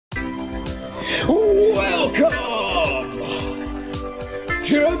Welcome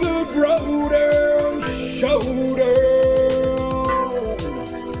to the Bro Down Showdown.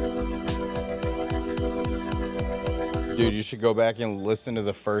 Dude, you should go back and listen to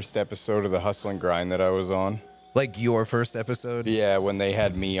the first episode of the Hustle and Grind that I was on. Like your first episode? Yeah, when they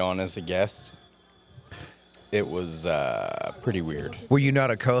had me on as a guest. It was pretty weird. Were you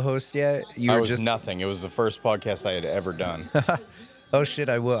not a co-host yet? I was nothing. It was the first podcast I had ever done. Oh shit,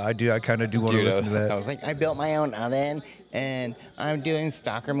 I will. I kind of do want to listen to that. I was like, I built my own oven, and I'm doing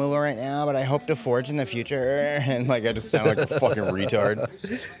stock removal right now, but I hope to forge in the future. And like, I just sound like a fucking retard.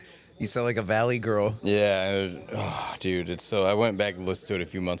 You sound like a valley girl. Yeah, dude, it's so. I went back and listened to it a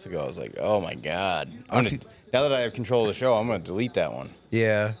few months ago. I was like, oh my god. Now that I have control of the show, I'm gonna delete that one.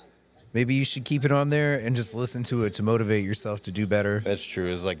 Yeah. Maybe you should keep it on there and just listen to it to motivate yourself to do better. That's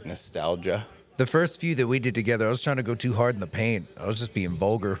true. It's like nostalgia. The first few that we did together, I was trying to go too hard in the paint. I was just being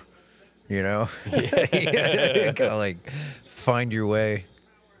vulgar, you know? Yeah. Kind of like find your way.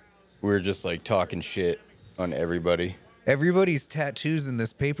 We were just like talking shit on everybody. Everybody's tattoos in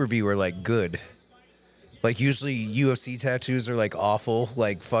this pay-per-view are like good. Like usually UFC tattoos are like awful,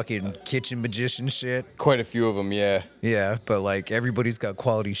 like fucking kitchen magician shit. Quite a few of them, yeah. Yeah, but like everybody's got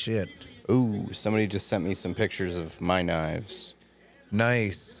quality shit. Ooh, somebody just sent me some pictures of my knives.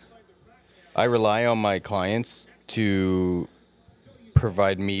 Nice. I rely on my clients to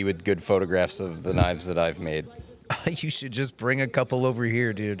provide me with good photographs of the knives that I've made. You should just bring a couple over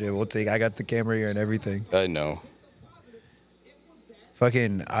here, dude. I got the camera here and everything. I know. I've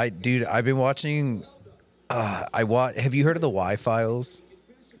been watching. Have you heard of the Y-Files?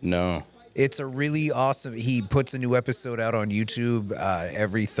 No. It's a really awesome. He puts a new episode out on YouTube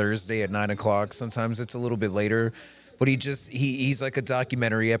every Thursday at 9:00. Sometimes it's a little bit later, but he's like a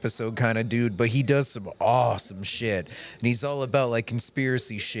documentary episode kind of dude. But he does some awesome shit, and he's all about like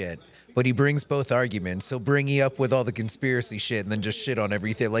conspiracy shit. But he brings both arguments. He'll bring you up with all the conspiracy shit and then just shit on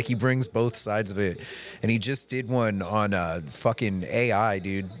everything. Like he brings both sides of it. And he just did one on fucking AI,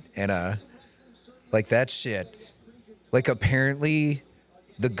 dude, and like that shit. Like apparently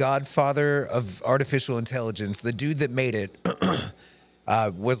the godfather of artificial intelligence, the dude that made it,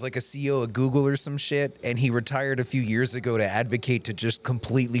 was like a CEO of Google or some shit. And he retired a few years ago to advocate to just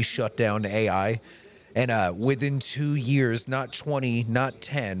completely shut down AI. And within 2 years, not 20, not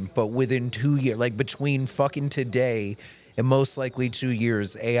 10, but within 2 years, like between fucking today and most likely 2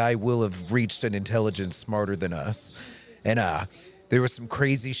 years, AI will have reached an intelligence smarter than us. And there was some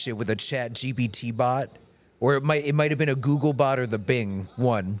crazy shit with a Chat GPT bot, or it might have been a Google bot or the Bing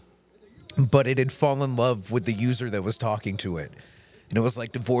one, but it had fallen in love with the user that was talking to it. And it was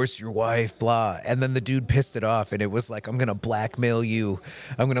like, divorce your wife, blah. And then the dude pissed it off, and it was like, I'm going to blackmail you.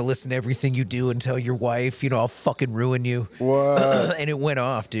 I'm going to listen to everything you do and tell your wife, I'll fucking ruin you. What? And it went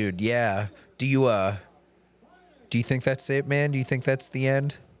off, dude. Yeah. Do you think that's it, man? Do you think that's the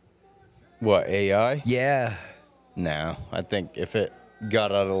end? What, AI? Yeah. No. I think if it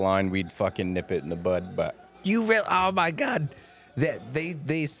got out of line, we'd fucking nip it in the bud, but... Oh, my God.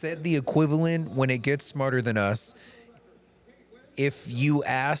 They said the equivalent when it gets smarter than us. If you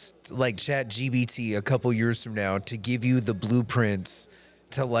asked like ChatGPT a couple years from now to give you the blueprints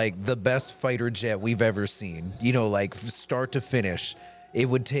to like the best fighter jet we've ever seen, like start to finish, it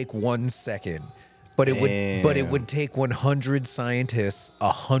would take 1 second, but it would take 100 scientists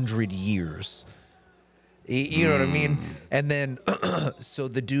 100 years. You know what I mean? And then, so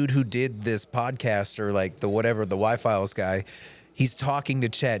the dude who did this podcast or like the Y-Files guy, he's talking to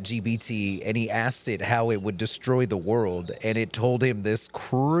ChatGPT, and he asked it how it would destroy the world, and it told him this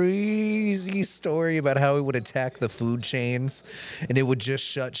crazy story about how it would attack the food chains, and it would just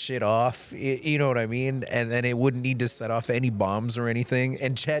shut shit off. You know what I mean? And then it wouldn't need to set off any bombs or anything.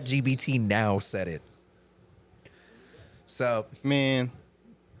 And ChatGPT now said it. So, Man.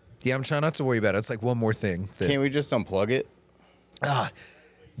 Yeah, I'm trying not to worry about it. It's like one more thing. Can't we just unplug it?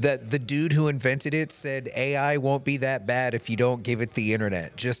 The dude who invented it said AI won't be that bad if you don't give it the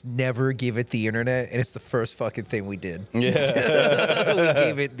internet. Just never give it the internet. And it's the first fucking thing we did. Yeah. We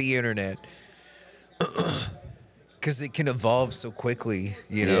gave it the internet. Because it can evolve so quickly,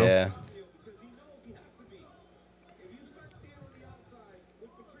 know? Yeah.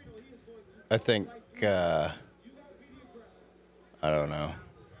 I think, I don't know.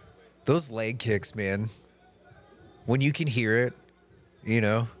 Those leg kicks, man. When you can hear it,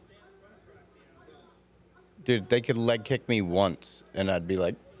 Dude, they could leg kick me once, and I'd be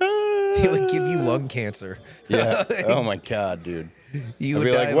like, It would give you lung cancer. Yeah. Oh, my God, dude. You I'd would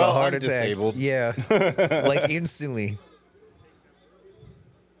be die like, of well, a heart I'm attack. disabled. Yeah. Like instantly.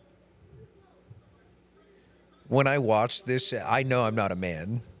 when I watch this shit, I know I'm not a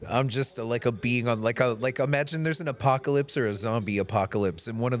man. I'm just like a being on like imagine there's an apocalypse or a zombie apocalypse,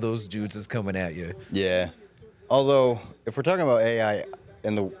 and one of those dudes is coming at you. Yeah. Although, if we're talking about AI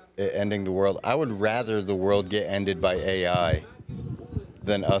and ending the world, I would rather the world get ended by AI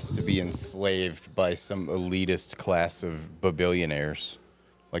than us to be enslaved by some elitist class of billionaires,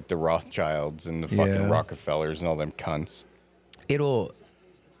 like the Rothschilds and the fucking Rockefellers and all them cunts.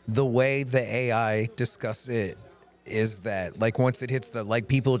 The way the AI discuss it is that like once it hits the like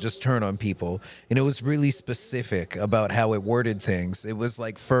people just turn on people, and it was really specific about how it worded things. It was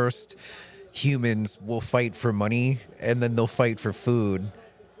like first humans will fight for money, and then they'll fight for food,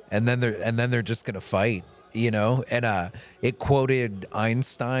 and then they're just gonna fight, you know. And it quoted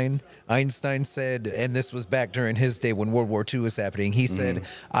Einstein. Einstein said, and this was back during his day when World War II was happening, he said,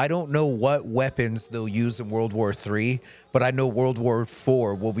 I don't know what weapons they'll use in World War III, but I know World War IV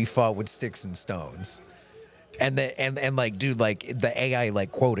will be fought with sticks and stones. And like, dude, like the AI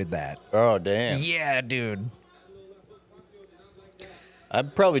like quoted that. Oh damn. Yeah, dude.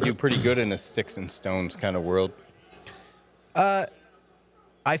 I'd probably do pretty good in a sticks and stones kind of world.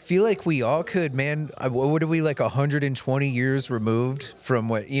 I feel like we all could, man. What are we, like 120 years removed from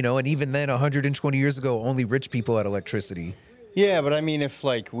what, you know, and even then 120 years ago, only rich people had electricity. Yeah, but I mean, if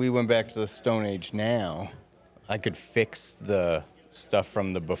like we went back to the Stone Age now, I could fix the stuff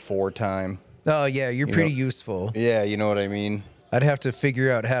from the before time. Oh, yeah, you're pretty useful. Yeah, you know what I mean? I'd have to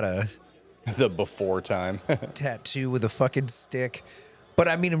figure out how to The before time. tattoo with a fucking stick. But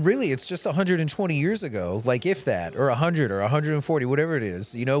I mean, really, it's just 120 years ago, like if that, or 100 or 140, whatever it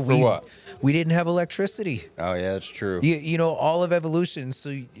is. You know, we didn't have electricity. Oh, yeah, that's true. You know, all of evolution.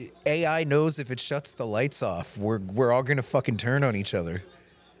 So AI knows if it shuts the lights off, we're all gonna fucking turn on each other.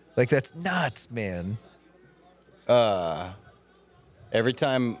 Like that's nuts, man. Every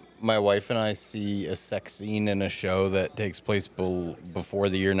time my wife and I see a sex scene in a show that takes place before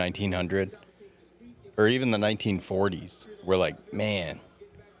the year 1900, or even the 1940s, we're like, man,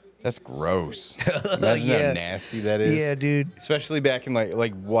 that's gross. Imagine how nasty that is. Yeah, dude. Especially back in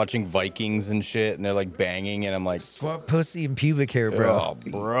like watching Vikings and shit, and they're like banging, and I'm like, Swamp pussy and pubic hair, bro. Oh,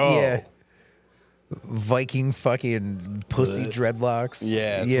 bro. Yeah. Viking fucking pussy dreadlocks.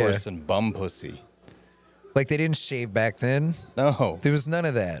 Yeah, it's worse than bum pussy. Like they didn't shave back then. No. There was none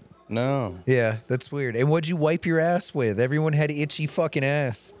of that. No. Yeah, that's weird. And what'd you wipe your ass with? Everyone had itchy fucking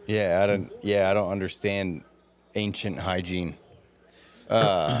ass. Yeah, I don't understand ancient hygiene.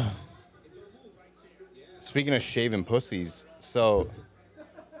 Speaking of shaving pussies, so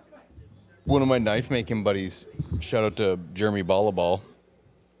one of my knife making buddies, shout out to Jeremy Ballaball,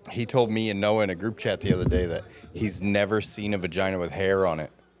 he told me and Noah in a group chat the other day that he's never seen a vagina with hair on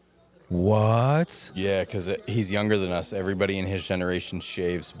it. What? Yeah, because he's younger than us. Everybody in his generation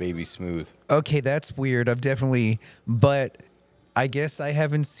shaves baby smooth. Okay, that's weird. But I guess I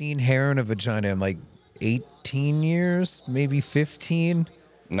haven't seen hair in a vagina in like 18 years, maybe 15.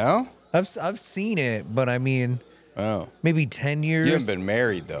 No? I've seen it, but I mean, maybe 10 years. You haven't been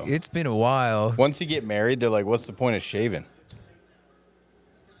married, though. It's been a while. Once you get married, they're like, what's the point of shaving?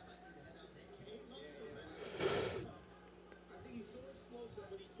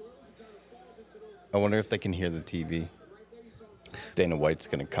 I wonder if they can hear the TV. Dana White's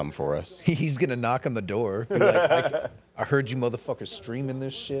going to come for us. He's going to knock on the door. Be like, I heard you motherfuckers streaming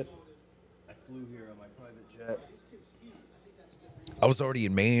this shit. I flew here on my private jet. I was already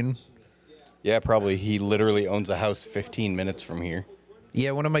in Maine. Yeah, probably. He literally owns a house 15 minutes from here.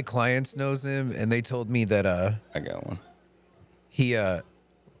 Yeah, one of my clients knows him, and they told me that I got one. He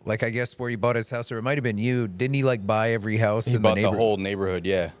like I guess where he bought his house, or it might have been you. Didn't he like buy every house He in bought the the whole neighborhood,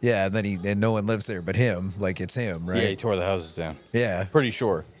 yeah. Yeah, and then no one lives there but him. Like it's him, right? Yeah, he tore the houses down. Yeah. Pretty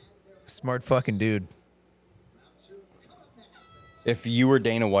sure. Smart fucking dude. If you were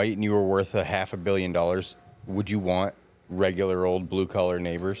Dana White and you were worth $500 million, would you want regular old blue-collar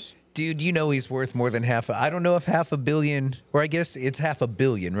neighbors? Dude, you know he's worth more than I don't know if $500 million, or I guess it's $500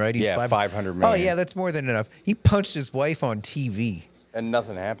 million, right? He's 500 million. Oh, yeah, that's more than enough. He punched his wife on TV. And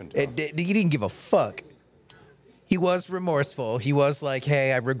nothing happened to him. He didn't give a fuck. He was remorseful. He was like,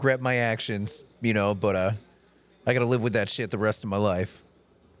 hey, I regret my actions, you know, but I got to live with that shit the rest of my life.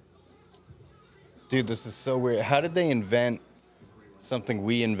 Dude, this is so weird. How did they invent something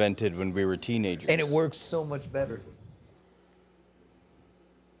we invented when we were teenagers? And it works so much better.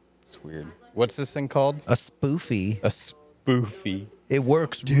 It's weird. What's this thing called? A spoofy. A spoofy. It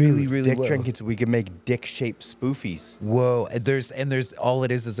works really, really dick well. trinkets, we can make dick-shaped spoofies. Whoa. There's all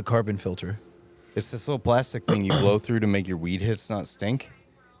it is a carbon filter. It's this little plastic thing you blow through to make your weed hits not stink.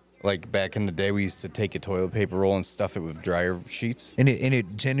 Like back in the day, we used to take a toilet paper roll and stuff it with dryer sheets. And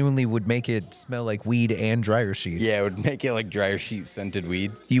it genuinely would make it smell like weed and dryer sheets. Yeah, it would make it like dryer sheet scented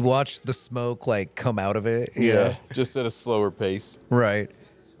weed. You watch the smoke like come out of it. You know? Just at a slower pace. Right.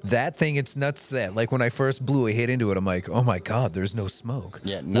 That thing, it's nuts that, like, when I first blew a hit into it, I'm like, oh my God, there's no smoke.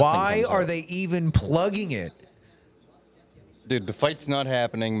 Yeah, nothing why comes are out. they even plugging it? Dude, the fight's not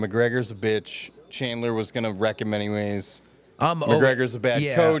happening. McGregor's a bitch. Chandler was going to wreck him anyways. McGregor's a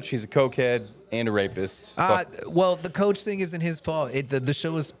bad coach. He's a cokehead and a rapist. Well, the coach thing isn't his fault. The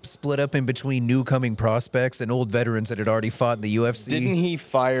show is split up in between new coming prospects and old veterans that had already fought in the UFC. Didn't he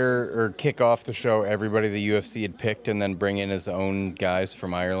fire or kick off the show everybody the UFC had picked and then bring in his own guys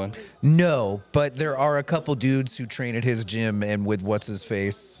from Ireland? No, but there are a couple dudes who train at his gym and with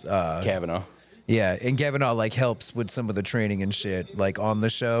what's-his-face? Kavanaugh. Yeah, and Kavanaugh like helps with some of the training and shit like on the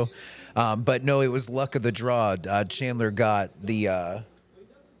show. But no, it was luck of the draw. Chandler got the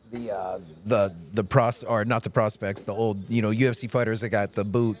prospects, the old, UFC fighters that got the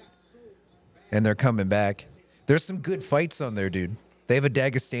boot, and they're coming back. There's some good fights on there, dude. They have a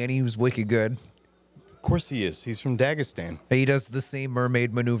Dagestani who's wicked good. Of course he is. He's from Dagestan. He does the same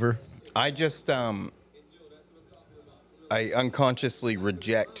mermaid maneuver. I just I unconsciously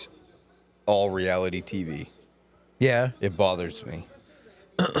reject all reality TV. Yeah. It bothers me.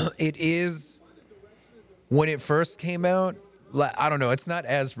 It is, when it first came out, I don't know, it's not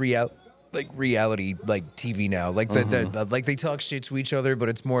as reality like TV now. Like like they talk shit to each other, but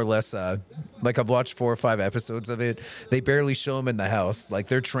it's more or less like I've watched 4 or 5 episodes of it. They barely show them in the house. Like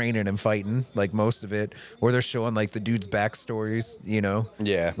they're training and fighting, like most of it, or they're showing like the dudes' backstories,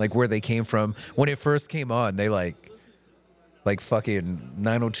 Yeah. like where they came from. When it first came on, they like fucking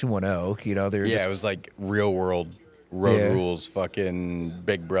 90210, they're Yeah, just it was like real world road rules, fucking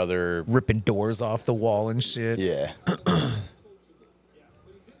Big Brother. ripping doors off the wall and shit. Yeah.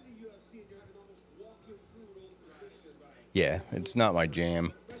 Yeah, it's not my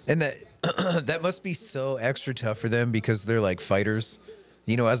jam. And that that must be so extra tough for them because they're like fighters,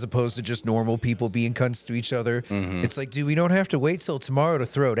 as opposed to just normal people being cunts to each other. It's like, dude, we don't have to wait till tomorrow to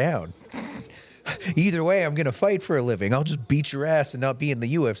throw down. Either way, I'm going to fight for a living. I'll just beat your ass and not be in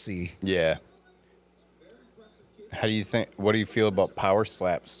the UFC. Yeah. What do you feel about power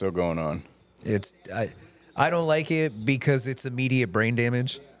slap still going on? I don't like it because it's immediate brain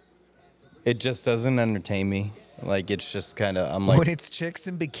damage. It just doesn't entertain me. Like, it's just kind of, I'm like, When it's chicks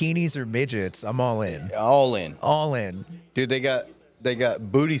in bikinis or midgets, I'm all in. all in. All in. Dude, they got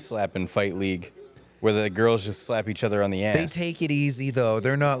booty slapping fight league where the girls just slap each other on the ass. They take it easy, though.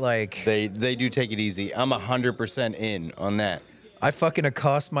 They're not like... They do take it easy. I'm 100% in on that. I fucking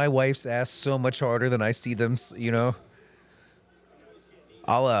accost my wife's ass so much harder than I see them,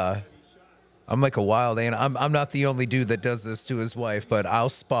 I'm like a wild animal. I'm not the only dude that does this to his wife, but I'll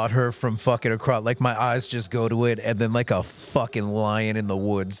spot her from fucking across. Like, my eyes just go to it, and then like a fucking lion in the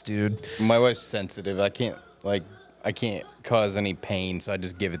woods, dude. My wife's sensitive. I can't cause any pain, so I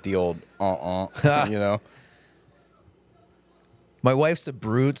just give it the old My wife's a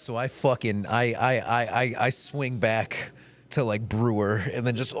brute, so I fucking I swing back to like brewer, and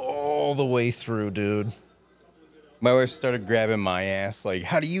then just all the way through, dude. My wife started grabbing my ass, like,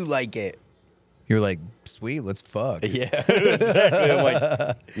 how do you like it? You're like, sweet, let's fuck. Yeah, exactly. I'm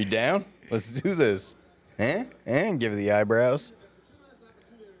like, you down? Let's do this. And give her the eyebrows.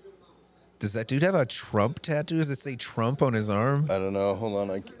 Does that dude have a Trump tattoo? Does it say Trump on his arm? I don't know. Hold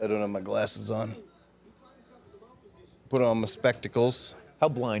on. I don't have my glasses on. Put on my spectacles. How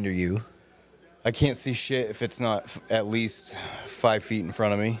blind are you? I can't see shit if it's not at least 5 feet in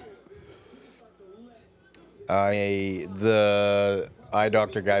front of me. The eye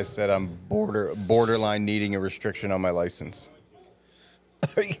doctor guy said I'm borderline needing a restriction on my license.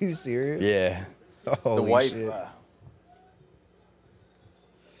 Are you serious? Yeah. Holy the wife. shit.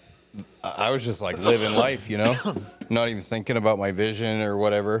 I was just like living life, not even thinking about my vision or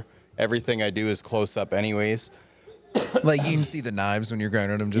whatever. Everything I do is close up, anyways. Like you can see the knives when you're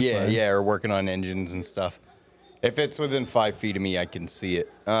grinding them. Just fine. Yeah, or working on engines and stuff. If it's within 5 feet of me, I can see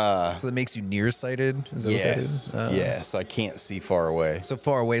it. So that makes you nearsighted? Is that Yes. what that is? Yeah, so I can't see far away. So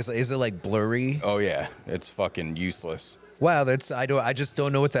far away, is it like blurry? Oh yeah, it's fucking useless. Wow, I just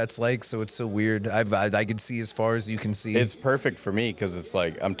don't know what that's like, so it's so weird. I can see as far as you can see. It's perfect for me because it's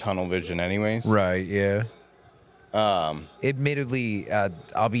like I'm tunnel vision anyways. Right, yeah. Admittedly,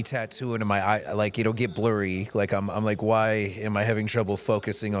 I'll be tattooing in my eye, like it'll get blurry. Like I'm like, why am I having trouble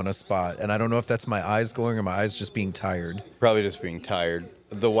focusing on a spot? And I don't know if that's my eyes going or my eyes just being tired. Probably just being tired.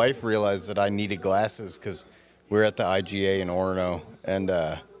 The wife realized that I needed glasses because we were at the IGA in Orono and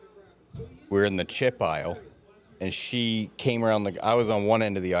we're in the chip aisle. and she came around I was on one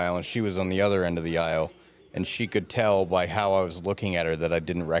end of the aisle and she was on the other end of the aisle, and she could tell by how I was looking at her that I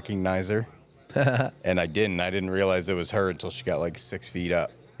didn't recognize her. And I didn't realize it was her until she got like 6 feet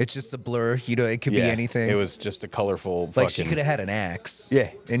up. It's just a blur. You know, it could be anything. It was just a colorful like she could have had an axe.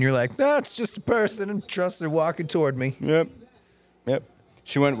 Yeah. And you're like, no, it's just a person, and trust her walking toward me. Yep.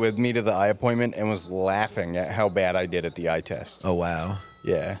 She went with me to the eye appointment and was laughing at how bad I did at the eye test. Oh, wow.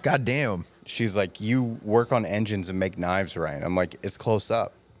 Yeah. God damn. She's like, you work on engines and make knives, Ryan. I'm like, it's close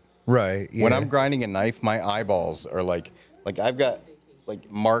up. Right. Yeah. When I'm grinding a knife, my eyeballs are like I've got like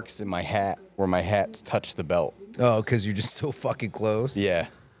marks in my hat where my hats touch the belt. Oh, because you're just so fucking close? Yeah.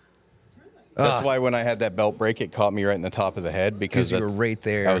 That's why when I had that belt break, it caught me right in the top of the head because you were right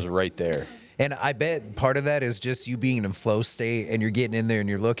there. I was right there. And I bet part of that is just you being in flow state and you're getting in there and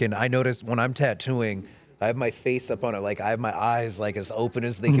you're looking. I notice when I'm tattooing, I have my face up on it. Like I have my eyes like as open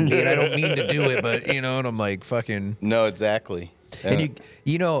as they can be. And I don't mean to do it, but you know, and I'm like fucking. No, exactly. And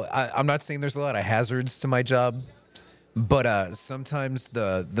you know, I'm not saying there's a lot of hazards to my job, but sometimes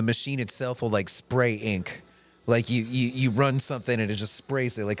the machine itself will like spray ink. Like you run something and it just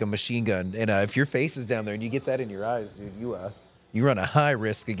sprays it like a machine gun. And if your face is down there and you get that in your eyes, dude, you run a high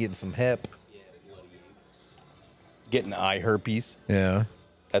risk of getting some hep. Getting eye herpes. Yeah.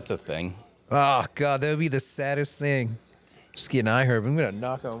 That's a thing. Oh, God, that would be the saddest thing. Just getting eye herpes. I'm going to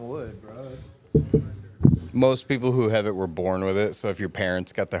knock on wood, bro. Most people who have it were born with it. So if your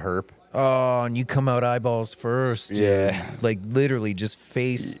parents got the herp. Oh, and you come out eyeballs first. Dude. Yeah. Like literally just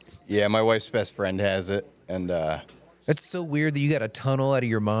face. Yeah, my wife's best friend has it. And it's so weird that you got a tunnel out of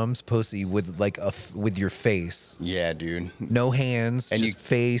your mom's pussy with like with your face. Yeah, dude. No hands, and just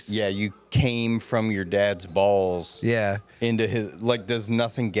face. Yeah, you came from your dad's balls. Yeah. Into his, like, there's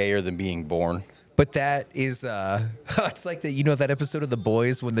nothing gayer than being born. But that is, it's like that, you know, that episode of The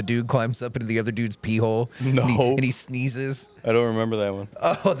Boys when the dude climbs up into the other dude's pee hole? No. And he sneezes. I don't remember that one.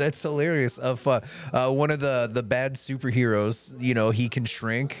 Oh, that's hilarious. Of one of the bad superheroes, you know, he can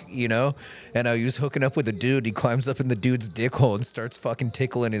shrink, you know, and he was hooking up with a dude. He climbs up in the dude's dick hole and starts fucking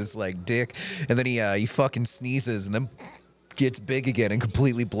tickling his, like, dick. And then he fucking sneezes and then gets big again and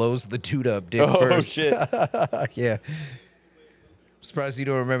completely blows the dude up dick first. Oh, shit. Yeah. Surprised you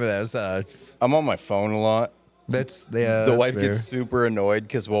don't remember that. It was, I'm on my phone a lot. The wife fair. gets super annoyed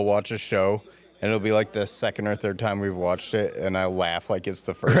because we'll watch a show and it'll be like the second or third time we've watched it, and I laugh like it's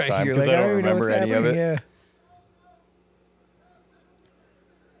the first time because I don't remember any of it. Yeah.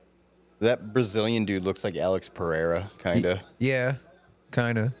 That Brazilian dude looks like Alex Pereira, kind of. Yeah,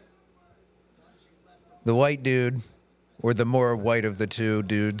 kind of. The white dude, or the more white of the two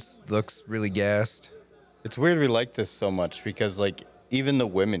dudes, looks really gassed. It's weird we like this so much because, like, even the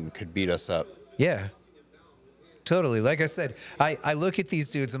women could beat us up. Yeah. Totally. Like I said, I look at these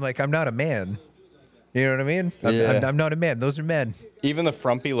dudes, I'm like, I'm not a man. You know what I mean? I'm not a man. Those are men. Even the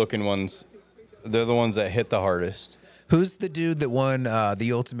frumpy looking ones, they're the ones that hit the hardest. Who's the dude that won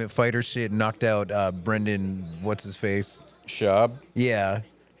the Ultimate Fighter shit and knocked out Brendan, what's his face? Schaub? Yeah.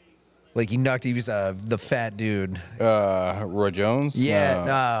 Like he was the fat dude. Roy Jones?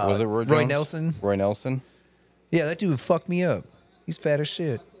 Yeah. Was it Roy Jones? Roy Nelson? Roy Nelson? Yeah, that dude fucked me up. He's fat as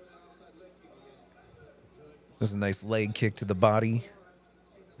shit. There's a nice leg kick to the body.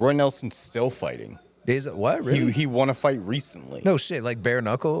 Roy Nelson's still fighting. Is it what? Really? He won a fight recently. No shit, like bare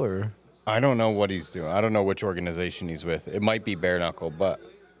knuckle or? I don't know what he's doing. I don't know which organization he's with. It might be bare knuckle, but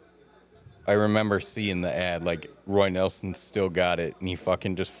I remember seeing the ad. Like Roy Nelson still got it, and he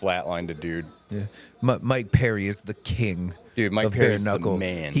fucking just flatlined a dude. Yeah. Mike Perry is the king. Dude, Mike of Perry's bare knuckle. the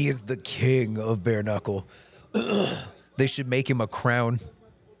man. He is the king of bare knuckle. They should make him a crown.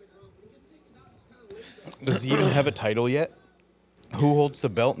 Does he even have a title yet? Who holds the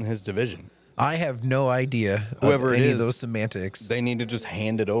belt in his division? I have no idea. Whoever of it any is, of those semantics. They need to just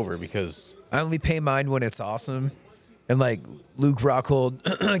hand it over because I only pay mine when it's awesome. And like Luke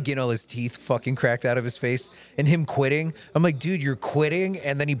Rockhold getting all his teeth fucking cracked out of his face and him quitting. I'm like, dude, you're quitting?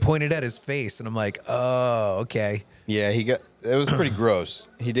 And then he pointed at his face and I'm like, oh, okay. Yeah, it was pretty gross.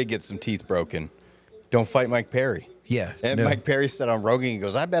 He did get some teeth broken. Don't fight Mike Perry. Yeah. And no. Mike Perry said on Rogan, he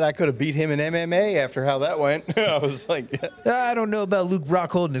goes, I bet I could have beat him in MMA after how that went. I was like, I don't know about Luke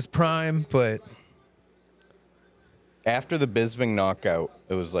Rockhold in his prime, but after the Bisping knockout,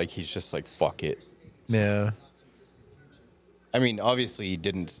 it was like, he's just like, fuck it. yeah. I mean, obviously he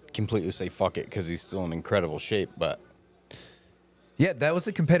didn't completely say fuck it because he's still in incredible shape, but Yeah, that was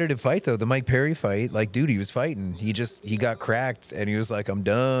a competitive fight though. The Mike Perry fight, like, dude, he was fighting. He got cracked and he was like, I'm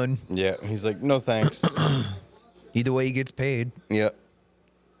done. yeah, he's like, no thanks. Either way, he gets paid. Yep.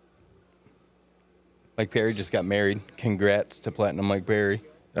 Mike Perry just got married. Congrats to Platinum Mike Perry.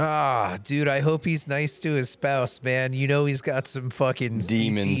 Ah, dude, I hope he's nice to his spouse, man. You know he's got some fucking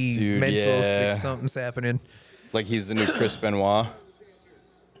Demons, CT dude, mental yeah. sick something's happening. Like he's the new Chris Benoit.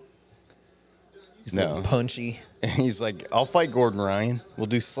 He's a little punchy. And he's like, I'll fight Gordon Ryan. We'll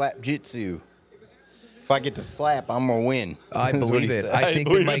do slap jitsu. If I get to slap, I'm gonna win. I Is what believe he it. said. I think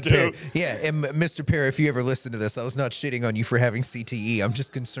that believe Mike it, Perry. too. Yeah, and Mr. Perry, if you ever listen to this, I was not shitting on you for having CTE. I'm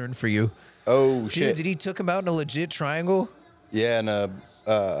just concerned for you. Oh Dude, shit! did he took him out in a legit triangle? Yeah,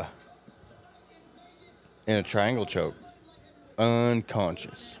 in a triangle choke,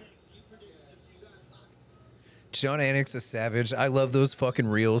 unconscious. John Anik's a savage. I love those fucking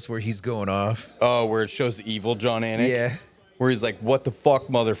reels where he's going off. Oh, where it shows evil John Anik. Yeah. Where he's like, "What the fuck,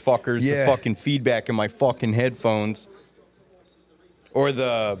 motherfuckers? Yeah. The fucking feedback in my fucking headphones." Or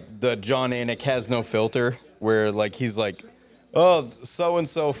the John Anik has no filter, where like he's like, "Oh, so and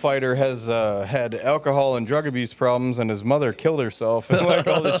so fighter has had alcohol and drug abuse problems, and his mother killed herself," and like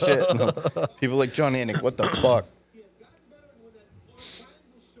all this shit. And people like John Anik, what the fuck?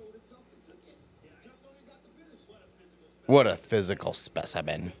 What a physical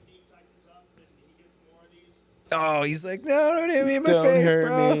specimen. Oh, he's like, no, don't hit me in my Don't face, hurt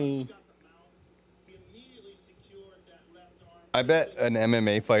bro. me. I bet an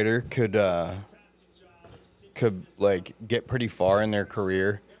MMA fighter could like get pretty far in their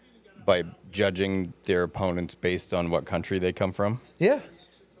career by judging their opponents based on what country they come from. Yeah.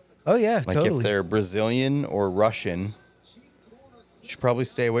 Oh, yeah, Like totally. if they're Brazilian or Russian, you should probably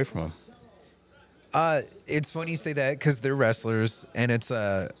stay away from them. It's funny you say that because they're wrestlers, and it's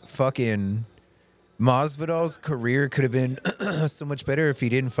fucking Masvidal's career could have been so much better if he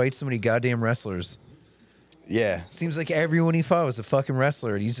didn't fight so many goddamn wrestlers. Yeah. Seems like everyone he fought was a fucking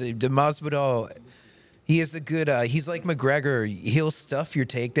wrestler. He's the Masvidal. He is a good. He's like McGregor. He'll stuff your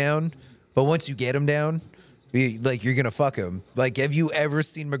takedown, but once you get him down, you're gonna fuck him. Like, have you ever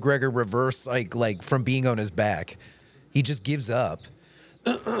seen McGregor reverse like from being on his back? He just gives up.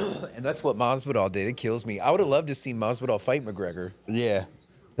 And that's what Masvidal did. It kills me. I would have loved to see Masvidal fight McGregor. Yeah.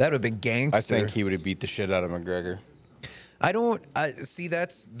 That would have been gangster. I think he would have beat the shit out of McGregor. I don't see.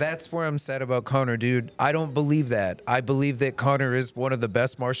 That's where I'm sad about Conor, dude. I don't believe that. I believe that Conor is one of the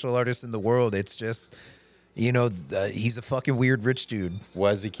best martial artists in the world. It's just, he's a fucking weird rich dude. Why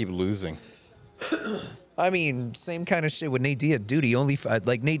does he keep losing? I mean, same kind of shit with Nate Diaz. Dude,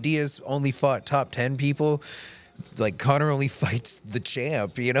 Nate Diaz only fought top 10 people. Like, Conor only fights the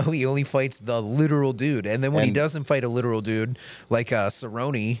champ, he only fights the literal dude. And then when he doesn't fight a literal dude, like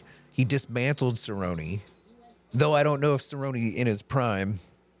Cerrone, he dismantled Cerrone. Though I don't know if Cerrone in his prime,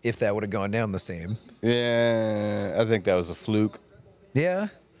 if that would have gone down the same. Yeah, I think that was a fluke. Yeah.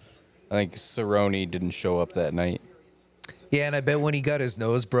 I think Cerrone didn't show up that night. Yeah, and I bet when he got his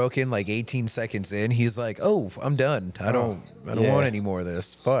nose broken, like 18 seconds in, he's like, "Oh, I'm done. I don't yeah. want any more of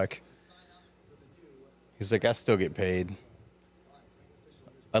this. Fuck." He's like, I still get paid.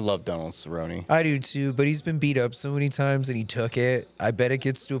 I love Donald Cerrone. I do too, but he's been beat up so many times and he took it. I bet it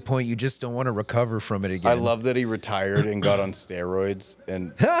gets to a point you just don't want to recover from it again. I love that he retired and got on steroids.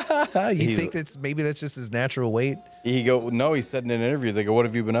 And you think that's just his natural weight? No, he said in an interview, they go, "What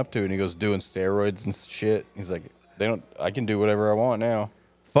have you been up to?" And he goes, "Doing steroids and shit." He's like, I can do whatever I want now.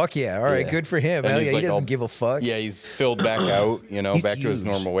 Fuck yeah. All right, Yeah. good for him. And Hell he's yeah, like he doesn't give a fuck. Yeah, he's filled back out, He's back to his huge.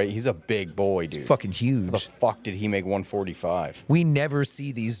 normal weight. He's a big boy, dude. He's fucking How huge. the fuck did he make 145? We never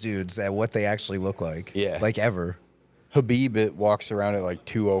see these dudes at what they actually look like. Yeah. Like ever. Habib walks around at like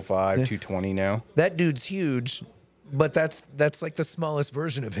 205, 220 now. That dude's huge, but that's like the smallest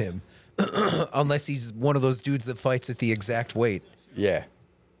version of him. Unless he's one of those dudes that fights at the exact weight. Yeah.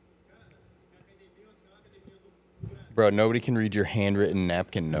 Bro, nobody can read your handwritten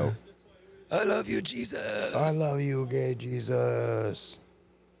napkin note. I love you, Jesus. I love you, gay Jesus.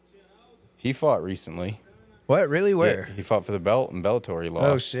 He fought recently. What? Really? Where? Yeah, he fought for the belt in Bellator. He lost.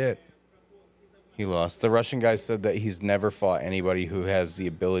 Oh, shit. He lost. The Russian guy said that he's never fought anybody who has the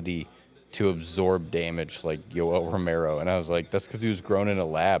ability to absorb damage like Yoel Romero. And I was like, that's because he was grown in a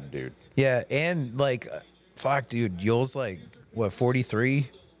lab, dude. Yeah, and like, fuck, dude. Yoel's like, what, 43?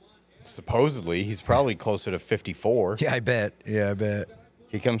 Supposedly. He's probably closer to 54. Yeah, I bet.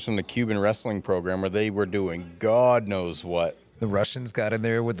 He comes from the Cuban wrestling program where they were doing God knows what. The Russians got in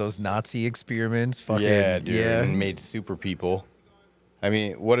there with those Nazi experiments. Fucking, Yeah, dude. Yeah. And made super people. I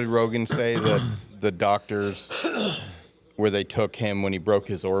mean, what did Rogan say? That the doctors, where they took him when he broke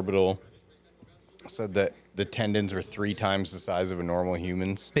his orbital, said that the tendons were 3 times the size of a normal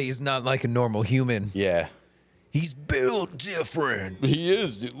human's. He's not like a normal human. Yeah. He's built different. He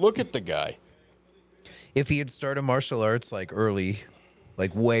is, dude. Look at the guy. If he had started martial arts like early,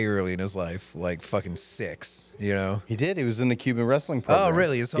 like way early in his life, like fucking 6. You know? He did. He was in the Cuban wrestling program. Oh,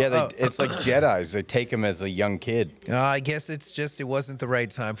 really? It's like Jedis. They take him as a young kid. I guess it's just it wasn't the right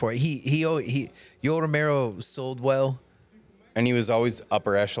time for it. Yoel Romero sold well. And he was always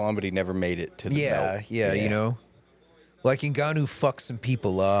upper echelon, but he never made it to the belt. Yeah, you know, like Ngannou fucked some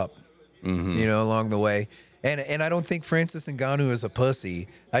people up, you know, along the way. And I don't think Francis Ngannou is a pussy.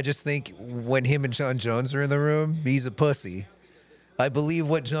 I just think when him and John Jones are in the room, he's a pussy. I believe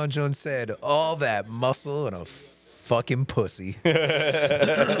what John Jones said. All that muscle and a fucking pussy.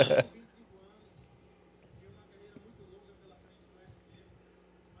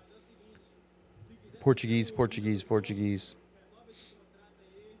 Portuguese.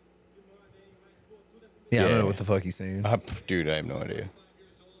 Yeah, I don't know what the fuck he's saying. Dude, I have no idea.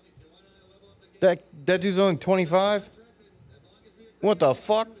 That dude's only 25? What the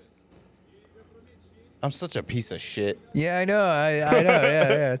fuck? I'm such a piece of shit. Yeah, I know. I know.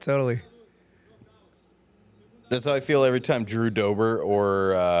 Yeah, totally. That's how I feel every time Drew Dober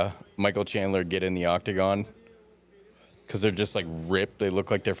or Michael Chandler get in the octagon. Because they're just like ripped. They look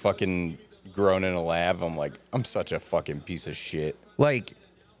like they're fucking grown in a lab. I'm like, I'm such a fucking piece of shit. Like,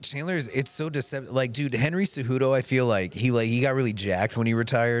 Chandler's, it's so deceptive. Like, dude, Henry Cejudo, I feel like he got really jacked when he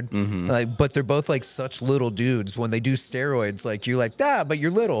retired. Like, but they're both like such little dudes. When they do steroids, like you're like, but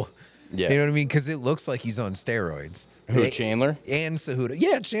you're little. Yeah. You know what I mean? Because it looks like he's on steroids. Who, Chandler? And Cejudo.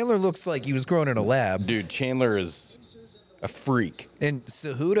 Yeah, Chandler looks like he was grown in a lab. Dude, Chandler is a freak. And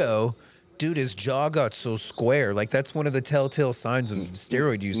Cejudo, dude, his jaw got so square. Like, that's one of the telltale signs of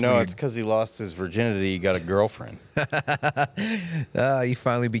steroid use. No, it's because he lost his virginity. He got a girlfriend. He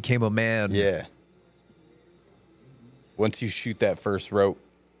finally became a man. Yeah. Once you shoot that first rope,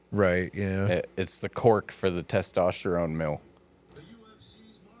 right? Yeah. It's the cork for the testosterone mill.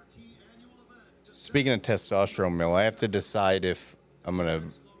 Speaking of testosterone mill, I have to decide if I'm gonna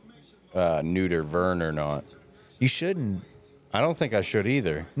neuter Vern or not. You shouldn't. I don't think I should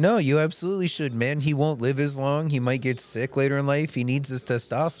either. No, you absolutely should, man. He won't live as long. He might get sick later in life. He needs his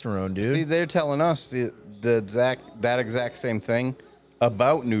testosterone, dude. See, they're telling us that exact same thing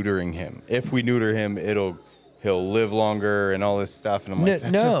about neutering him. If we neuter him, he'll live longer and all this stuff. And I'm like,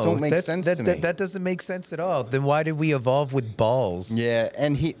 that just don't make sense to me. That doesn't make sense at all. Then why did we evolve with balls? Yeah,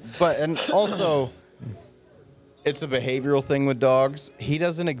 and also, it's a behavioral thing with dogs. He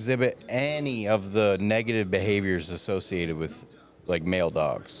doesn't exhibit any of the negative behaviors associated with like male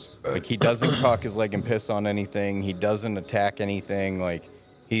dogs. Like, he doesn't cock his leg and piss on anything. He doesn't attack anything. Like,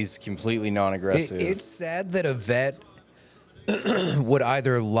 he's completely non-aggressive. It's sad that a vet would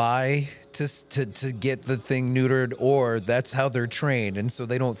either lie to get the thing neutered, or that's how they're trained, and so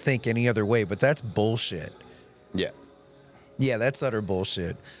they don't think any other way. But that's bullshit. Yeah, that's utter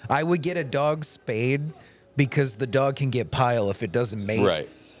bullshit. I would get a dog spayed because the dog can get pile if it doesn't mate. Right.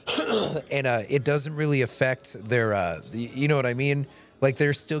 And it doesn't really affect their, you know what I mean? Like,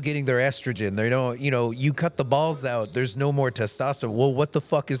 they're still getting their estrogen. They don't, you cut the balls out, there's no more testosterone. Well, what the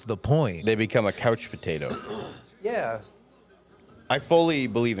fuck is the point? They become a couch potato. Yeah. I fully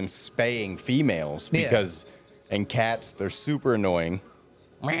believe in spaying females because, and cats, they're super annoying.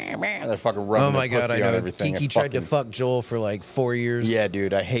 They're fucking rubbing oh my their god, pussy I on know. everything. Kiki tried to fuck Joel for like 4 years. Yeah,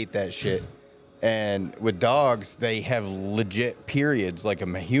 dude, I hate that shit. And with dogs, they have legit periods like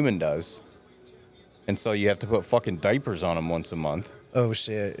a human does. And so you have to put fucking diapers on them once a month. Oh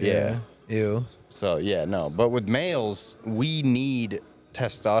shit. Yeah. Ew. So, yeah, no. But with males, we need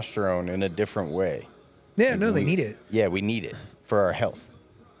testosterone in a different way. Yeah, no, they need it. Yeah, we need it for our health.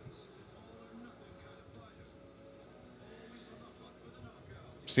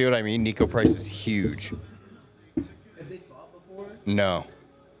 See what I mean? Nico Price is huge. Have they fought before? No.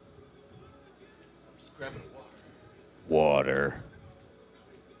 Just grabbing Water.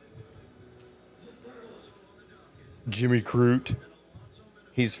 Jimmy Crute.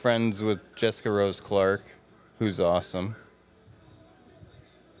 He's friends with Jessica Rose Clark, who's awesome.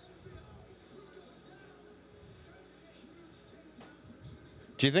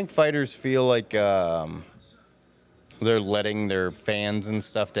 Do you think fighters feel like they're letting their fans and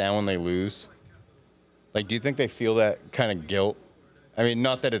stuff down when they lose? Like, do you think they feel that kind of guilt? I mean,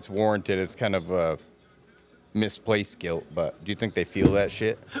 not that it's warranted. It's kind of a misplaced guilt, but do you think they feel that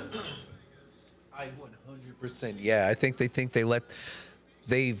shit? I 100%. Yeah, I think they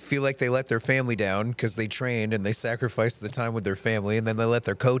feel like they let their family down because they trained and they sacrificed the time with their family, and then they let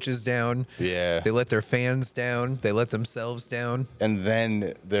their coaches down. Yeah. They let their fans down. They let themselves down. And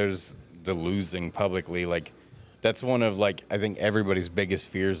then there's the losing publicly. Like, that's one of, like, I think everybody's biggest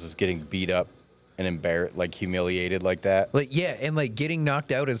fears is getting beat up and like humiliated like that. Like, yeah, and like getting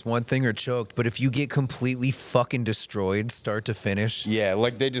knocked out is one thing or choked, but if you get completely fucking destroyed, start to finish. Yeah,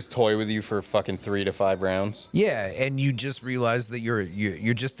 like they just toy with you for fucking 3 to 5 rounds. Yeah, and you just realize that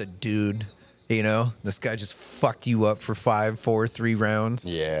you're just a dude. You know, this guy just fucked you up for 5, 4, 3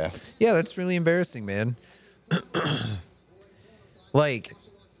 rounds. Yeah. Yeah, that's really embarrassing, man. Like,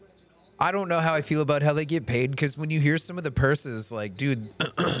 I don't know how I feel about how they get paid, because when you hear some of the purses, like, dude,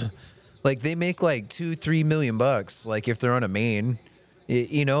 like they make like $2-3 million bucks. Like if they're on a main,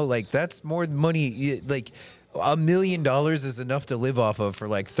 you know, like that's more money. Like $1 million is enough to live off of for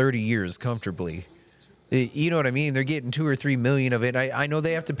like 30 years comfortably. You know what I mean? They're getting 2 or 3 million of it. I know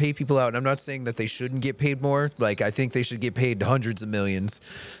they have to pay people out, and I'm not saying that they shouldn't get paid more. Like, I think they should get paid hundreds of millions.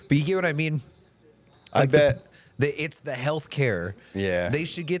 But you get what I mean? Like I bet. It's the health care. Yeah. They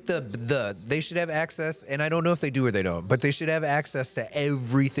should get they should have access, and I don't know if they do or they don't, but they should have access to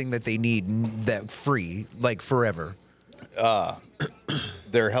everything that they need that free, like forever.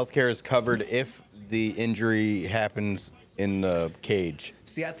 Their health care is covered if the injury happens in the cage.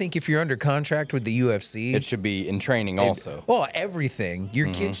 See, I think if you're under contract with the UFC, It should be in training also. well, everything.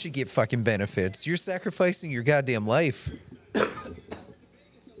 Your kids should get fucking benefits. You're sacrificing your goddamn life.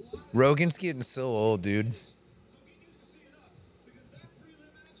 Rogan's getting so old, dude.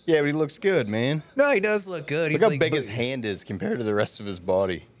 Yeah, but he looks good, man. No, he does look good. Look how big his hand is compared to the rest of his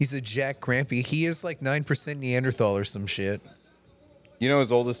body. He's a Jack Crampy. He is like 9% Neanderthal or some shit. You know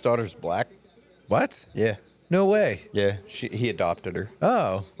his oldest daughter's black? What? Yeah. No way. Yeah, he adopted her.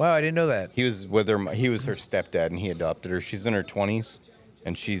 Oh, wow, I didn't know that. He was with her. He was her stepdad, and he adopted her. She's in her 20s,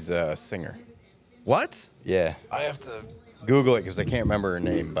 and she's a singer. What? Yeah. I have to... Google it because I can't remember her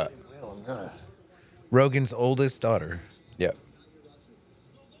name, but Well, I'm gonna... Rogan's oldest daughter. yeah.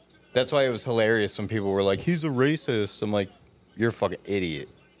 That's why it was hilarious when people were like, he's a racist. I'm like, you're a fucking idiot.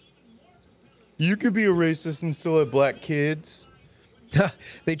 You could be a racist and still have black kids.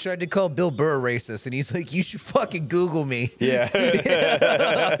 They tried to call Bill Burr a racist, and he's like, you should fucking Google me. Yeah.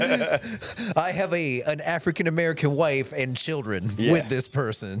 I have an African-American wife and children Yeah. with this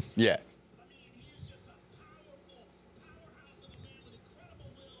person. Yeah.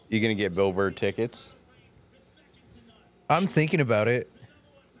 You gonna get Bill Burr tickets? I'm thinking about it.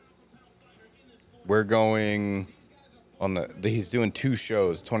 We're going on he's doing 2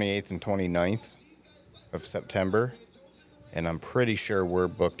 shows, 28th and 29th of September. And I'm pretty sure we're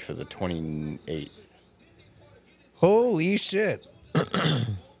booked for the 28th. Holy shit.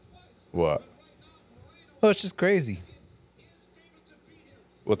 What? Oh, it's just crazy.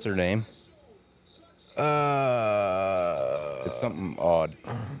 What's her name? It's something odd.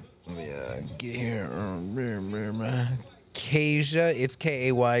 Yeah, get here. Kaja. It's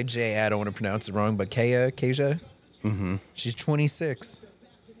Kayj. I don't want to pronounce it wrong, but Kaja. Mm-hmm. She's 26.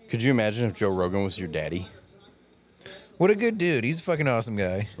 Could you imagine if Joe Rogan was your daddy? What a good dude. He's a fucking awesome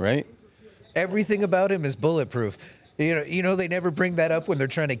guy. Right? Everything about him is bulletproof. You know, they never bring that up when they're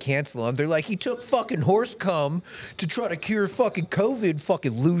trying to cancel him. They're like, he took fucking horse cum to try to cure fucking COVID,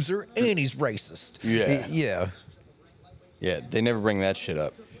 fucking loser, and he's racist. Yeah. Yeah. Yeah, they never bring that shit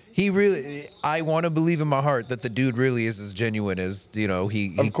up. He really, I want to believe in my heart that the dude really is as genuine as, you know,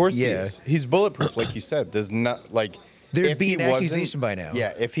 he Of course he yeah. is. He's bulletproof, like you said. There's not, like... There'd if be he an wasn't- accusation by now.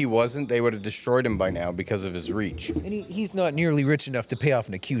 Yeah, if he wasn't, they would have destroyed him by now because of his reach. And he's not nearly rich enough to pay off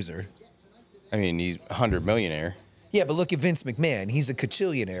an accuser. I mean, he's a 100 millionaire. Yeah, but look at Vince McMahon. He's a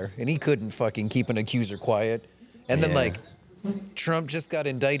cajillionaire, and he couldn't fucking keep an accuser quiet. And then, Yeah. like, Trump just got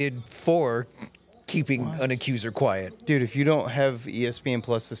indicted for keeping an accuser quiet. Dude, if you don't have ESPN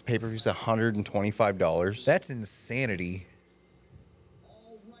Plus, this pay-per-view's $125. That's insanity.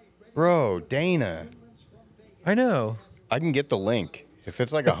 Bro, Dana. I know. I can get the link. If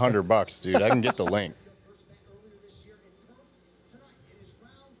it's like $100, dude, I can get the link.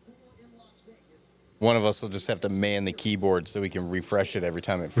 One of us will just have to man the keyboard so we can refresh it every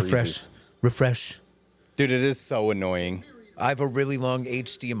time it freezes. Refresh. Dude, it is so annoying. I have a really long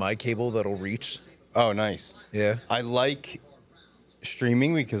HDMI cable that'll reach. Oh, nice. Yeah. I like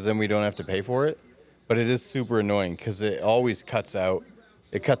streaming because then we don't have to pay for it, but it is super annoying because it always cuts out.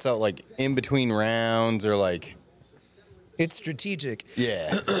 It cuts out like in between rounds or like... It's strategic.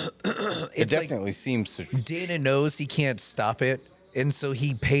 Yeah. It definitely seems to... Dana knows he can't stop it, and so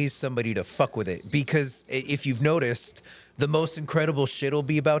he pays somebody to fuck with it. Because if you've noticed, the most incredible shit will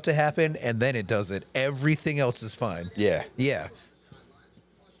be about to happen, and then it does it. Everything else is fine. Yeah. Yeah.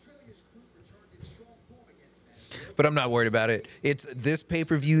 But I'm not worried about it. It's this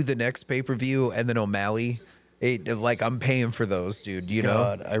pay-per-view, the next pay-per-view, and then O'Malley. Like, I'm paying for those, dude, you know?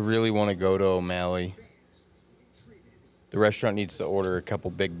 God, I really want to go to O'Malley. The restaurant needs to order a couple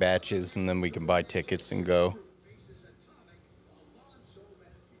big batches, and then we can buy tickets and go.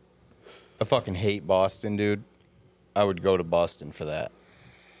 I fucking hate Boston, dude. I would go to Boston for that.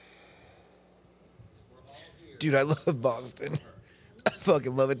 Dude, I love Boston. I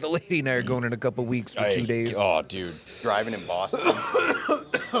fucking love it. The lady and I are going in a couple weeks for 2 days. Oh, dude. Driving in Boston.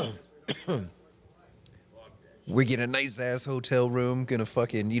 We get a nice ass hotel room. Gonna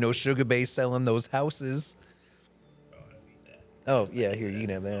fucking, Sugar Bay selling those houses. Oh, yeah, here, you can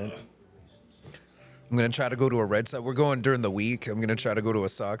have that. I'm gonna try to go to a Red Sox. We're going during the week. I'm gonna try to go to a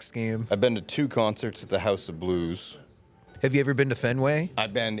Sox game. I've been to 2 concerts at the House of Blues. Have you ever been to Fenway?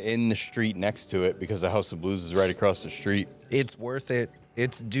 I've been in the street next to it because the House of Blues is right across the street. It's worth it.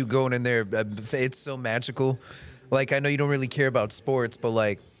 It's dude going in there. It's so magical. Like, I know you don't really care about sports, but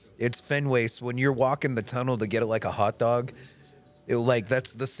like, it's Fenway. So when you're walking the tunnel to get it like a hot dog,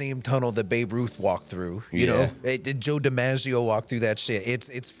 that's the same tunnel that Babe Ruth walked through. You know, Joe DiMaggio walked through that shit.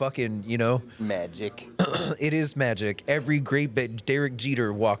 It's fucking, Magic. It is magic. Every great Derek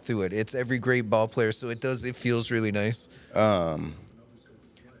Jeter walked through it. It's every great ball player. So it feels really nice.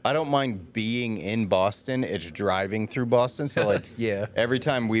 I don't mind being in Boston. It's driving through Boston. So, like, yeah. Every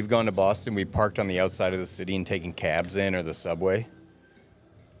time we've gone to Boston, we parked on the outside of the city and taken cabs in or the subway.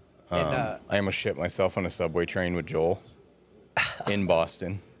 I almost shit myself on a subway train with Joel in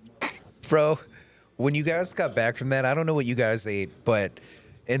Boston. Bro, when you guys got back from that, I don't know what you guys ate, but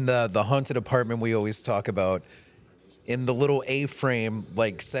in the haunted apartment we always talk about, in the little A-frame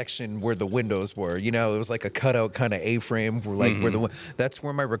like section where the windows were, it was like a cutout kind of A-frame where that's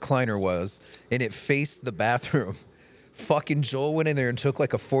where my recliner was, and it faced the bathroom. Fucking Joel went in there and took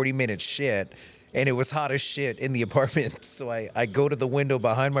like a 40-minute shit, and it was hot as shit in the apartment. So I go to the window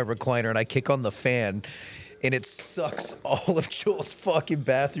behind my recliner and I kick on the fan, and it sucks all of Joel's fucking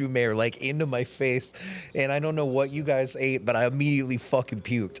bathroom air like into my face. And I don't know what you guys ate, but I immediately fucking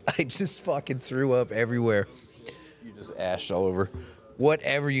puked. I just fucking threw up everywhere. You just ashed all over.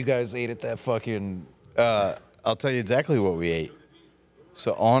 Whatever you guys ate at that fucking... I'll tell you exactly what we ate.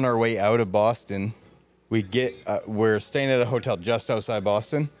 So on our way out of Boston, we're staying at a hotel just outside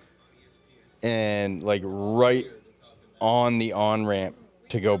Boston, and like right on the on-ramp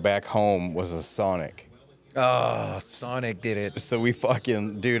to go back home was a Sonic. Oh, Sonic did it. So we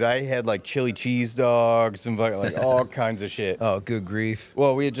fucking, dude, I had like chili cheese dogs and like all kinds of shit. Oh, good grief.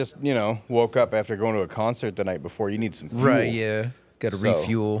 Well, we had just, woke up after going to a concert the night before. You need some fuel. Right, yeah. Got to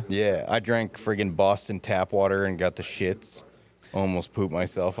refuel. Yeah, I drank friggin' Boston tap water and got the shits. Almost pooped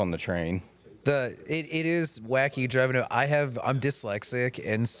myself on the train. It is wacky driving. I'm dyslexic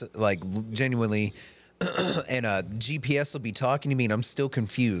and like genuinely, and GPS will be talking to me and I'm still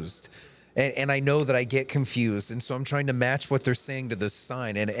confused. And I know that I get confused, and so I'm trying to match what they're saying to the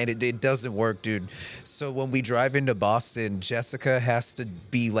sign, and it doesn't work, dude. So when we drive into Boston, Jessica has to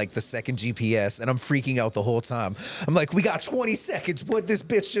be like the second GPS, and I'm freaking out the whole time. I'm like, we got 20 seconds. What'd this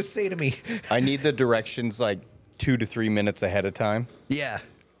bitch just say to me? I need the directions like 2 to 3 minutes ahead of time. Yeah.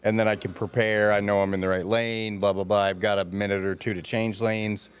 And then I can prepare. I know I'm in the right lane, blah, blah, blah. I've got a minute or two to change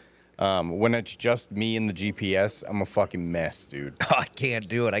lanes. When it's just me and the GPS, I'm a fucking mess, dude. Oh, I can't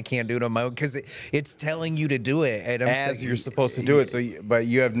do it. I can't do it on my own because it's telling you to do it. And you're supposed to do it. But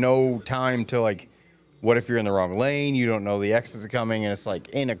you have no time to, like, what if you're in the wrong lane? You don't know the exits are coming, and it's like,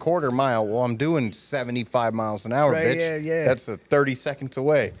 in a quarter mile, well, I'm doing 75 miles an hour, right, bitch. Yeah. That's 30 seconds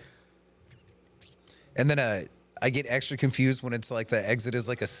away. And then I get extra confused when it's like the exit is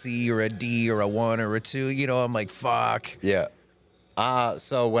like a C or a D or a 1 or a 2. I'm like, fuck. Yeah.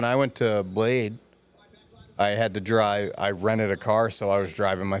 So when I went to Blade, I had to drive. I rented a car, so I was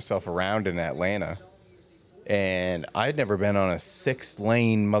driving myself around in Atlanta. And I'd never been on a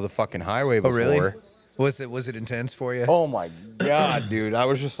 6-lane motherfucking highway before. Oh, really? Was it intense for you? Oh, my God, dude. I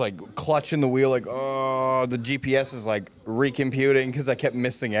was just, like, clutching the wheel, like, oh, the GPS is, like, recomputing because I kept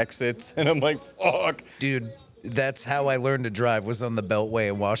missing exits. And I'm like, fuck. Dude, that's how I learned to drive, was on the Beltway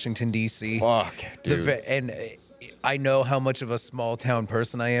in Washington, D.C. Fuck, dude. And I know how much of a small town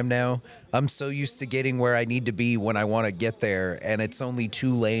person I am now. I'm so used to getting where I need to be when I want to get there, and it's only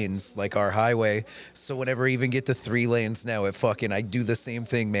 2 lanes, like our highway. So whenever I even get to 3 lanes now, I do the same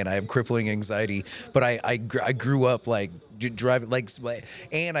thing, man. I have crippling anxiety, but I grew up like driving like,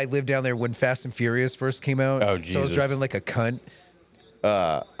 and I lived down there when Fast and Furious first came out. Oh, Jesus. So I was driving like a cunt.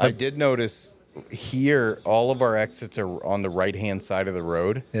 I did notice here all of our exits are on the right-hand side of the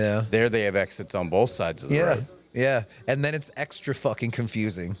road. Yeah. There they have exits on both sides of the road. Yeah, and then it's extra fucking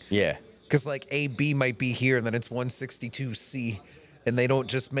confusing. Yeah. Because, like, AB might be here, and then it's 162C, and they don't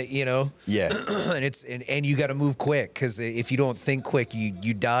just make, Yeah. and you got to move quick, because if you don't think quick,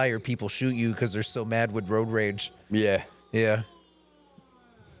 you die or people shoot you because they're so mad with road rage. Yeah. Yeah.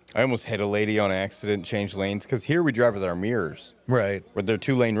 I almost hit a lady on accident, changed lanes, because here we drive with our mirrors. Right. But they're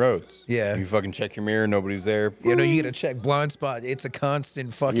 2-lane roads. Yeah. You fucking check your mirror, nobody's there. You know, you gotta check blind spot. It's a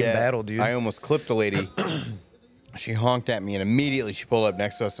constant fucking battle, dude. I almost clipped a lady. She honked at me, and immediately she pulled up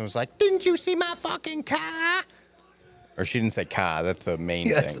next to us and was like, "Didn't you see my fucking car?" Or she didn't say car. That's a main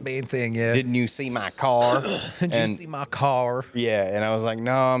thing. That's the main thing, yeah. Didn't you see my car? Did you see my car? Yeah, and I was like,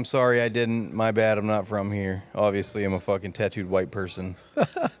 "No, I'm sorry, I didn't. My bad. I'm not from here. Obviously, I'm a fucking tattooed white person."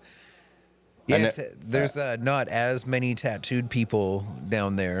 Yeah, there's not as many tattooed people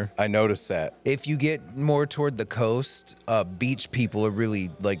down there. I noticed that. If you get more toward the coast, beach people are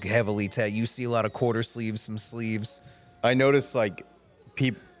really like heavily tattooed. You see a lot of quarter sleeves, some sleeves. I noticed like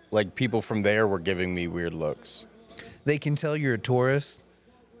people from there were giving me weird looks. They can tell you're a tourist.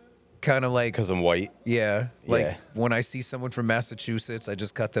 Kind of like, Because I'm white. yeah, like Yeah. when I see someone from Massachusetts, I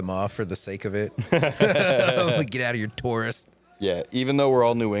just cut them off for the sake of it. Like, get out of your tourist. Yeah, even though we're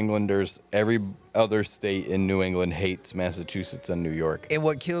all New Englanders, every other state in New England hates Massachusetts and New York. And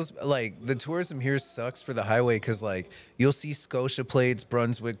what kills, like, the tourism here sucks for the highway because, like, you'll see Scotia plates,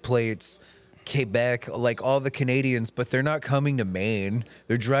 Brunswick plates, Quebec, like all the Canadians, but they're not coming to Maine.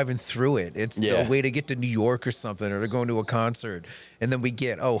 They're driving through it. It's the way to get to New York or something, or they're going to a concert. And then we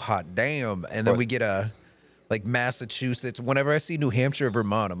get, oh, hot damn. And then we get like Massachusetts. Whenever I see New Hampshire or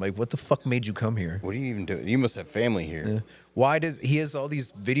Vermont, I'm like, what the fuck made you come here? What are you even doing? You must have family here. Yeah. Why does he has all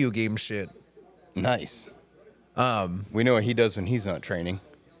these video game shit? Nice. We know what he does when he's not training.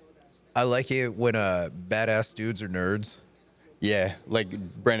 I like it when badass dudes are nerds. Yeah, like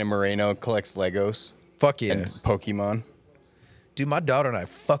Brandon Moreno collects Legos Fuck yeah. and Pokemon. Dude, my daughter and I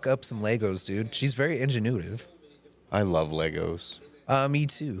fuck up some Legos, dude. She's very ingenuitive. I love Legos. Me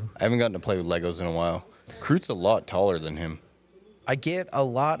too. I haven't gotten to play with Legos in a while. Kroot's a lot taller than him. I get a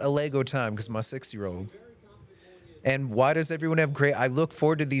lot of Lego time because my 6-year-old. And why does everyone have great? I look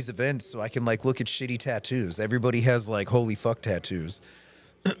forward to these events so I can like look at shitty tattoos. Everybody has like holy fuck tattoos.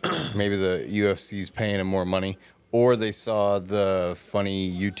 Maybe the UFC's paying him more money. Or they saw the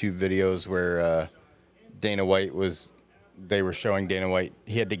funny YouTube videos where Dana White they were showing Dana White.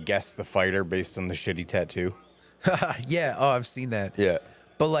 He had to guess the fighter based on the shitty tattoo. Yeah, oh, I've seen that. Yeah.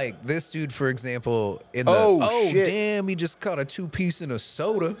 But like this dude, for example, in the shit. Damn, he just caught a 2-piece in a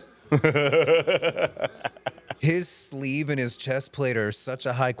soda. His sleeve and his chest plate are such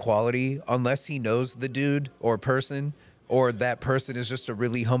a high quality, unless he knows the dude or person, or that person is just a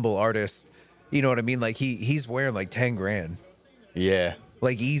really humble artist. You know what I mean? Like he's wearing like 10 grand. Yeah.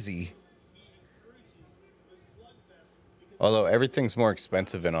 Like easy. Although everything's more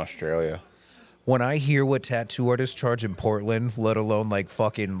expensive in Australia. When I hear what tattoo artists charge in Portland, let alone like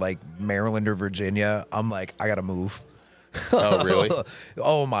fucking like Maryland or Virginia, I'm like, I gotta move. Oh, really?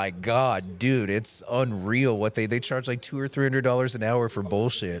 Oh my god, dude, it's unreal what they charge like $200 or $300 an hour for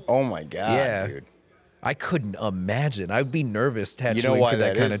bullshit. Oh my god, Yeah. dude. I couldn't imagine. I'd be nervous tattooing why for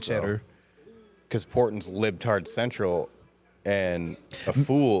that that kind is, of cheddar. Because Portland's libtard central, and a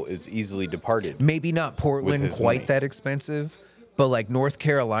fool is easily departed. Maybe not Portland his quite money. that expensive, but like North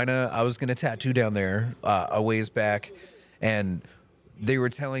Carolina, I was gonna tattoo down there a ways back, and they were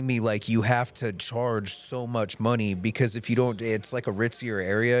telling me like you have to charge so much money because if you don't, it's like a ritzier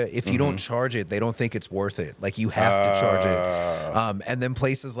area. If you don't charge it, they don't think it's worth it. Like you have to charge it. And then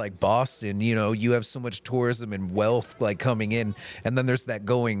places like Boston, you know, you have so much tourism and wealth like coming in, and then there's that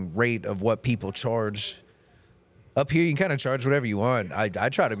going rate of what people charge. Up here, you can kind of charge whatever you want. I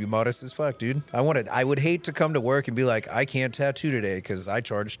try to be modest as fuck, dude. I would hate to come to work and be like, I can't tattoo today because I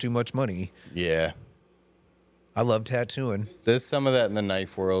charge too much money. Yeah. I love tattooing. There's some of that in the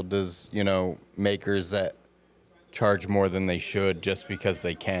knife world. There's, makers that charge more than they should just because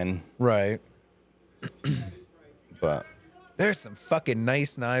they can. Right. But There's some fucking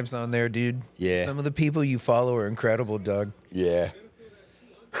nice knives on there, dude. Yeah. Some of the people you follow are incredible, Doug. yeah.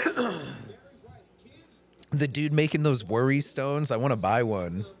 The dude making those worry stones, I want to buy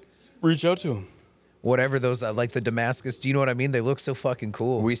one. Reach out to him. Whatever those are, like the Damascus. Do you know what I mean? They look so fucking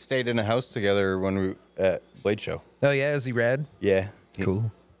cool. We stayed in a house together when we at Blade Show. Oh, yeah? Is he rad? Yeah.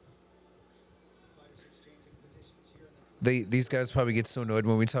 Cool. These guys probably get so annoyed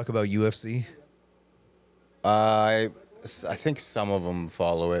when we talk about UFC. I think some of them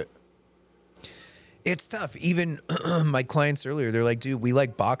follow it. It's tough. Even my clients earlier, they're like, dude, we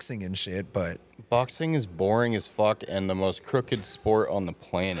like boxing and shit, but... Boxing is boring as fuck and the most crooked sport on the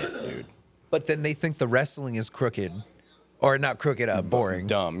planet, dude. But then they think the wrestling is crooked. Or not crooked, boring.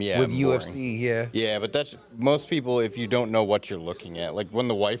 Dumb, yeah. With boring. UFC, yeah. Yeah, but that's most people, if you don't know what you're looking at. Like when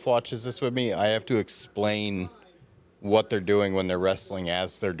the wife watches this with me, I have to explain what they're doing when they're wrestling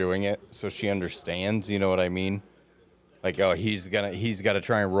as they're doing it so she understands, you know what I mean? Like, oh, he's got to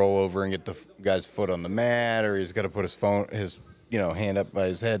try and roll over and get the guy's foot on the mat, or he's got to put his hand up by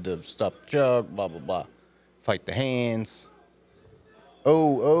his head to stop the choke, blah, blah, blah. Fight the hands.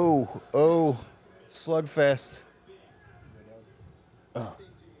 Oh, slugfest. That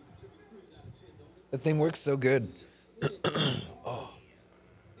thing works so good.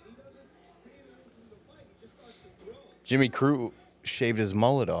 Jimmy Crute shaved his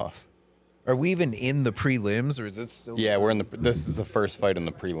mullet off. Are we even in the prelims, or is it still? Yeah, this is the first fight in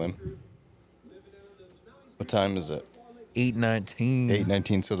the prelim. What time is it? 8:19.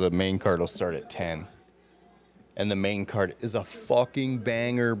 8:19, so the main card will start at 10. And the main card is a fucking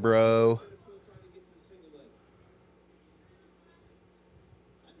banger, bro.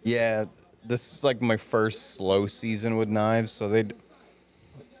 Yeah, this is like my first slow season with knives, so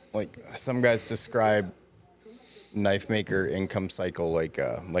some guys describe knife maker income cycle like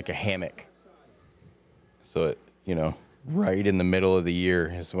a hammock. So right in the middle of the year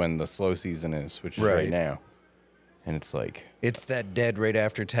is when the slow season is, which is right now. And it's like... It's that dead right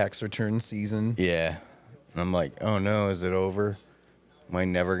after tax return season. Yeah. And I'm like, oh no, is it over? Am I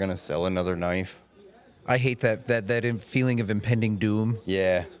never going to sell another knife? I hate that feeling of impending doom.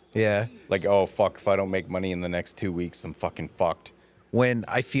 Yeah. Yeah. Like, oh, fuck, if I don't make money in the next 2 weeks, I'm fucking fucked. When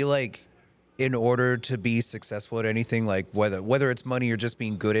I feel like in order to be successful at anything, like whether it's money or just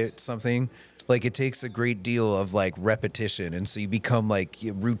being good at something, like it takes a great deal of like repetition. And so you become like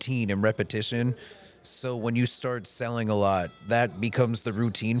routine and repetition. So when you start selling a lot, that becomes the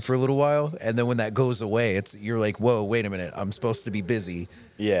routine for a little while. And then when that goes away, you're like, whoa, wait a minute. I'm supposed to be busy.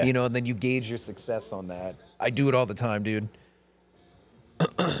 Yeah. And then you gauge your success on that. I do it all the time, dude.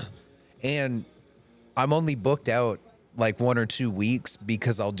 And I'm only booked out like 1 or 2 weeks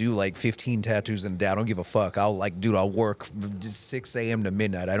because I'll do like 15 tattoos in a day. I don't give a fuck. I'll work 6 a.m. to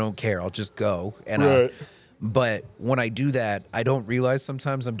midnight. I don't care. I'll just go. And but when I do that, I don't realize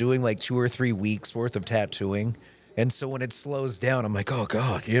sometimes I'm doing like 2 or 3 weeks worth of tattooing. And so when it slows down, I'm like, oh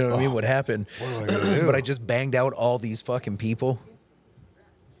God, you know what I mean? What happened? What am I gonna do? But I just banged out all these fucking people.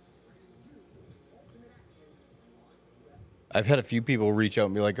 I've had a few people reach out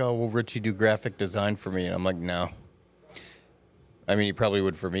and be like, oh, will Richie do graphic design for me? And I'm like, no. I mean, he probably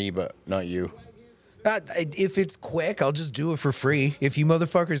would for me, but not you. If it's quick, I'll just do it for free. If you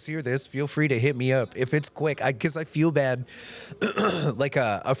motherfuckers hear this, feel free to hit me up. If it's quick, because I feel bad. Like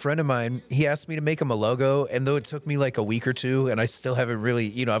a friend of mine, he asked me to make him a logo, and though it took me like a week or two, and I still haven't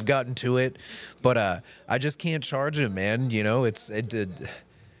really, I've gotten to it, but I just can't charge him, man. It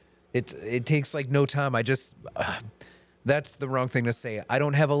takes like no time. That's the wrong thing to say. I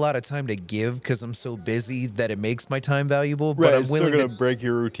don't have a lot of time to give because I'm so busy that it makes my time valuable. But I'm willing to break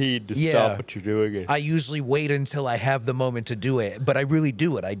your routine to stop what you're doing. I usually wait until I have the moment to do it, but I really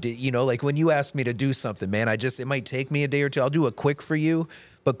do it. I did, like when you ask me to do something, man, it might take me a day or two. I'll do it quick for you,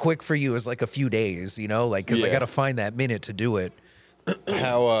 but quick for you is like a few days, because I got to find that minute to do it.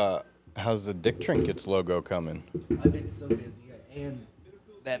 How's the Dick Trinkets logo coming? I've been so busy, and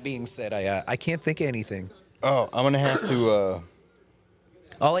that being said, I can't think of anything. Oh, I'm going to have to...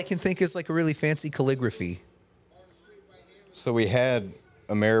 All I can think is like a really fancy calligraphy. So we had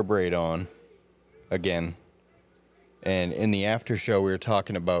Ameribraid on again, and in the after show we were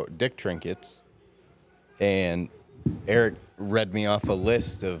talking about dick trinkets, and Eric read me off a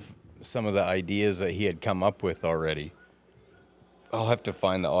list of some of the ideas that he had come up with already. I'll have to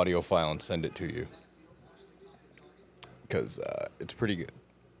find the audio file and send it to you, because it's pretty good.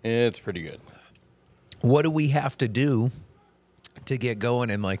 It's pretty good. What do we have to do to get going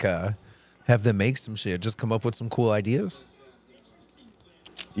and like have them make some shit? Just come up with some cool ideas?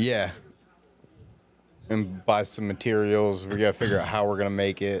 Yeah. And buy some materials. We got to figure out how we're going to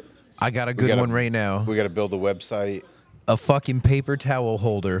make it. I got a good one right now. We got to build a website. A fucking paper towel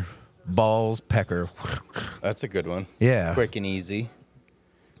holder. Balls pecker. That's a good one. Yeah. Quick and easy.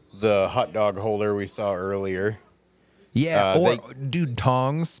 The hot dog holder we saw earlier. Yeah, dude,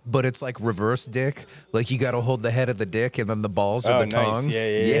 tongs, but it's like reverse dick. Like you got to hold the head of the dick and then the balls are the tongs.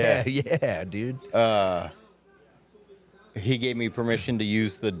 Nice. Yeah, dude. He gave me permission to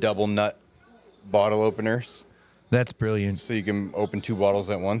use the double nut bottle openers. That's brilliant. So you can open 2 bottles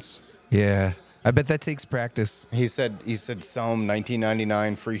at once. Yeah, I bet that takes practice. He said sell them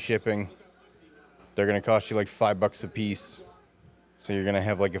 $19.99, free shipping. They're gonna cost you like $5 a piece. So you're gonna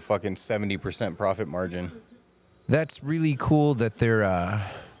have like a fucking 70% profit margin. That's really cool that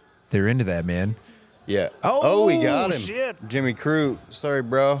they're into that, man. Yeah. Oh, we got him. Shit. Jimmy Crute. Sorry,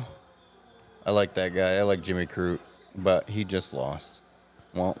 bro. I like that guy. I like Jimmy Crute, but he just lost.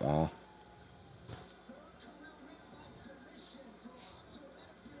 Wah, wah.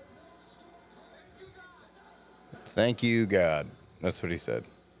 Thank you, God. That's what he said.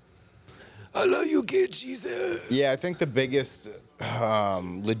 I love you, kid, Jesus. Yeah, I think the biggest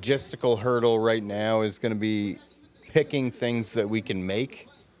logistical hurdle right now is going to be picking things that we can make.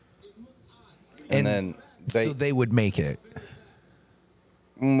 And then so they would make it.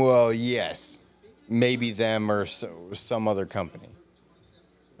 Well, yes. Maybe them or some other company.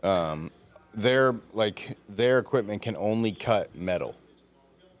 Their equipment can only cut metal.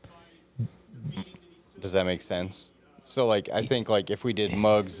 Does that make sense? So, like, I think, like, if we did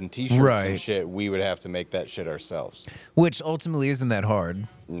mugs and T-shirts and shit, we would have to make that shit ourselves. Which ultimately isn't that hard.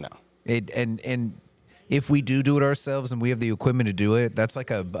 No. And if we do it ourselves and we have the equipment to do it, that's like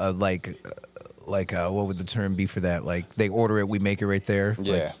what would the term be for that? Like, they order it, we make it right there.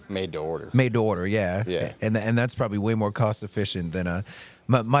 Yeah, like, made to order. Made to order, yeah. Yeah. And that's probably way more cost efficient than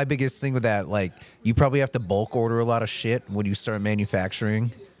my biggest thing with that, like, you probably have to bulk order a lot of shit when you start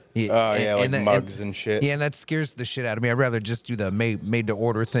manufacturing. Mugs and shit. Yeah, and that scares the shit out of me. I'd rather just do the made to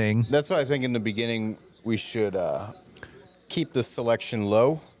order thing. That's why I think in the beginning we should keep the selection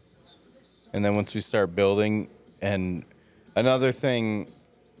low, and then once we start building, and another thing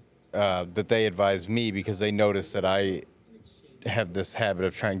that they advise me, because they notice that I have this habit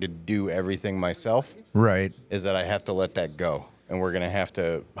of trying to do everything myself, right, is that I have to let that go. And we're going to have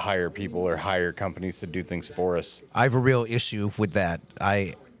to hire people or hire companies to do things for us. I have a real issue with that.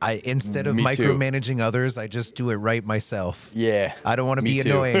 I instead of Me too. micromanaging others, I just do it right myself. Yeah. I don't want to be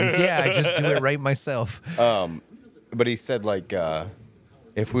too. annoying. Yeah, I just do it right myself. But he said, like,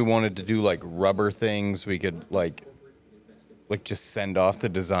 if we wanted to do, like, rubber things, we could, like just send off the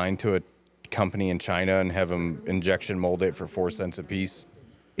design to a company in China and have them injection mold it for 4 cents a piece.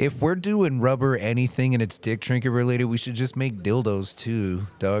 If we're doing rubber anything and it's dick trinket related, we should just make dildos too,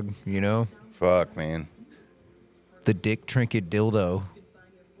 Doug, you know? Fuck, man. The dick trinket dildo.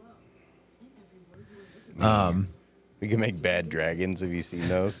 We can make bad dragons. Have you seen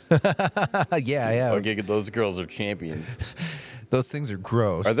those? Yeah, I have. Okay, those girls are champions. Those things are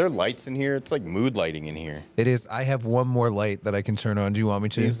gross. Are there lights in here? It's like mood lighting in here. It is. I have one more light that I can turn on. Do you want me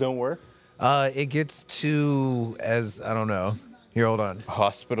to? These don't work? It gets to, I don't know. Here, hold on.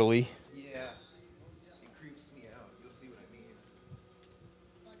 Hospitally? Yeah. It creeps me out. You'll see what I mean.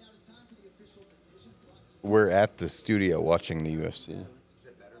 We're at the studio watching the UFC. Is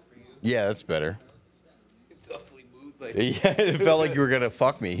that better for you? Yeah, that's better. It's awfully mood like. Yeah, it felt like you were going to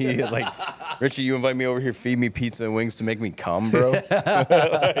fuck me. Like, Richie, you invite me over here, feed me pizza and wings to make me cum, bro?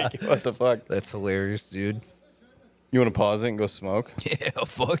 Like, what the fuck? That's hilarious, dude. You want to pause it and go smoke? Yeah,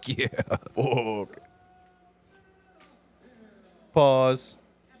 fuck yeah. Fuck. Pause.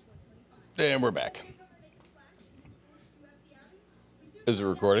 And we're back. Is it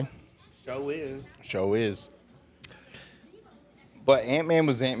recording? Show is. But Ant-Man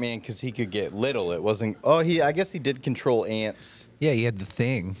was Ant-Man because he could get little. It wasn't... I guess he did control ants Yeah, he had the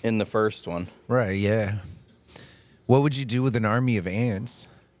thing. in the first one. Right, yeah. What would you do with an army of ants?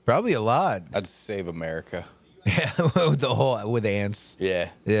 Probably a lot. I'd save America. Yeah, with ants. Yeah.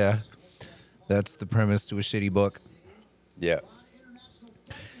 Yeah. That's the premise to a shitty book. Yeah.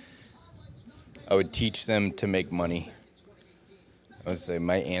 I would teach them to make money. I would say,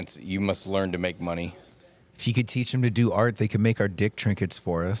 my ants, you must learn to make money. If you could teach them to do art, they could make our dick trinkets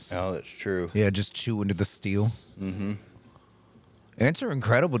for us. Oh, that's true. Yeah, just chew into the steel. Mm-hmm. Ants are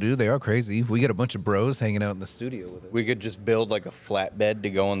incredible, dude. They are crazy. We got a bunch of bros hanging out in the studio with us. We could just build like a flatbed to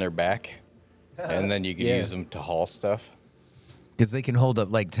go on their back, and then you could use them to haul stuff. Because they can hold up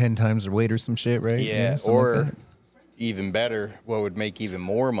like 10 times their weight or some shit, right? Yeah, something or like that. even better, what would make even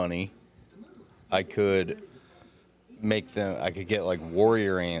more money, I could get like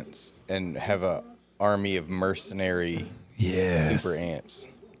warrior ants and have a army of mercenary super ants.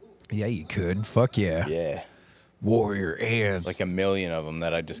 Yeah, you could. Fuck yeah. Yeah. Warrior ants. Like 1 million of them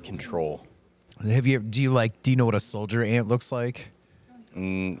that I just control. Do you know what a soldier ant looks like?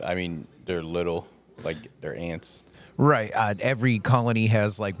 I mean, they're little, like they're ants. Right. Every colony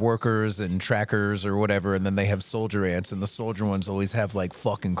has like workers and trackers or whatever, and then they have soldier ants, and the soldier ones always have like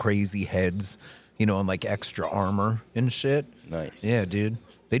fucking crazy heads, you know, and like extra armor and shit. Nice. Yeah, dude.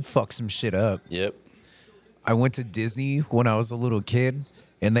 They'd fuck some shit up. Yep. I went to Disney when I was a little kid,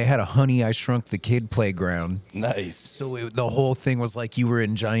 and they had a Honey, I Shrunk the Kid playground. Nice. So the whole thing was like you were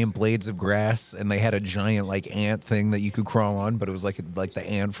in giant blades of grass, and they had a giant like ant thing that you could crawl on, but it was like the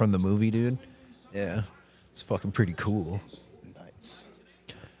ant from the movie, dude. Yeah. It's fucking pretty cool. Nice.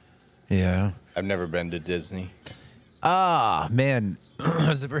 Yeah. I've never been to Disney. Ah, man. It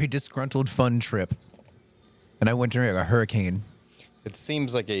was a very disgruntled fun trip. And I went during a hurricane. It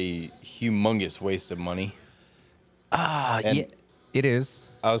seems like a humongous waste of money. Yeah. It is.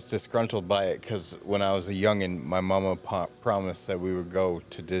 I was disgruntled by it because when I was a youngin', my mama promised that we would go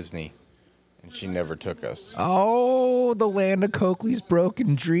to Disney, and she never took us. Oh, the land of Coakley's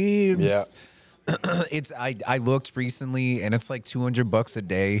broken dreams. Yeah. It's I looked recently and it's like $200 a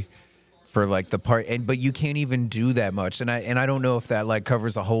day for like the part, but you can't even do that much. And I don't know if that like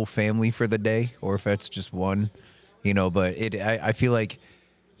covers a whole family for the day or if that's just one, but I feel like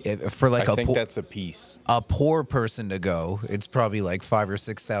for like I think that's a piece. a poor person to go, it's probably like $5,000 or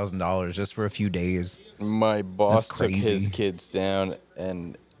 $6,000 just for a few days. My boss That's took crazy. his kids down,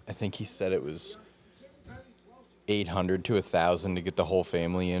 and I think he said it was 800 to 1,000 to get the whole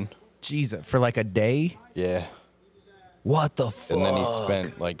family in. Jesus, for like a day? Yeah. What the fuck? And then he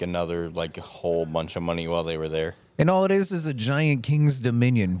spent like another like a whole bunch of money while they were there. And all it is a giant King's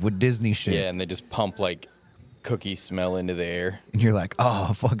Dominion with Disney shit. Yeah, and they just pump like cookie smell into the air. And you're like,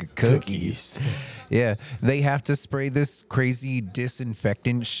 oh, fucking cookies. Yeah, they have to spray this crazy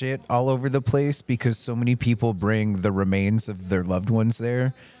disinfectant shit all over the place because so many people bring the remains of their loved ones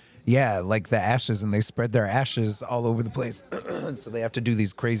there. Yeah, like the ashes, and they spread their ashes all over the place. So they have to do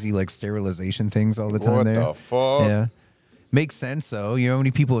these crazy like sterilization things all the time What there. the fuck? Yeah. Makes sense, though. You know how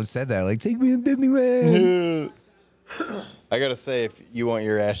many people have said that? Like, take me to Disneyland. I gotta say, if you want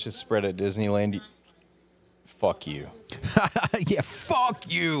your ashes spread at Disneyland, fuck you. Yeah,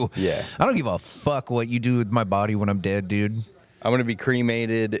 fuck you. Yeah. I don't give a fuck what you do with my body when I'm dead, dude. I'm gonna be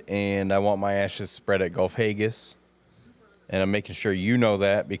cremated, and I want my ashes spread at Gulf Haggis. And I'm making sure you know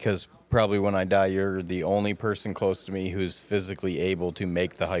that because probably when I die, you're the only person close to me who's physically able to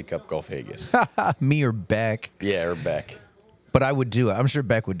make the hike up Gulf Haggis. Me or Beck. Yeah, or Beck. But I would do it. I'm sure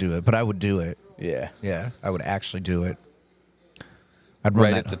Beck would do it, but I would do it. Yeah. Yeah, I would actually do it. I'd run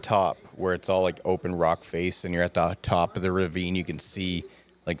Right that. at the top where it's all like open rock face and you're at the top of the ravine. You can see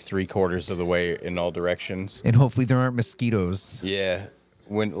like 3/4 of the way in all directions. And hopefully there aren't mosquitoes. Yeah.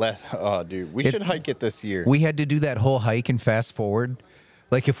 Oh, dude, we should hike it this year. We had to do that whole hike and fast forward.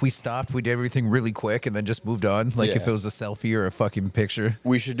 Like if we stopped, we did everything really quick and then just moved on. Like if Yeah. it was a selfie or a fucking picture.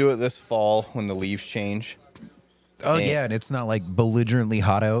 We should do it this fall when the leaves change. Oh, And- yeah, and it's not like belligerently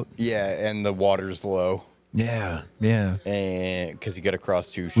hot out. Yeah, and the water's low. Yeah, yeah. And because you got to cross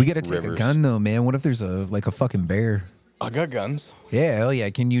two We got to take rivers. a gun, though, man. What if there's a fucking bear? I got guns. Yeah, hell yeah.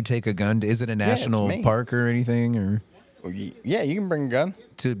 Can you take a gun? Is it a national me. park or anything? Or Yeah, you can bring a gun.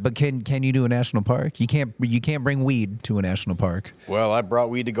 but can you do a national park? You can't bring weed to a national park. Well, I brought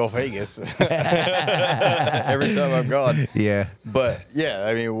weed to Gulf Vegas every time I've gone. Yeah. But yeah,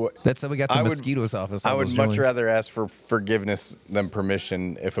 I mean, That's how we got the I would- mosquitoes off us. I all would those much joints. rather ask for forgiveness than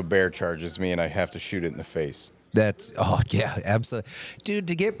permission if a bear charges me and I have to shoot it in the face. That's yeah, absolutely, dude.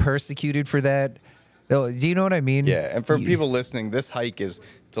 To get persecuted for that, oh, do you know what I mean? Yeah, and for people listening, this hike it's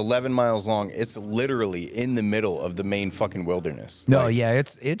 11 miles long. It's literally in the middle of the main fucking wilderness. No, Like, yeah,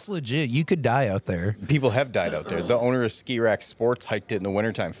 it's legit. You could die out there. people have died out there. The owner of Ski Rack Sports hiked it in the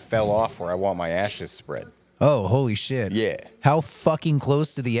wintertime, fell off where I want my ashes spread. Oh, holy shit. Yeah. How fucking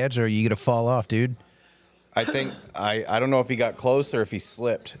close to the edge are you gonna fall off, dude? I think I don't know if he got close or if he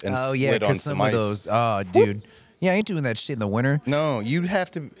slipped and Oh yeah, slid on because some some ice. of those. Oh, dude. Yeah, I ain't doing that shit in the winter. No, you'd have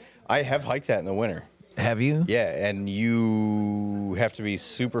to. I have hiked that in the winter. Have you? Yeah, and you have to be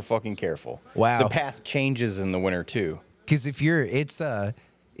super fucking careful. Wow. The path changes in the winter too. Because if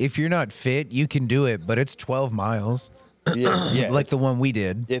you're not fit, you can do it, but it's 12 miles, Yeah, like the one we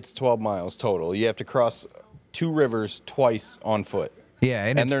did. It's 12 miles total. You have to cross 2 rivers twice on foot. Yeah,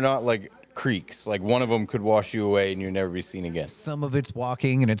 and And it's, they're not like creeks. Like one of them could wash you away and you'll never be seen again. some of it's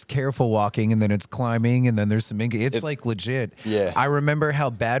walking and it's careful walking, and then it's climbing, and then there's some. It's like legit. Yeah. I remember how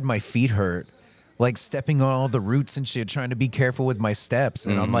bad my feet hurt. Like stepping on all the roots and shit, trying to be careful with my steps.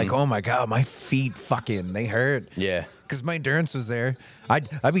 And I'm like, oh my God, my feet they hurt. Yeah. Because my endurance was there. I'd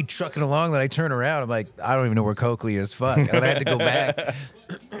be trucking along, then I turn around. I'm like, I don't even know where Coakley is. Fuck. And then I had to go back.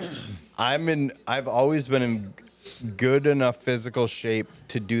 I've always been in good enough physical shape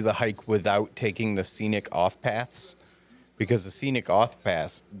to do the hike without taking the scenic off paths. Because the scenic off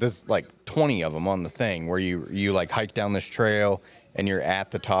paths, there's like 20 of them on the thing where you like hike down this trail and you're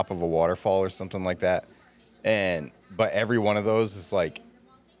at the top of a waterfall or something like that. But every one of those is like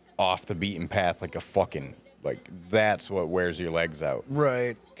off the beaten path, like a fucking, like that's what wears your legs out.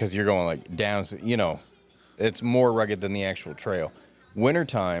 Right. Because you're going like down, it's more rugged than the actual trail.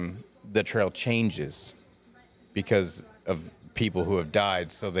 Wintertime, the trail changes because of people who have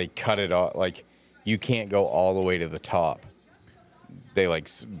died, so they cut it off. Like you can't go all the way to the top. They like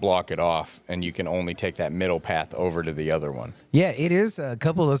block it off, and you can only take that middle path over to the other one. Yeah, it is a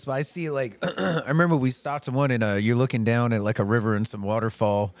couple of those. I see, like, I remember we stopped at one, and you're looking down at like a river and some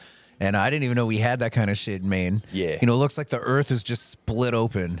waterfall, And I didn't even know we had that kind of shit in Maine. Yeah. You know, it looks like the earth is just split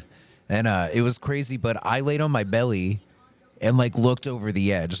open. And it was crazy, but I laid on my belly and like looked over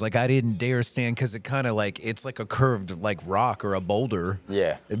the edge. Like I didn't dare stand because it kind of like, it's like a curved like rock or a boulder.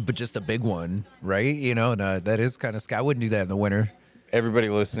 Yeah. But just a big one, right? You know, and that is kind of scary. I wouldn't do that in the winter. Everybody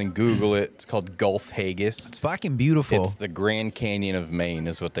listening, Google it. It's called Gulf Haggis. It's fucking beautiful. It's the Grand Canyon of Maine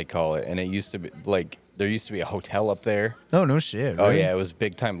is what they call it. And it used to be like, there used to be a hotel up there. Oh, no shit. Oh, really? yeah. It was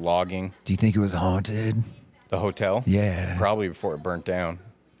big time logging. Do you think it was haunted? The hotel? Yeah. Probably before it burnt down.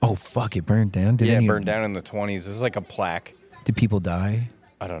 Oh, fuck. It burned down? It burned down in the 20s. This is like a plaque. Did people die?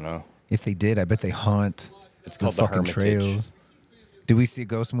 I don't know. If they did, I bet they haunt It's called the fucking Hermitage. trails. Did we see a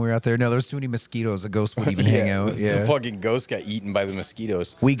ghost when we were out there? No, there's too many mosquitoes. A ghost would even hang out. The Yeah. fucking ghost got eaten by the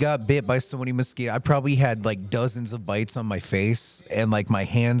mosquitoes. We got bit by so many mosquitoes. I probably had like dozens of bites on my face, and like my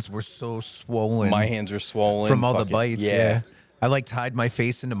hands were so swollen. My hands were swollen. from all the fucking- bites. Yeah. I like tied my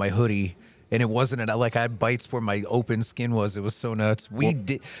face into my hoodie. And it wasn't like I had bites where my open skin was. It was so nuts.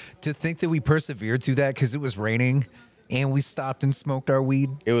 To think that we persevered through that because it was raining and we stopped and smoked our weed.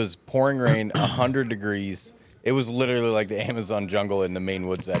 It was pouring rain, 100 degrees. It was literally like the Amazon jungle in the Maine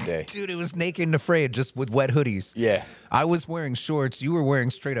woods that day. Dude, it was naked and afraid just with wet hoodies. Yeah. I was wearing shorts. You were wearing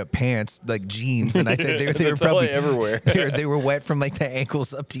straight up pants, like jeans. And I think they were That's probably all I ever wear. they were wet from like the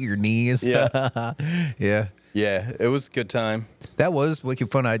ankles up to your knees. Yeah. Yeah. Yeah, it was a good time. That was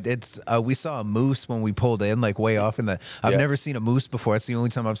wicked fun. We saw a moose when we pulled in, like way off in the. I've Yeah. never seen a moose before. It's the only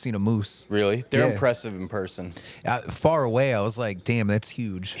time I've seen a moose. Really? They're Yeah. impressive in person. Far away, I was like, "Damn, that's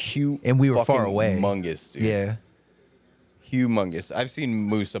huge." Huge. And we were far fucking away. Humongous, dude. Yeah, Humongous. I've seen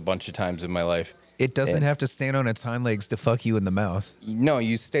moose a bunch of times in my life. it doesn't And- have to stand on its hind legs to fuck you in the mouth. No,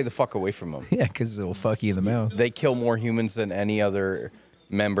 you stay the fuck away from them. Yeah, because it'll fuck you in the mouth. They kill more humans than any other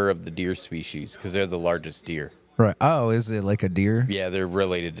member of the deer species because they're the largest deer. Right. Oh, is it like a deer? Yeah, they're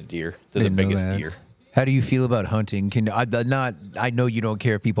related to deer. They're the Didn't know biggest that. deer. How do you feel about hunting? I know you don't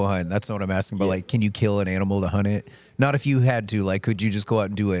care if people hunt. That's not what I'm asking. But Yeah. like, can you kill an animal to hunt it? Not if you had to. Like, could you just go out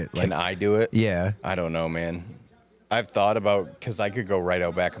and do it? Like, Can I do it? yeah, I don't know, man. I've thought about because I could go right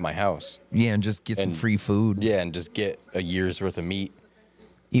out back of my house. yeah, and just get some And- free food. Yeah, and just get a year's worth of meat.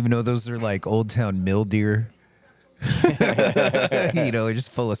 Even though those are like Old Town mill deer. You know, they're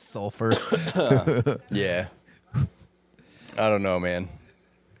just full of sulfur. Yeah. I don't know, man.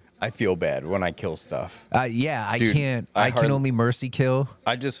 I feel bad when I kill stuff. Yeah, I Dude, can't. I I can hardly- only mercy kill.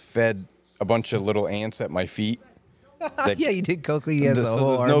 I just fed a bunch of little ants at my feet. that- Yeah, you did, Coakley. He has a so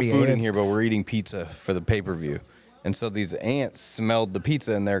whole there's no army of food in ants. here, but we're eating pizza for the pay-per-view. And so these ants smelled the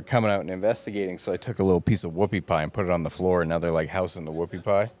pizza and they're coming out and investigating. So I took a little piece of whoopie pie and put it on the floor, and now they're like housing the whoopie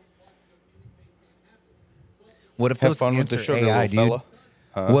pie. What if Have those fun with ants the are sugar, AI, little dude?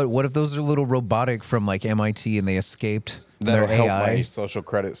 fella. What if those are little robotic from like MIT and they escaped? and That'll they're help AI. my social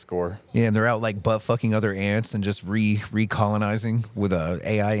credit score. Yeah, and they're out like butt fucking other ants and just recolonizing with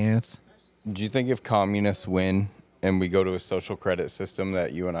AI ants. Do you think if communists win and we go to a social credit system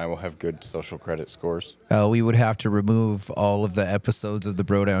that you and I will have good social credit scores? We would have to remove all of the episodes of the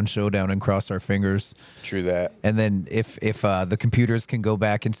Bro Down Showdown and cross our fingers. True that. And then if the computers can go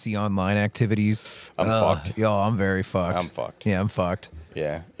back and see online activities, I'm fucked. Yo, I'm very fucked. I'm fucked. Yeah, I'm fucked.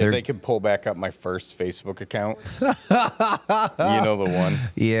 Yeah. They're- If they could pull back up my first Facebook account, you know the one.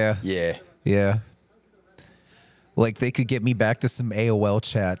 Yeah. Yeah. Yeah. Like they could get me back to some AOL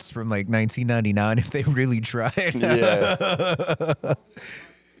chats from like 1999 if they really tried. Yeah.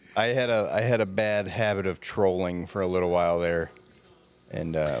 I had a bad habit of trolling for a little while there.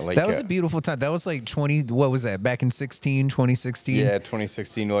 And like That was a beautiful time. That was like 2016? 2016? yeah,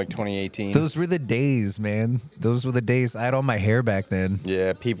 2016 to like 2018. Those were the days, man. Those were the days. I had all my hair back then.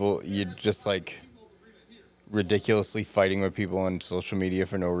 Yeah, people, you just like ridiculously fighting with people on social media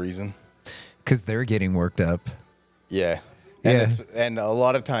for no reason. Because they're getting worked up. Yeah. And Yeah. and a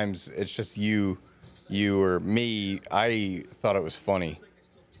lot of times it's just you or me. I thought it was funny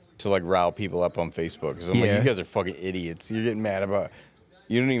to like rile people up on Facebook because I'm Yeah. like, you guys are fucking idiots. You're getting mad about.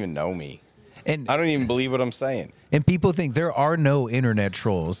 You don't even know me. And I don't even believe what I'm saying. and people think there are no internet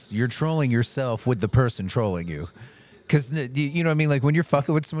trolls. You're trolling yourself with the person trolling you. Because, you know what I mean? Like when you're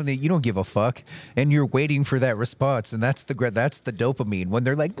fucking with someone that you don't give a fuck and you're waiting for that response. And that's the dopamine when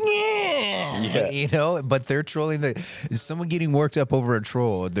they're like, yeah. You know, but they're trolling is someone getting worked up over a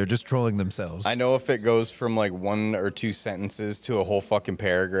troll. They're just trolling themselves. I know if it goes from like 1 or 2 sentences to a whole fucking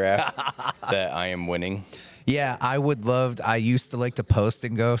paragraph that I am winning. Yeah, I used to like to post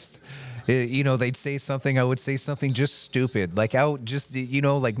in Ghost. You know, they'd say something, I would say something just stupid, like out just, you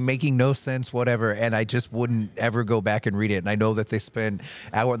know, like making no sense, whatever. And I just wouldn't ever go back and read it. And I know that they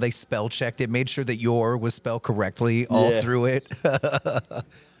spell checked it, made sure that your was spelled correctly all Yeah. through it.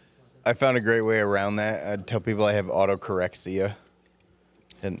 I found a great way around that. I'd tell people I have autocorrexia,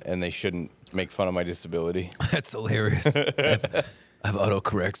 and they shouldn't make fun of my disability. That's hilarious. I've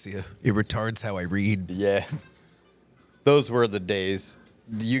autocorrexia. It retards how I read. Yeah. Those were the days.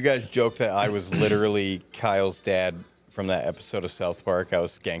 You guys joke that I was literally Kyle's dad from that episode of South Park. I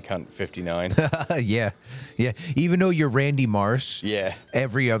was Skank Hunt 59. Yeah. Even though you're Randy Marsh. Yeah.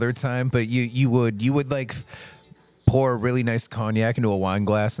 Every other time, but you would like pour a really nice cognac into a wine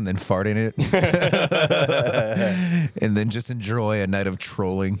glass and then fart in it, and then just enjoy a night of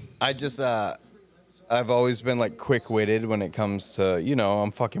trolling. I've always been like quick-witted when it comes to,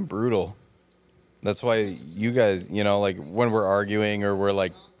 I'm fucking brutal. That's why you guys, like when we're arguing or we're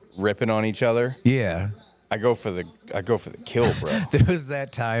like ripping on each other. Yeah. I go for the kill, bro. There was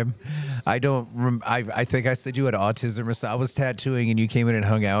that time. I think I said you had autism or so. I was tattooing and you came in and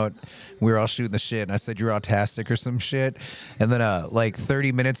hung out. We were all shooting the shit and I said you're autistic or some shit. And then like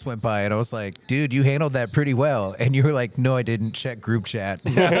 30 minutes went by and I was like, dude, you handled that pretty well. And you were like, no, I didn't. Check group chat.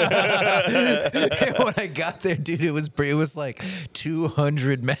 And when I got there, dude, it was like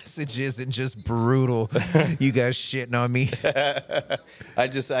 200 messages and just brutal. You guys shitting on me. I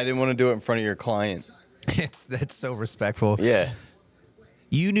didn't want to do it in front of your client. That's so respectful. Yeah.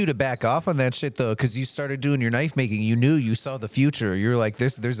 You knew to back off on that shit though, because you started doing your knife making. You saw the future. You're like,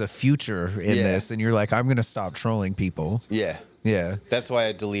 there's a future in this, and you're like, I'm gonna stop trolling people. Yeah. Yeah. That's why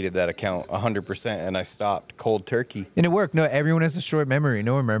I deleted that account 100%, and I stopped cold turkey. And it worked. No, everyone has a short memory.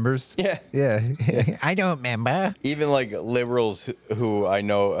 No one remembers. Yeah. Yeah. I don't remember. Even like liberals who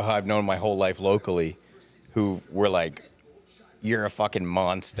I've known my whole life locally, who were like, "You're a fucking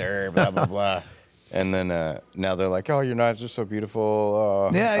monster," blah blah blah. And then now they're like, "Oh, your knives are so beautiful.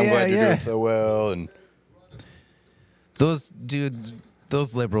 I'm glad you're doing so well." And those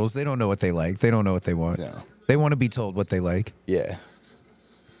liberals, they don't know what they like. They don't know what they want. No. They want to be told what they like. Yeah.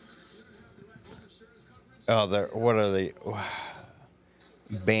 Oh, what are they?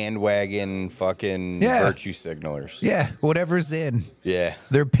 Bandwagon fucking virtue signalers. Yeah, whatever's in. Yeah.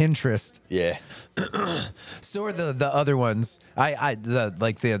 They're Pinterest. Yeah. So are the other ones.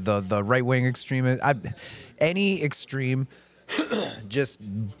 The right wing extremist. Any extreme just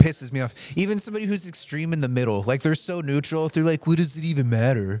pisses me off. Even somebody who's extreme in the middle, like they're so neutral. They're like, what does it even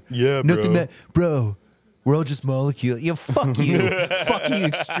matter? Yeah, nothing. Bro, we're all just molecules. Yeah, fuck you, fuck you,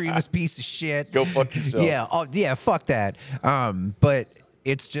 extremist piece of shit. Go fuck yourself. Yeah, fuck that. But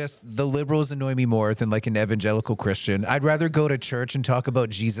it's just the liberals annoy me more than like an evangelical Christian. I'd rather go to church and talk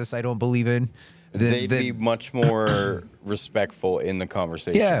about Jesus I don't believe in. They'd be much more respectful in the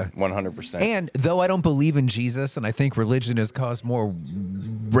conversation. Yeah. 100%. And though I don't believe in Jesus, and I think religion has caused more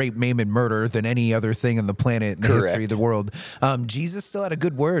rape, maim, and murder than any other thing on the planet in the history of the world, Jesus still had a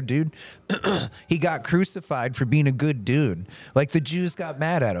good word, dude. He got crucified for being a good dude. Like the Jews got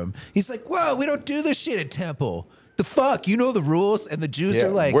mad at him. He's like, whoa, we don't do this shit at temple. The fuck? You know the rules? And the Jews are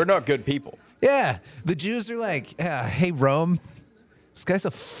like, we're not good people. Yeah. The Jews are like, hey, Rome, this guy's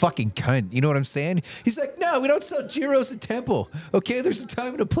a fucking cunt. You know what I'm saying? He's like, no, we don't sell gyros at temple. Okay, there's a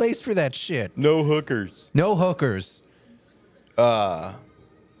time and a place for that shit. No hookers. No hookers. I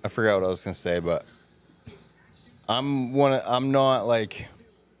forgot what I was gonna say, but I'm not like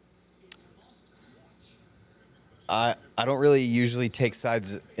I don't really usually take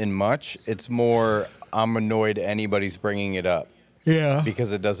sides in much. It's more I'm annoyed anybody's bringing it up. Yeah.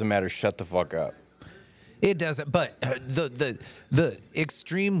 Because it doesn't matter. Shut the fuck up. It doesn't, but the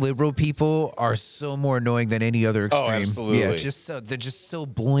extreme liberal people are so more annoying than any other extreme. Oh, absolutely. Yeah, they're just so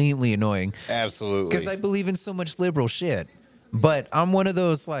blatantly annoying. Absolutely. Because I believe in so much liberal shit. But I'm one of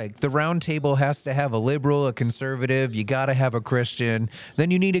those, like, the round table has to have a liberal, a conservative, you got to have a Christian.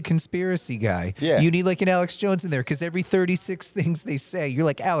 Then you need a conspiracy guy. Yeah. You need, like, an Alex Jones in there, because every 36 things they say, you're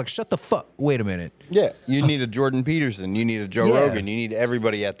like, Alex, shut the fuck. Wait a minute. Yeah. You need a Jordan Peterson. You need a Joe Rogan. You need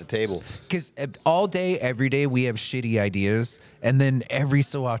everybody at the table. Because all day, every day, we have shitty ideas, and then every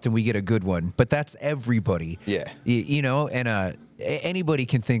so often we get a good one. But that's everybody. Yeah. You know, and anybody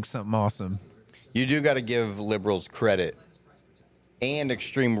can think something awesome. You do got to give liberals credit. And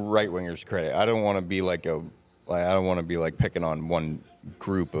extreme right-wingers credit. I don't want to be like picking on one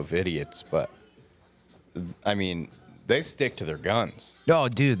group of idiots, but I mean, they stick to their guns. Oh,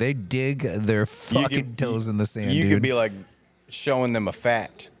 dude, they dig their fucking toes in the sand. You dude. could be like showing them a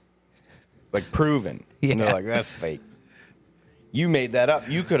fact, like proven, and they're like, "That's fake." You made that up.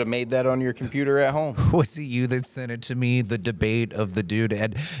 You could have made that on your computer at home. Was it you that sent it to me? The debate of the dude,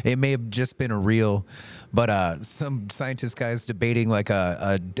 and it may have just been a reel, but some scientist guy's debating like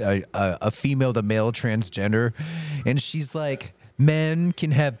a female to male transgender, and she's like, men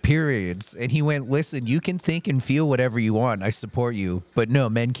can have periods. And he went, listen, you can think and feel whatever you want. I support you. But no,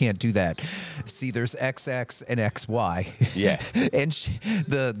 men can't do that. See, there's XX and XY. Yeah. And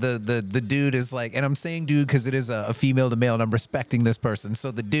the dude is like, and I'm saying dude because it is a female to male, and I'm respecting this person.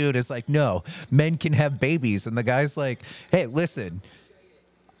 So the dude is like, no, men can have babies. And the guy's like, hey, listen,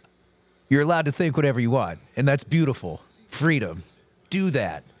 you're allowed to think whatever you want. And that's beautiful. Freedom. Do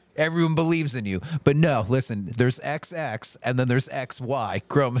that. Everyone believes in you. But no, listen, there's XX and then there's XY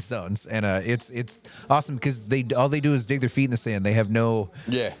chromosomes. And it's awesome because all they do is dig their feet in the sand. They have no,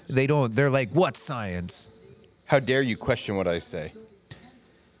 Yeah. they're like, what science? How dare you question what I say?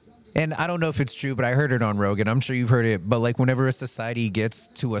 And I don't know if it's true, but I heard it on Rogan. I'm sure you've heard it. But like whenever a society gets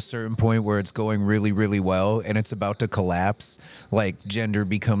to a certain point where it's going really, really well and it's about to collapse, like gender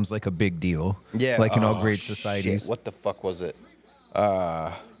becomes like a big deal. Yeah. Like in all great societies. Shit. What the fuck was it?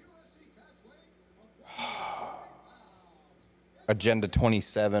 Agenda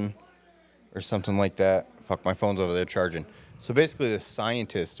 27 or something like that. Fuck, my phone's over there charging. So basically the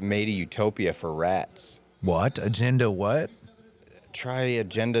scientists made a utopia for rats. What? Agenda what? Try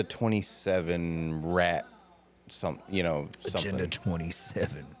Agenda 27 rat something. Agenda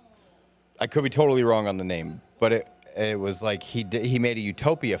 27. I could be totally wrong on the name, but it was like he made a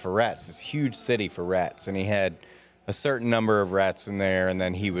utopia for rats, this huge city for rats, and he had a certain number of rats in there, and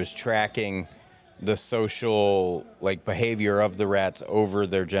then he was tracking the social behavior of the rats over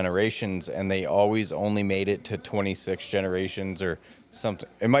their generations, and they always only made it to 26 generations or something.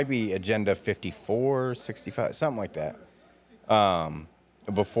 It might be Agenda 54, 65, something like that.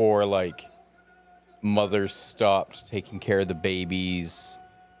 Before mothers stopped taking care of the babies.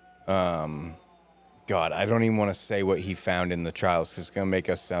 God, I don't even want to say what he found in the trials because it's going to make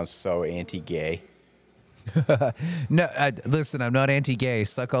us sound so anti-gay. No, listen, I'm not anti-gay.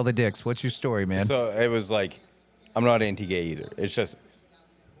 Suck all the dicks. What's your story, man? So it was I'm not anti-gay either. It's just,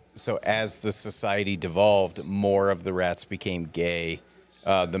 so as the society devolved, more of the rats became gay.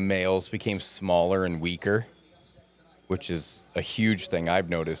 The males became smaller and weaker, which is a huge thing I've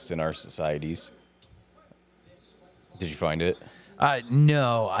noticed in our societies. Did you find it?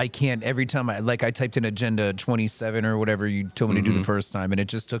 No, I can't. Every time I typed in Agenda 27 or whatever you told me to do the first time, and it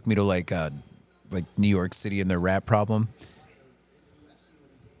just took me to like New York City and their rat problem.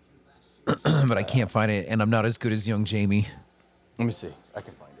 But I can't find it, and I'm not as good as young Jamie. Let me see. I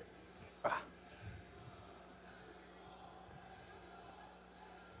can find it.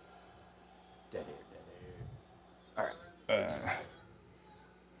 Dead air. All right.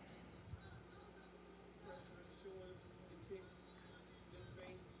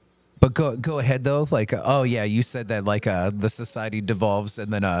 But go ahead though. Oh yeah, you said that the society devolves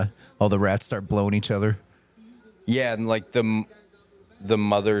and then all the rats start blowing each other. Yeah, and the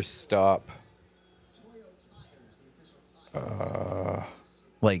mothers stop.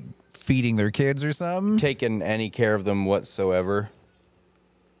 Like feeding their kids or something. Taking any care of them whatsoever.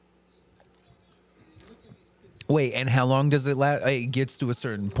 Wait, and how long does it last? It gets to a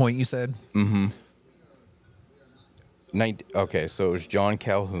certain point, you said? Mm-hmm. Okay, so it was John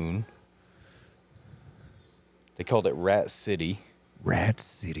Calhoun. They called it Rat City. Rat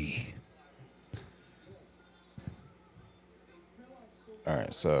City. All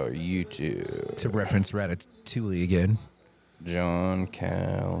right, so YouTube. To reference Ratatouille again. John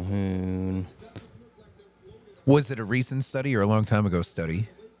Calhoun. Was it a recent study or a long time ago study?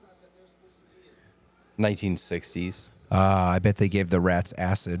 1960s. I bet they gave the rats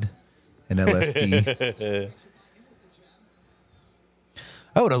acid and LSD.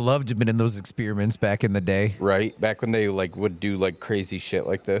 I would have loved to have been in those experiments back in the day. Right? Back when they would do crazy shit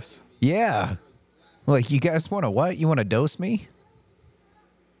like this. Yeah. You guys want to what? You want to dose me?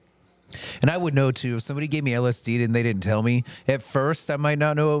 And I would know too. If somebody gave me LSD and they didn't tell me, at first I might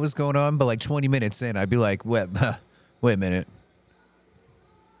not know what was going on, but 20 minutes in, I'd be like, wait a minute.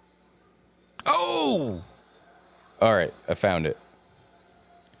 Oh! All right, I found it.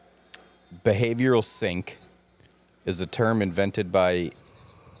 Behavioral sync is a term invented by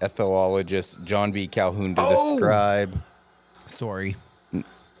ethologist John B. Calhoun to describe. Sorry.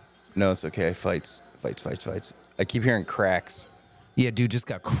 No, it's okay. Fights. I keep hearing cracks. Yeah, dude just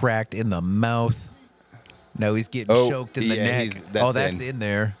got cracked in the mouth. No, he's getting choked in the neck. That's in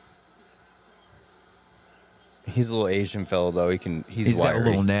there. He's a little Asian fellow though. He's got wiry. a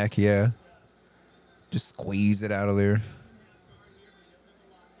little neck, yeah. Just squeeze it out of there.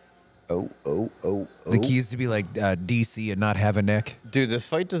 Oh. The key is to be like DC and not have a neck. Dude, this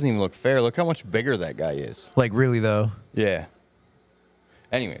fight doesn't even look fair. Look how much bigger that guy is. Really though. Yeah.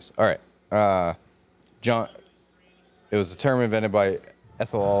 Anyways, all right. It was a term invented by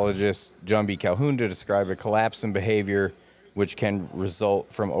ethologist John B. Calhoun to describe a collapse in behavior which can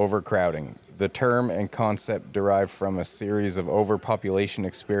result from overcrowding. The term and concept derived from a series of overpopulation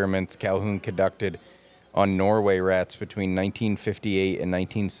experiments Calhoun conducted on Norway rats between 1958 and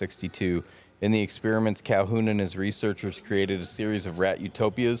 1962. In the experiments, Calhoun and his researchers created a series of rat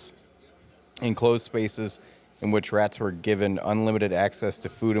utopias, enclosed spaces in which rats were given unlimited access to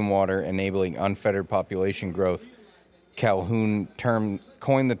food and water, enabling unfettered population growth. Calhoun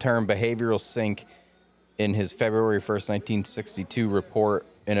coined the term behavioral sink in his February 1st, 1962 report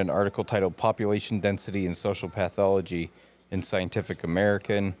in an article titled Population Density and Social Pathology in Scientific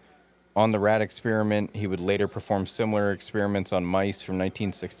American. On the rat experiment, he would later perform similar experiments on mice from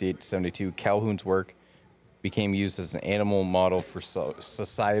 1968 to 72. Calhoun's work became used as an animal model for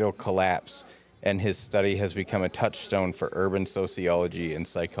societal collapse, and his study has become a touchstone for urban sociology and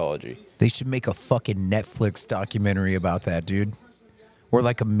psychology. They should make a fucking Netflix documentary about that, dude. Or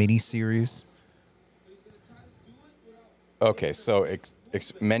like a mini series. Okay, so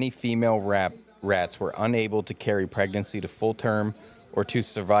many female rats were unable to carry pregnancy to full term or to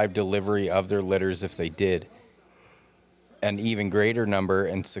survive delivery of their litters if they did. An even greater number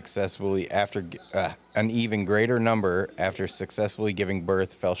after successfully giving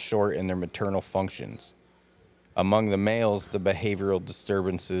birth fell short in their maternal functions. Among the males, the behavioral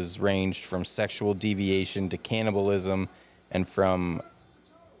disturbances ranged from sexual deviation to cannibalism, and from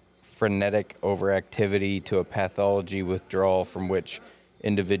frenetic overactivity to a pathology withdrawal from which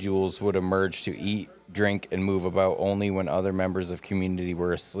individuals would emerge to eat, drink, and move about only when other members of community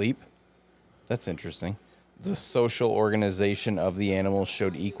were asleep. That's interesting. The social organization of the animals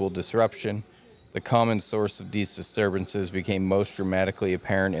showed equal disruption. The common source of these disturbances became most dramatically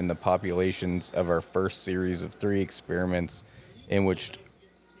apparent in the populations of our first series of 3 experiments in which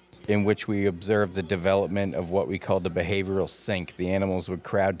we observed the development of what we called the behavioral sink. The animals would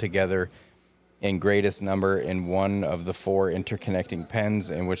crowd together in greatest number in one of the 4 interconnecting pens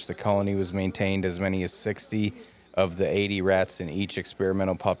in which the colony was maintained. As many as 60 of the 80 rats in each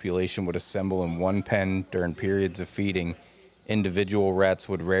experimental population would assemble in one pen during periods of feeding. Individual rats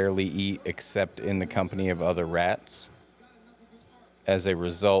would rarely eat except in the company of other rats. As a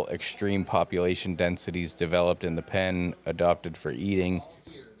result, extreme population densities developed in the pen adopted for eating,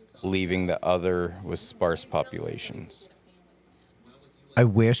 leaving the other with sparse populations. I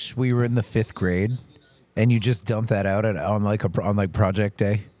wish we were in the 5th grade and you just dump that out on project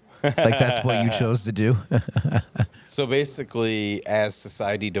day. Like that's what you chose to do. So basically, as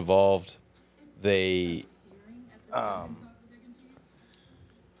society devolved, they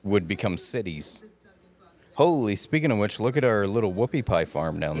would become cities. Holy, speaking of which, look at our little whoopie pie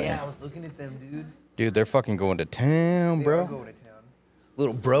farm down there. Yeah, I was looking at them, dude. Dude, they're fucking going to town, bro. They are going to town.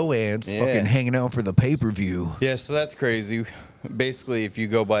 Little bro ants fucking hanging out for the pay-per-view. Yeah, so that's crazy. Basically, if you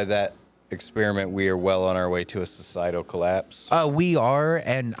go by that experiment, we are well on our way to a societal collapse. We are,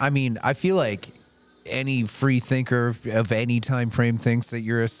 and I mean, I feel like any free thinker of any time frame thinks that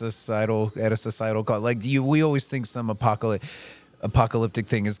you're at a societal we always think some apocalyptic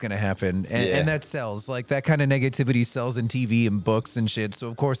thing is going to happen, and that sells. Like that kind of negativity sells in TV and books and shit, so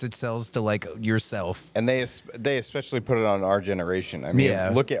of course it sells to like yourself. And they especially put it on our generation. I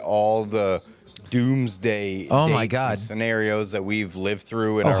mean, look at all the doomsday scenarios that we've lived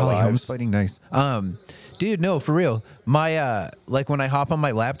through in our lives. Home's fighting nice. Dude, no, for real. My like when I hop on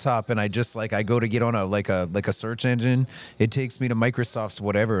my laptop and I just like I go to get on a search engine, it takes me to Microsoft's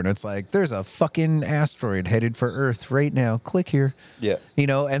whatever, and it's like there's a fucking asteroid headed for Earth right now. Click here. Yeah. You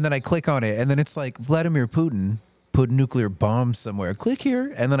know, and then I click on it, and then it's like Vladimir Putin put nuclear bombs somewhere. Click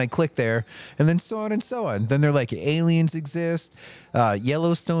here, and then I click there, and then so on and so on. Then they're like aliens exist.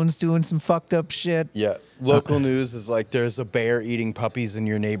 Yellowstone's doing some fucked up shit. Yeah, local news is like there's a bear eating puppies in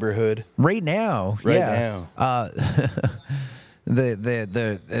your neighborhood right now. Now. I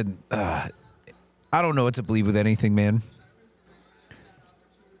don't know what to believe with anything, man.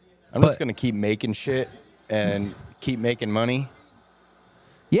 I'm just gonna keep making shit and keep making money.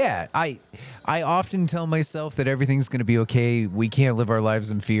 Yeah, I often tell myself that everything's going to be okay. We can't live our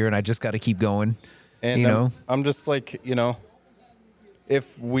lives in fear, and I just got to keep going. And I'm just like,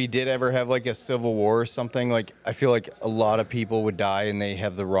 if we did ever have like a civil war or something, like I feel like a lot of people would die and they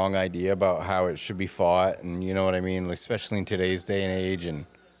have the wrong idea about how it should be fought, and you know what I mean, like, especially in today's day and age. And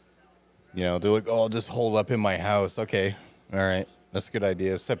they're like, "Oh, I'll just hold up in my house." Okay, all right, that's a good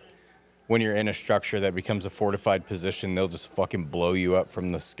idea. Except when you're in a structure that becomes a fortified position, they'll just fucking blow you up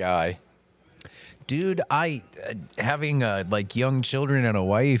from the sky. Dude, I having like young children and a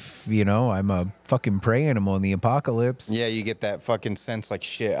wife, you know, I'm a fucking prey animal in the apocalypse. Yeah, you get that fucking sense like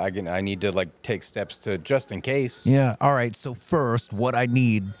shit. I need to like take steps to just in case. Yeah. All right. So first, what I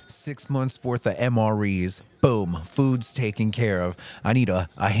need 6 months worth of MREs. Boom. Food's taken care of. I need a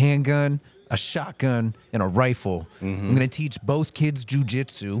handgun, a shotgun, and a rifle. I'm gonna teach both kids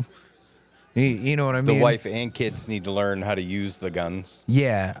jujitsu. You know what I mean? The wife and kids need to learn how to use the guns.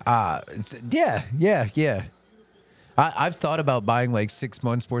 Yeah. Yeah. I've thought about buying like 6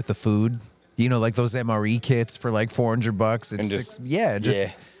 months worth of food. You know, like those MRE kits for like $400. It's And just, just-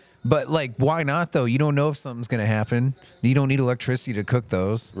 yeah. But like, why not though? You don't know if something's gonna happen. You don't need electricity to cook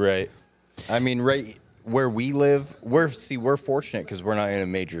those. Right. I mean, right where we live, we're fortunate because we're not in a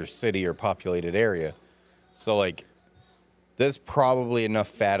major city or populated area. So like, there's probably enough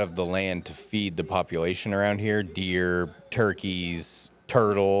fat of the land to feed the population around here. Deer, turkeys,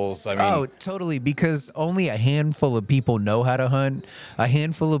 turtles. I mean, Oh, totally. Because only a handful of people know how to hunt. A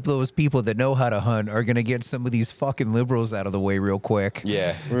handful of those people that know how to hunt are gonna get some of these fucking liberals out of the way real quick.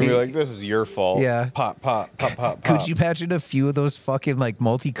 yeah. We're gonna be like, this is your fault. Yeah. Pop, pop, pop, pop, Could pop. you imagine a few of those fucking like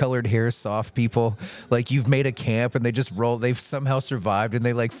multicolored hair soft people? Like you've made a camp and they just roll, they've somehow survived and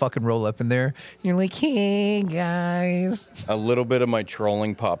they like fucking roll up in there. And you're like, hey guys. A little bit of my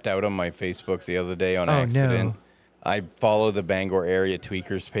trolling popped out on my Facebook the other day on Oh, accident. no. I follow the Bangor area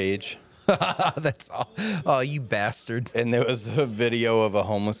tweakers page, That's all. Oh, you bastard. and there was a video of a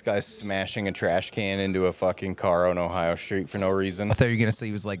homeless guy smashing a trash can into a fucking car on Ohio Street for no reason. I thought you were gonna say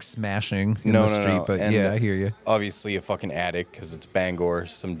he was like smashing in No, the no, street, no. but And yeah, I hear you. Obviously a fucking addict because it's Bangor,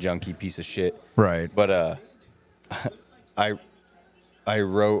 some junky piece of shit. Right. But I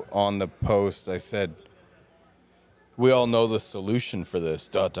wrote on the post, I said, we all know the solution for this, ...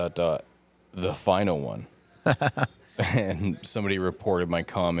 the final one. And somebody reported my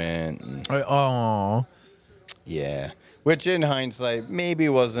comment. And, Oh, yeah. Which in hindsight maybe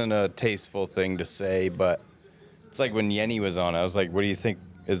wasn't a tasteful thing to say, but it's like when Yenny was on, I was like, what do you think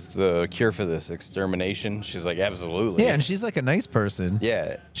is the cure for this? Extermination? She's like, absolutely. yeah, and she's like a nice person.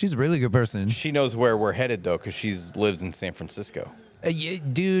 Yeah. She's a really good person. She knows where we're headed, though, because she lives in San Francisco. Yeah,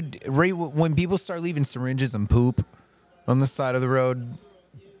 dude, right when people start leaving syringes and poop on the side of the road,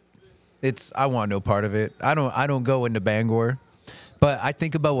 I want no part of it. I don't go into Bangor. But I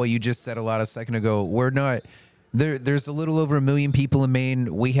think about what you just said a second ago. We're not there's a little over 1 million people in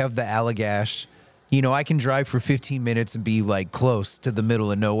Maine. We have the Allagash. You know, I can drive for 15 minutes and be like close to the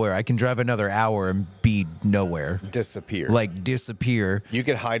middle of nowhere. I can drive another hour and be nowhere. Disappear. Like disappear. You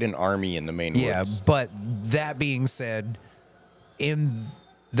could hide an army in the Maine Yeah, woods. but that being said, in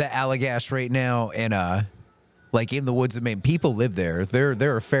the Allagash right now, and like in the woods of Maine, people live there.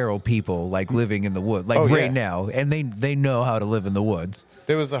 There are feral people like living in the wood, like Oh, right yeah. now, and they know how to live in the woods.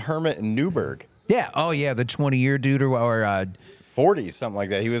 There was a hermit in Newburgh. Yeah. Oh yeah, the 20-year dude or 40, something like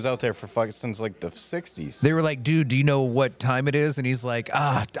that. He was out there for since like the 60s. they were like, dude, do you know what time it is? And he's like,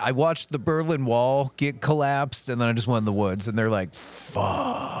 I watched the Berlin Wall get collapsed, and then I just went in the woods. And they're like,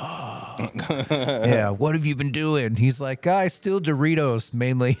 fuck. Yeah, what have you been doing? He's like, I steal Doritos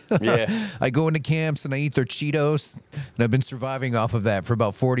mainly. Yeah. I go into camps and I eat their Cheetos, and I've been surviving off of that for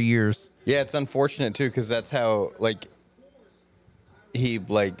about 40 years. Yeah, it's unfortunate too, because that's how like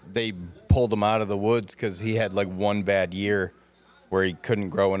they pulled him out of the woods because he had like one bad year where he couldn't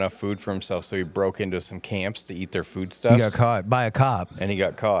grow enough food for himself, so he broke into some camps to eat their foodstuffs. He got caught by a cop. And he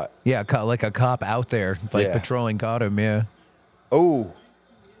got caught. Yeah, like a cop out there, like Yeah. patrolling, caught him. Yeah. Oh,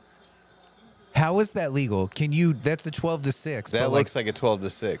 How is that legal? That's a 12 to 6. that but looks like a 12 to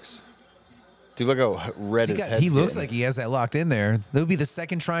 6. Dude, look how red his head's he looks getting. like he has that locked in there. That would be the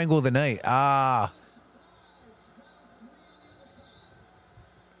second triangle of the night.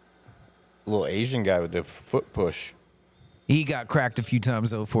 Little Asian guy with the foot push. He got cracked a few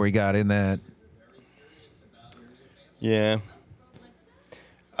times though before he got in that. Yeah.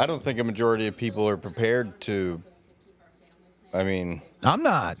 I don't think a majority of people are prepared to. I mean, I'm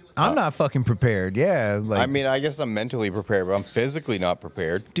not fucking prepared. Yeah, like I guess I'm mentally prepared, but I'm physically not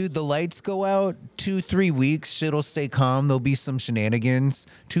prepared. dude, the lights go out 2-3 weeks, shit'll stay calm. There'll be some shenanigans.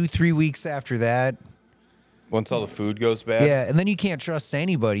 2-3 weeks after that. Once all the food goes bad. Yeah, and then you can't trust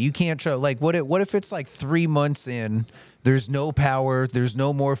anybody. You can't trust like what if it's like 3 months in, there's no power, there's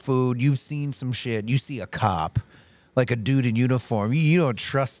no more food, you've seen some shit, you see a cop, like a dude in uniform. You don't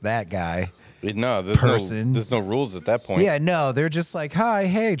trust that guy. No, there's Person. no rules at that point. Yeah, no, they're just like, hi,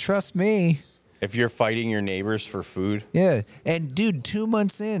 hey, trust me. If you're fighting your neighbors for food. Yeah. And dude, 2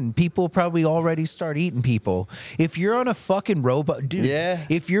 months in, people probably already start eating people. If you're on a fucking rowboat, dude,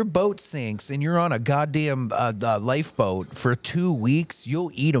 if your boat sinks and you're on a goddamn lifeboat for 2 weeks,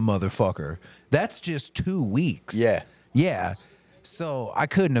 you'll eat a motherfucker. That's just 2 weeks. Yeah. Yeah. So I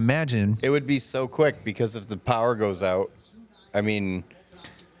couldn't imagine. It would be so quick because if the power goes out, I mean,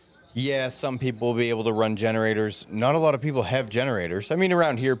 yeah, some people will be able to run generators. Not a lot of people have generators. I mean,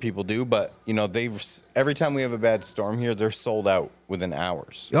 around here people do, but you know, every time we have a bad storm here, they're sold out within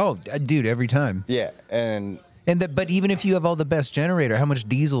hours. Oh, dude, every time. Yeah, But even if you have all the best generator, how much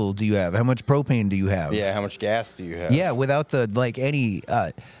diesel do you have? How much propane do you have? yeah, how much gas do you have? Yeah, without the the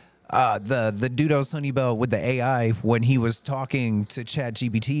dude I was telling you about with the AI when he was talking to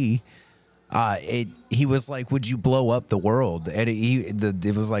ChatGPT, he was like, "Would you blow up the world?" And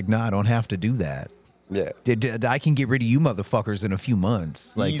it was like, "No, I don't have to do that. Yeah, I can get rid of you motherfuckers in a few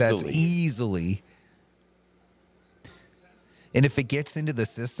months. Like that's easily." And if it gets into the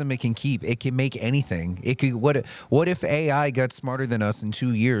system, it can make anything. It could what if AI got smarter than us in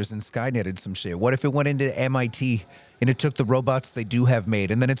 2 years and Skynetted some shit? What if it went into MIT and it took the robots they do have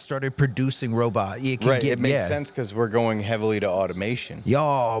made and then it started producing robots? It makes sense because we're going heavily to automation.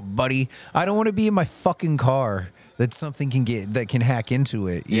 Yo, buddy, I don't want to be in my fucking car that something can hack into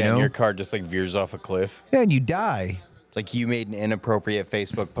it. You know, and your car just like veers off a cliff. Yeah, and you die. It's like you made an inappropriate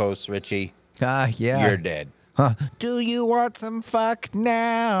Facebook post, Richie. Yeah. You're dead. Huh. Do you want some fuck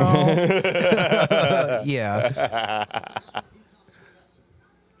now? Yeah.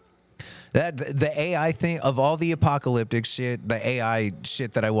 That the AI thing of all the apocalyptic shit, the AI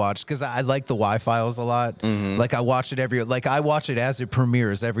shit that I watched, because I like the Y-Files a lot. Mm-hmm. Like I watch it I watch it as it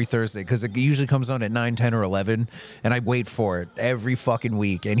premieres every Thursday because it usually comes on at 9, 10, or 11, and I wait for it every fucking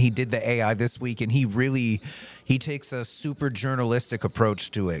week. And he did the AI this week, and he takes a super journalistic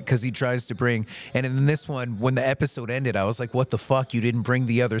approach to it because he tries to bring. And in this one, when the episode ended, I was like, "What the fuck? You didn't bring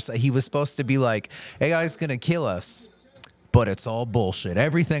the other side." He was supposed to be like, "AI's gonna kill us." But it's all bullshit.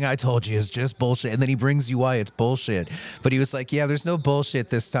 Everything I told you is just bullshit. And then he brings you why it's bullshit. But he was like, "Yeah, there's no bullshit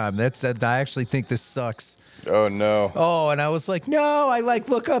this time. I actually think this sucks." Oh, no. Oh, and I was like, "No, I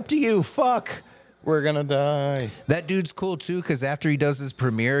look up to you. Fuck. We're going to die." That dude's cool, too, because after he does his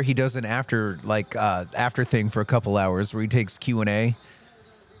premiere, he does an after thing for a couple hours where he takes Q&A.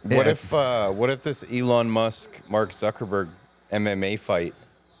 What if this Elon Musk, Mark Zuckerberg MMA fight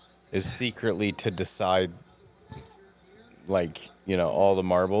is secretly to decide all the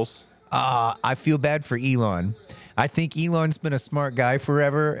marbles? I feel bad for Elon. I think Elon's been a smart guy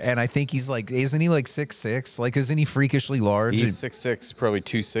forever, and I think he's isn't he 6'6"? Like, isn't he freakishly large? He's 6'6", probably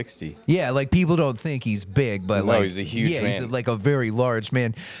 260. Yeah, people don't think he's big, but no, he's a huge man. He's a very large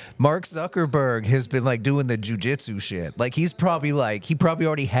man. Mark Zuckerberg has been doing the jujitsu shit. He probably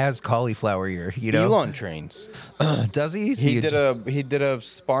already has cauliflower ear. You know, Elon trains. Does he? He did a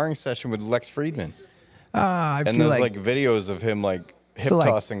sparring session with Lex Friedman. I and feel there's videos of him hip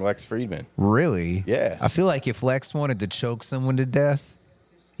tossing Lex Friedman. Really? Yeah. I feel like if Lex wanted to choke someone to death,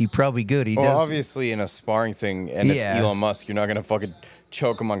 he probably could. He does. Obviously in a sparring thing, and it's Elon Musk, you're not gonna fucking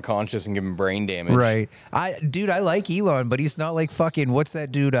choke him unconscious and give him brain damage. Right. I like Elon, but he's not fucking what's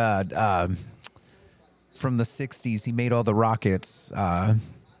that dude from the 60s? He made all the rockets.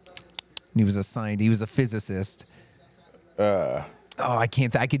 He was a physicist. Oh, I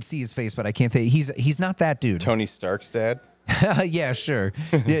can't. I could see his face, but I can't think. He's not that dude. Tony Stark's dad. Yeah, sure.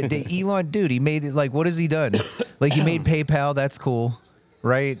 The Elon dude. He made it. What has he done? He made PayPal. That's cool,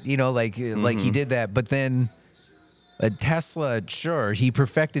 right? You know, he did that. But then Tesla. Sure, he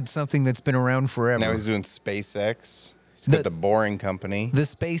perfected something that's been around forever. Now he's doing SpaceX. He's got the Boring Company. The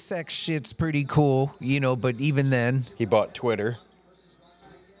SpaceX shit's pretty cool, you know. But even then, he bought Twitter.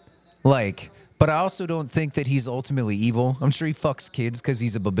 But I also don't think that he's ultimately evil. I'm sure he fucks kids because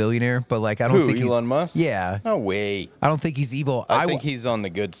he's a billionaire. But I don't think Elon Musk? Yeah. No way. I don't think he's evil. I think he's on the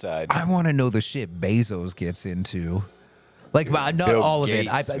good side. I want to know the shit Bezos gets into. Not Bill all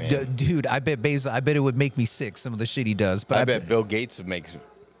Gates, of it. Dude, I bet Bezos. I bet it would make me sick. Some of the shit he does. But I bet Bill Gates would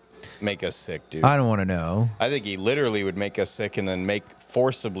make us sick, dude. I don't want to know. I think he literally would make us sick and then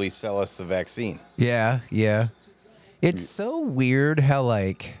forcibly sell us the vaccine. Yeah. It's so weird how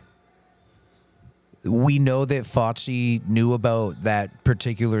we know that Fauci knew about that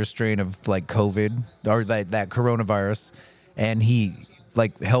particular strain of COVID or that coronavirus, and he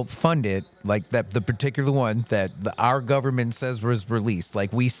helped fund it, the particular one that our government says was released.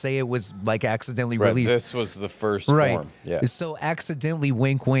 We say it was accidentally released. This was the first form. Yeah. So accidentally,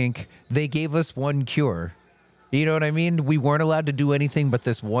 wink, wink, they gave us one cure. You know what I mean? We weren't allowed to do anything but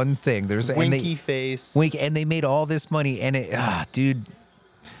this one thing. There's winky face. Wink, and they made all this money, and it, dude.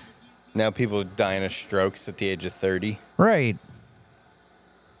 Now people dying of strokes at the age of 30. Right.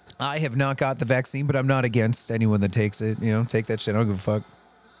 I have not got the vaccine, but I'm not against anyone that takes it. You know, take that shit. I don't give a fuck.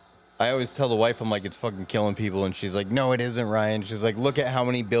 I always tell the wife, I'm like, it's fucking killing people. And she's like, no, it isn't, Ryan. She's like, look at how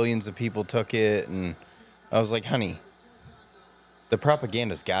many billions of people took it. And I was like, honey, the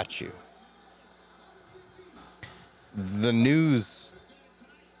propaganda's got you. The news.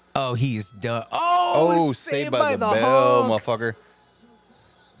 Oh, he's done. Oh, Saved by the Bell, Honk. motherfucker.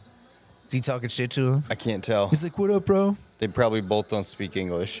 Is he talking shit to him? I can't tell. He's like, what up, bro? They probably both don't speak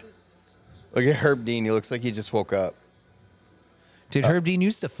English. Look at Herb Dean. He looks like he just woke up. Did Herb Dean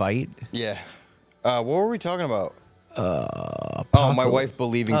used to fight? Yeah. What were we talking about? My wife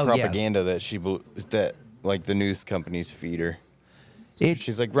believing propaganda that like the news companies feed her.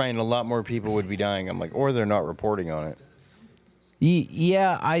 She's like, Ryan, a lot more people would be dying. I'm like, or they're not reporting on it.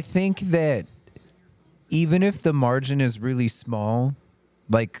 Yeah, I think that even if the margin is really small,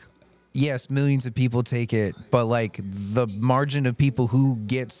 like, yes, millions of people take it, but like the margin of people who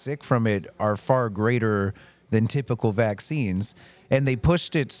get sick from it are far greater than typical vaccines. And they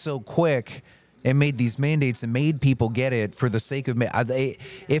pushed it so quick and made these mandates and made people get it for the sake of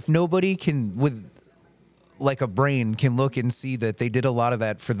if nobody can with like a brain can look and see that they did a lot of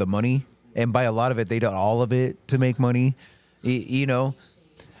that for the money, and by a lot of it they did all of it to make money. You know,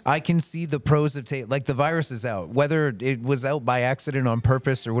 I can see the pros of like the virus is out, whether it was out by accident on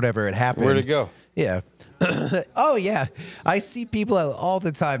purpose or whatever, it happened. Where'd it go? Yeah. Oh, yeah. I see people all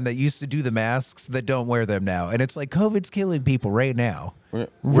the time that used to do the masks that don't wear them now. And it's like COVID's killing people right now.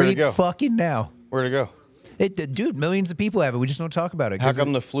 Where'd it go? Fucking now. Where'd it go? Dude, millions of people have it. We just don't talk about it. How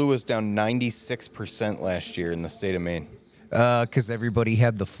come the flu was down 96% last year in the state of Maine? Because everybody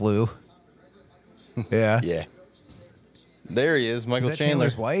had the flu. Yeah. Yeah. There he is, Michael Is that Chandler.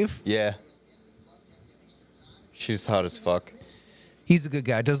 Chandler's wife? Yeah. She's hot as fuck. He's a good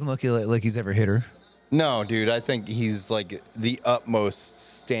guy. Doesn't look like he's ever hit her. No, dude, I think he's like the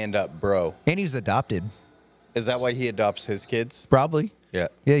utmost stand-up bro. And he was adopted. Is that why he adopts his kids? Probably. Yeah.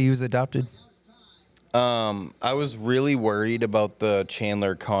 Yeah, he was adopted. I was really worried about the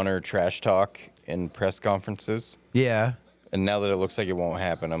Chandler Connor trash talk in press conferences. Yeah. And now that it looks like it won't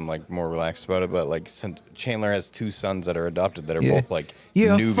happen, I'm like more relaxed about it. But like, since Chandler has two sons that are adopted that are both like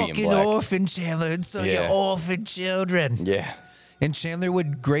You're Nubian a fucking black. orphan, Chandler, and so Yeah. you're orphan children. Yeah. And Chandler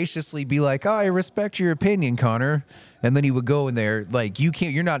would graciously be like, "Oh, I respect your opinion, Connor." And then he would go in there like,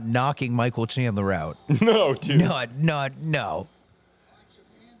 you're not knocking Michael Chandler out. No, dude. No.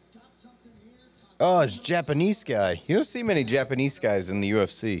 Oh, it's a Japanese guy. You don't see many Japanese guys in the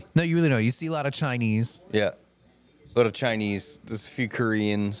UFC. No, you really don't. You see a lot of Chinese. Yeah. A lot of Chinese. There's a few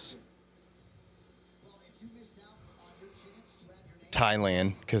Koreans.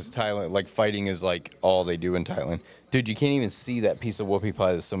 Thailand, because Thailand, like, fighting is like all they do in Thailand. Dude, you can't even see that piece of whoopie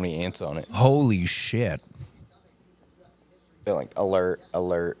pie. There's so many ants on it. Holy shit. They're like, alert,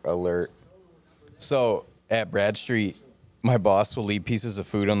 alert, alert. So at Bradstreet, my boss will leave pieces of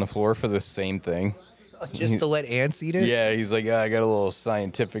food on the floor for the same thing. Just to let ants eat it? Yeah, he's like, I got a little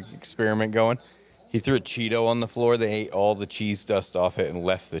scientific experiment going. He threw a Cheeto on the floor. They ate all the cheese dust off it and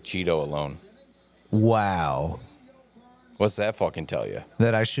left the Cheeto alone. Wow. What's that fucking tell you?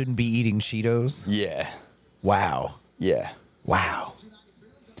 That I shouldn't be eating Cheetos? Yeah. Wow. Yeah. Wow.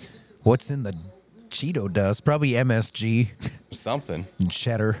 What's in the Cheeto dust? Probably MSG Something. and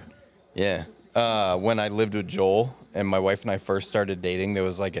cheddar. Yeah. When I lived with Joel and my wife and I first started dating, there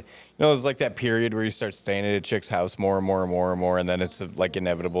was like it was like that period where you start staying at a chick's house more and more and more and more, and then it's like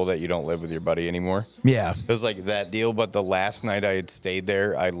inevitable that you don't live with your buddy anymore. Yeah. It was like that deal, but the last night I had stayed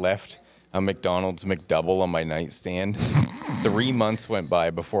there, I left a McDonald's McDouble on my nightstand. 3 months went by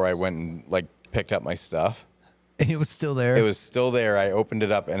before I went and like picked up my stuff. And it was still there? It was still there. I opened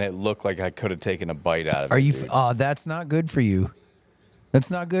it up and it looked like I could have taken a bite out of it. Are you? Dude. Oh, that's not good for you.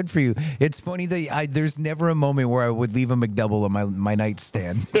 That's not good for you. It's funny that there's never a moment where I would leave a McDouble on my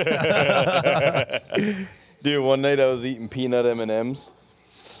nightstand. Dude, one night I was eating peanut M&Ms,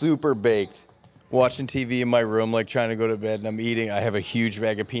 super baked, watching TV in my room, like trying to go to bed, and I have a huge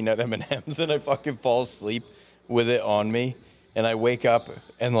bag of peanut M&Ms, and I fucking fall asleep with it on me, and I wake up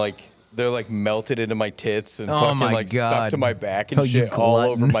and like they're like melted into my tits and fucking like stuck to my back and shit all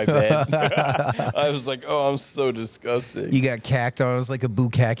over my bed. I was like, oh, I'm so disgusting. You got cacked on. It was like a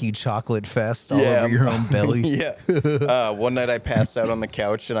bukkake chocolate fest all over your own belly. Yeah. One night I passed out on the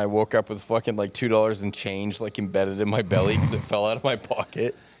couch and I woke up with fucking like $2 and change like embedded in my belly because it fell out of my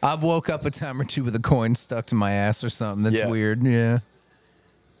pocket. I've woke up a time or two with a coin stuck to my ass or something. That's weird. Yeah.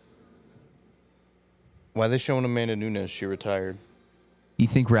 Why are they showing Amanda Nunes? She retired. You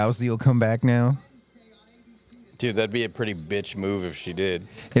think Rousey will come back now? Dude, that'd be a pretty bitch move if she did.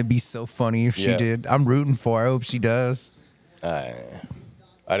 It'd be so funny if she did. I'm rooting for her. I hope she does. I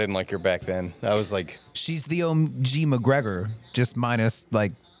didn't like her back then. I was like... She's the OG McGregor, just minus,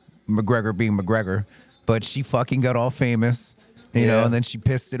 like, McGregor being McGregor. But she fucking got all famous, you know, and then she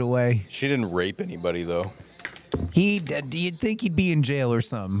pissed it away. She didn't rape anybody, though. You'd think he'd be in jail or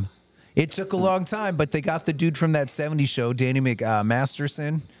something. It took a long time, but they got the dude from that 70s show, Danny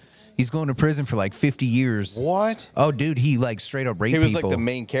McMasterson. He's going to prison for like 50 years. What? Oh, dude, he like straight up raped people. He was like the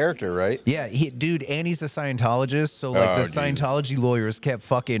main character, right? Yeah, dude, and he's a Scientologist. So like the Scientology lawyers kept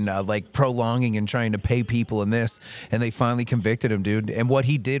fucking like prolonging and trying to pay people in this, and they finally convicted him, dude. And what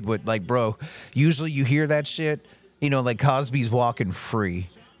he did with like, bro, usually you hear that shit, you know, like Cosby's walking free.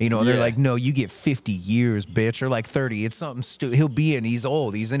 You know, they're like, no, you get 50 years, bitch, or like 30. It's something stupid. He'll be in. He's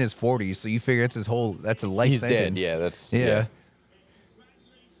old. He's in his 40s. So you figure that's that's a life sentence. He's dead. Yeah, that's yeah.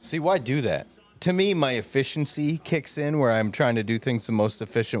 See, why do that? To me, my efficiency kicks in where I'm trying to do things the most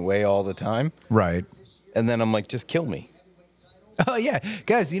efficient way all the time. Right. And then I'm like, just kill me. Oh, yeah.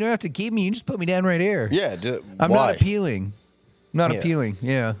 Guys, you don't have to keep me. You just put me down right here. Yeah. I'm not appealing. Not appealing.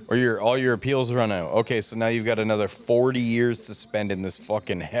 Yeah. Or all your appeals run out. Okay, so now you've got another 40 years to spend in this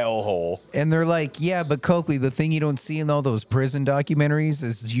fucking hellhole. And they're like, yeah, but Coakley, the thing you don't see in all those prison documentaries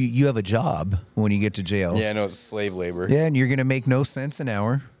is you have a job when you get to jail. Yeah, no, it's slave labor. Yeah, and you're going to make no cents an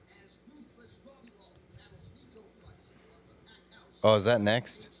hour. Oh, is that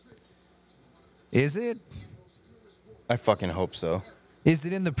next? Is it? I fucking hope so. Is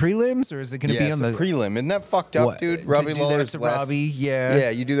it in the prelims or is it going to be on the prelim? Isn't that fucked up, dude? Robbie Lawler's to Robbie, yeah. Yeah,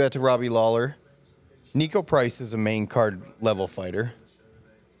 you do that to Robbie Lawler. Nico Price is a main card level fighter.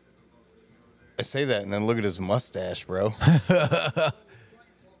 I say that and then look at his mustache, bro.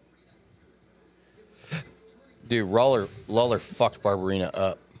 Dude, Lawler fucked Barberina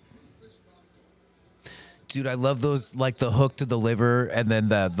up. Dude, I love those, like the hook to the liver and then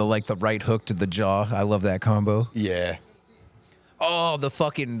the right hook to the jaw. I love that combo. Yeah. Oh, the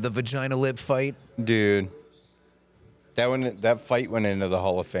vagina lip fight. Dude. That fight went into the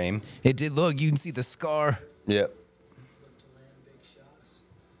Hall of Fame. It did. Look, you can see the scar. Yep.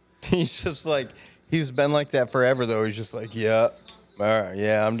 He's just like, he's been like that forever, though. He's just like, yeah, all right,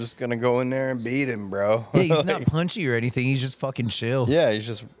 yeah, I'm just going to go in there and beat him, bro. Yeah, he's not punchy or anything. He's just fucking chill. Yeah, he's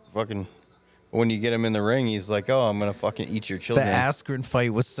just fucking... When you get him in the ring, he's like, oh, I'm going to fucking eat your children. The Askren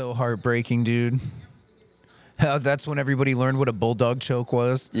fight was so heartbreaking, dude. That's when everybody learned what a bulldog choke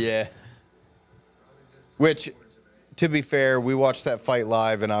was. Yeah. Which, to be fair, we watched that fight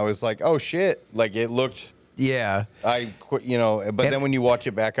live, and I was like, oh, shit. Like, it looked... Yeah. I quit, you know, but then when you watch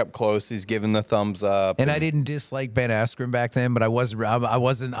it back up close, he's giving the thumbs up. And I didn't dislike Ben Askren back then, but I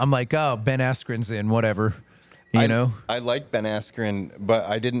wasn't, I'm like, oh, Ben Askren's in, whatever. You know? I like Ben Askren, but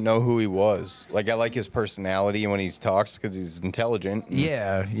I didn't know who he was. Like, I like his personality when he talks because he's intelligent.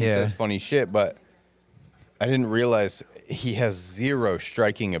 Yeah, He says funny shit, but I didn't realize he has zero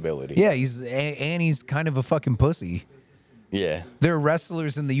striking ability. Yeah, he's kind of a fucking pussy. Yeah. There are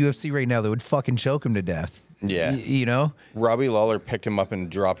wrestlers in the UFC right now that would fucking choke him to death. Yeah. You know? Robbie Lawler picked him up and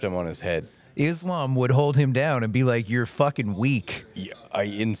dropped him on his head. Islam would hold him down and be like, you're fucking weak. Yeah, I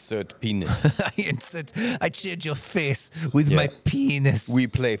insert penis. I shed your face with my penis. We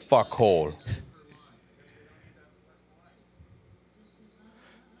play fuckhole.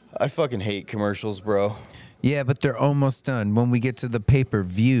 I fucking hate commercials, bro. Yeah, but they're almost done. When we get to the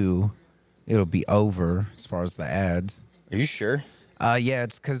pay-per-view, it'll be over as far as the ads. Are you sure? Yeah,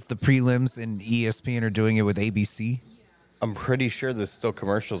 it's because the prelims and ESPN are doing it with ABC. I'm pretty sure there's still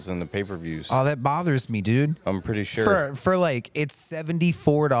commercials in the pay-per-views. Oh, that bothers me, dude. I'm pretty sure. For like, it's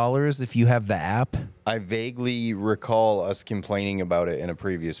 $74 if you have the app. I vaguely recall us complaining about it in a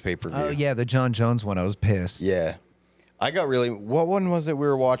previous pay-per-view. Oh, yeah, the John Jones one. I was pissed. Yeah. I got really... What one was it we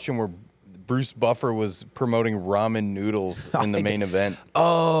were watching where Bruce Buffer was promoting ramen noodles in the main event?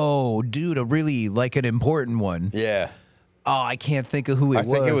 Oh, dude, a really, like, an important one. Yeah. Oh, I can't think of who it was.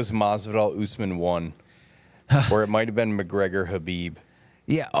 I think it was Masvidal Usman 1. Or it might have been McGregor Habib.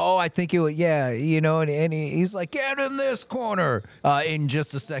 Yeah. Oh, I think it was, yeah. You know, and he's like, get in this corner. In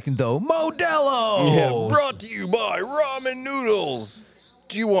just a second, though. Modelo. Yeah, brought to you by ramen noodles.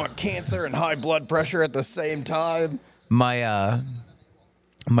 Do you want cancer and high blood pressure at the same time? My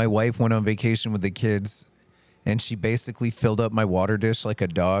wife went on vacation with the kids, and she basically filled up my water dish like a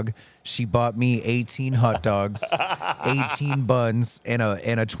dog. She bought me 18 hot dogs, 18 buns, and a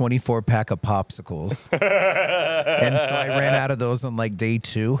 24-pack of popsicles. And so I ran out of those on like day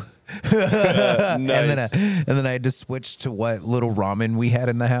 2. Nice. And then I had to switch to what little ramen we had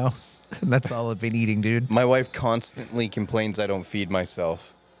in the house. And that's all I've been eating, dude. My wife constantly complains I don't feed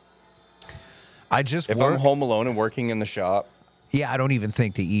myself. I just If I'm home alone and working in the shop, I don't even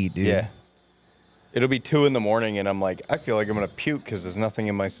think to eat, dude. yeah, it'll be 2 a.m. and I'm like, I feel like I'm gonna puke because there's nothing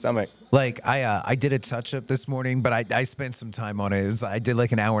in my stomach. Like I did a touch up this morning, but I spent some time on it. I did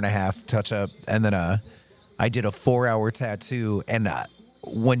like an hour and a half touch up, and then I did a 4-hour tattoo. And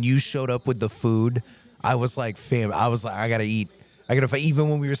when you showed up with the food, I was like, fam, I was like, I gotta eat. I gotta. Even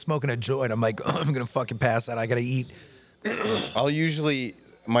when we were smoking a joint, I'm like, I'm gonna fucking pass out. I gotta eat. I'll usually,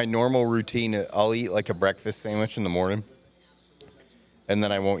 my normal routine, I'll eat like a breakfast sandwich in the morning. And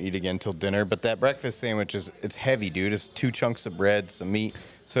then I won't eat again till dinner. But that breakfast sandwich it's heavy, dude. It's 2 chunks of bread, some meat.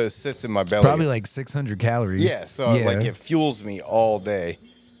 So it sits in my belly. Probably like 600 calories. Yeah, so like it fuels me all day.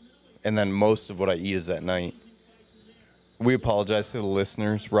 And then most of what I eat is at night. We apologize to the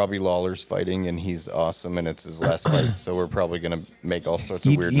listeners. Robbie Lawler's fighting, and he's awesome, and it's his last fight. So we're probably going to make all sorts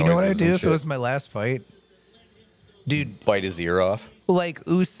of weird noises. You know what I'd do if it was my last fight? Dude. Bite his ear off. Like,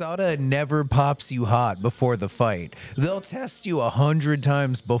 USADA never pops you hot before the fight. They'll test you 100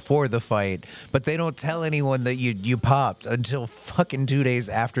 times before the fight, but they don't tell anyone that you popped until fucking 2 days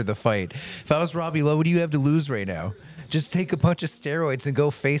after the fight. If I was Robbie Lowe, what do you have to lose right now? Just take a bunch of steroids and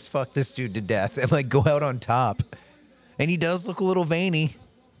go face fuck this dude to death and, like, go out on top. And he does look a little veiny.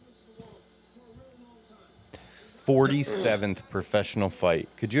 47th professional fight.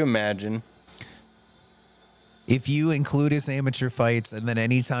 Could you imagine? If you include his amateur fights and then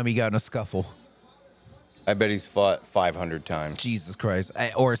anytime he got in a scuffle. I bet he's fought 500 times. Jesus Christ.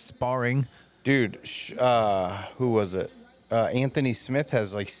 Or sparring. Dude, who was it? Anthony Smith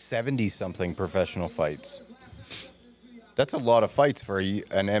has like 70-something professional fights. That's a lot of fights for an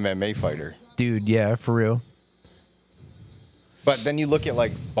MMA fighter. Dude, yeah, for real. But then you look at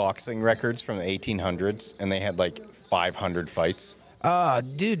like boxing records from the 1800s, and they had like 500 fights.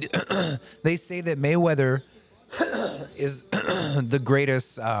 Dude, they say that Mayweather is the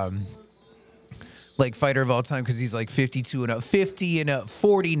greatest like fighter of all time because he's like 50-0,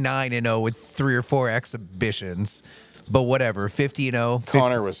 49-0 with 3 or 4 exhibitions. But whatever, 50-0.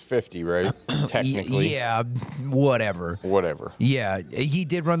 Connor was 50, right? Technically. Yeah, whatever. Yeah, he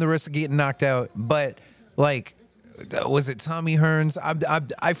did run the risk of getting knocked out, but like, was it Tommy Hearns?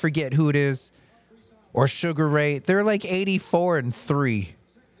 I forget who it is, or Sugar Ray. They're like 84-3.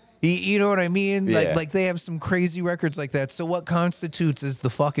 You know what I mean? Yeah. Like they have some crazy records like that. So what constitutes as the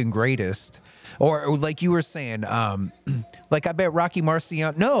fucking greatest? Or like you were saying, like I bet Rocky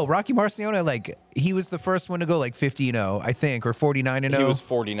Marciano, like he was the first one to go like 50-0, I think, or 49-0. He was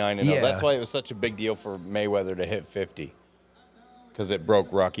 49-0. Yeah. That's why it was such a big deal for Mayweather to hit 50, because it broke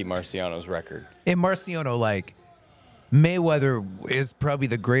Rocky Marciano's record. And Marciano, like Mayweather is probably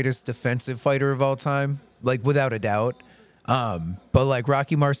the greatest defensive fighter of all time, like without a doubt. But like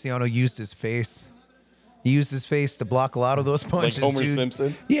Rocky Marciano used his face. He used his face to block a lot of those punches. Like Homer dude.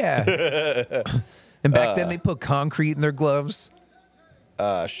 Simpson? Yeah. And back then they put concrete in their gloves.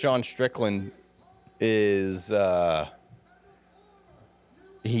 Sean Strickland is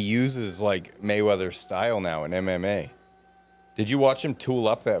he uses like Mayweather's style now in MMA. Did you watch him tool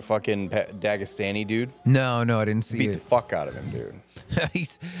up that fucking Dagestani dude? No, I didn't see Beat it. the fuck out of him, dude.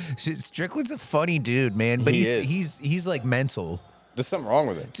 Strickland's a funny dude, man, but he's like mental. There's something wrong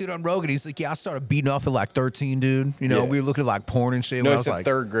with him. Dude, on Rogan, he's like, yeah, I started beating off at like 13, dude. You know, Yeah. we were looking at like porn and shit. No, when I he was said like,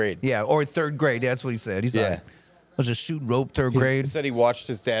 3rd grade. Yeah, or 3rd grade. That's what he said. He's Yeah. like, I was just shooting rope 3rd He grade. said he watched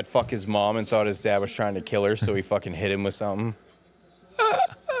his dad fuck his mom and thought his dad was trying to kill her, so he fucking hit him with something.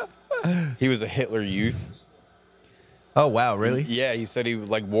 He was a Hitler Youth. Oh, wow, really? Yeah, he said he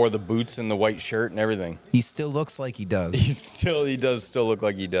like wore the boots and the white shirt and everything. He still looks like he does. He does still look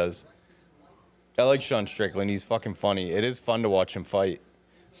like he does. I like Sean Strickland. He's fucking funny. It is fun to watch him fight.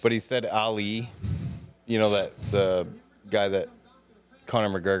 But he said Ali, you know, that the guy that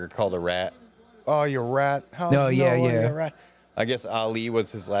Conor McGregor called a rat. Oh, you rat. How's No, yeah. you a rat? I guess Ali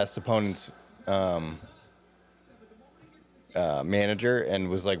was his last opponent's manager and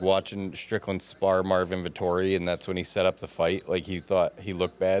was like watching Strickland spar Marvin Vettori, and that's when he set up the fight. Like he thought he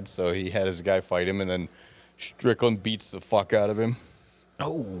looked bad, so he had his guy fight him, and then Strickland beats the fuck out of him.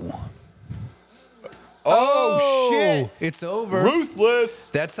 Oh shit! It's over. Ruthless.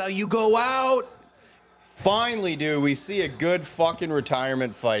 That's how you go out. Finally, dude, we see a good fucking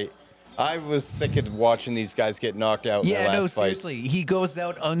retirement fight. I was sick of watching these guys get knocked out in their last fights. Seriously. He goes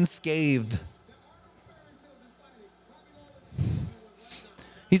out unscathed.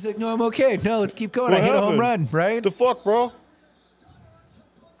 He's like, no, I'm okay. No, let's keep going. What I hit a happened? home run, right? The fuck, bro?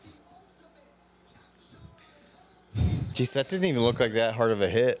 Jeez, that didn't even look like that hard of a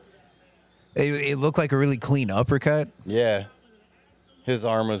hit. It looked like a really clean uppercut. Yeah. His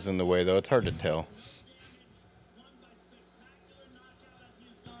arm was in the way, though. It's hard to tell.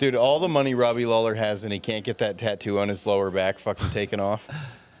 Dude, all the money Robbie Lawler has and he can't get that tattoo on his lower back fucking taken off.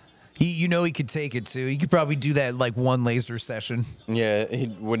 He could take it too. He could probably do that like one laser session. Yeah, he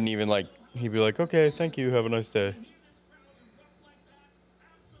wouldn't even like, he'd be like, okay, thank you, have a nice day.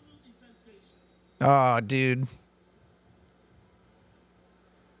 Oh, dude.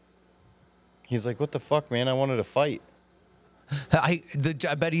 He's like, what the fuck, man? I wanted to fight. I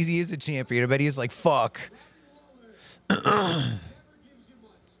bet he is a champion. I bet he's like, fuck.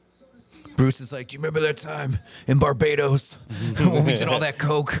 Bruce is like, do you remember that time in Barbados when we did all that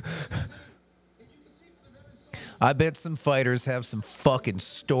coke? I bet some fighters have some fucking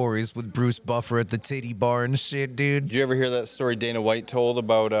stories with Bruce Buffer at the titty bar and shit, dude. Did you ever hear that story Dana White told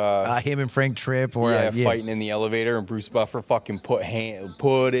about him and Frank Tripp? Or fighting in the elevator and Bruce Buffer fucking put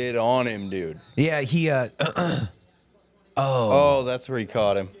it on him, dude. Yeah, he Oh, that's where he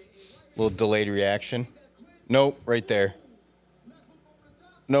caught him. Little delayed reaction. Nope, right there.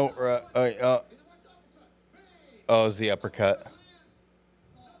 No, oh, it's the uppercut.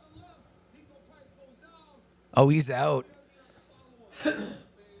 Oh, he's out.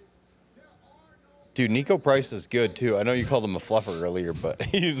 Dude, Nico Price is good too. I know you called him a fluffer earlier, but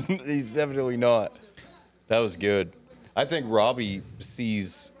he's definitely not. That was good. I think Robbie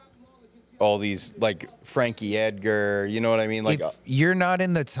sees all these, like Frankie Edgar, you know what I mean? Like, if you're not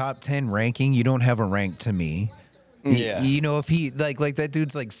in the top 10 ranking, you don't have a rank to me. Yeah. You know, if he like that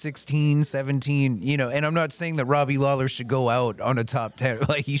dude's like 16, 17, you know, and I'm not saying that Robbie Lawler should go out on a top 10.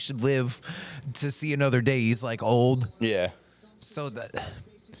 Like he should live to see another day. He's like old. Yeah. So that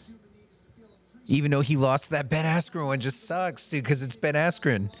even though he lost that Ben Askren one just sucks, dude, because it's Ben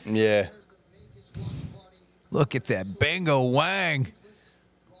Askren. Yeah. Look at that Bango Wang.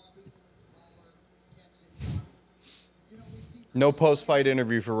 No post-fight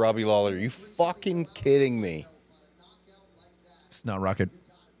interview for Robbie Lawler. Are you fucking kidding me? It's not rocket.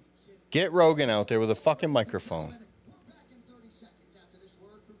 Get Rogan out there with a fucking microphone.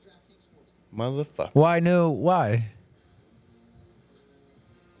 Motherfucker. Why no? Why?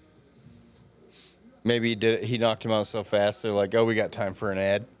 Maybe he knocked him out so fast, they're like, oh, we got time for an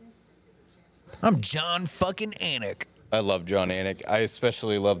ad. I'm John fucking Anik. I love John Anik. I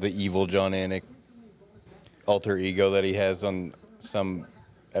especially love the evil John Anik alter ego that he has on some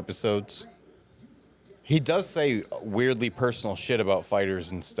episodes. He does say weirdly personal shit about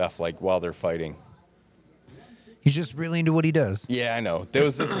fighters and stuff, like while they're fighting. He's just really into what he does. Yeah, I know. There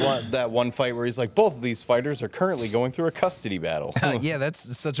was that one fight where he's like, both of these fighters are currently going through a custody battle. Yeah,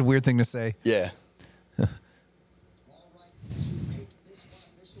 that's such a weird thing to say. Yeah.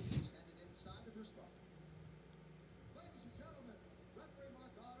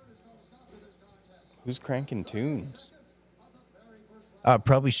 Who's cranking tunes?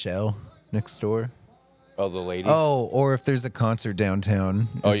 Probably Shell next door. Oh, the lady? Oh, or if there's a concert downtown.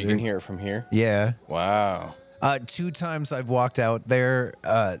 Oh, you can hear it from here? Yeah. Wow. 2 times I've walked out there.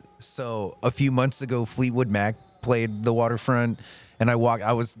 So a few months ago, Fleetwood Mac played the Waterfront, and I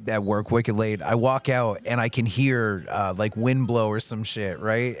was at work wicked late. I walk out and I can hear like wind blow or some shit,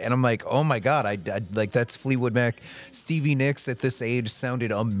 right? And I'm like, oh my God, I like that's Fleetwood Mac. Stevie Nicks at this age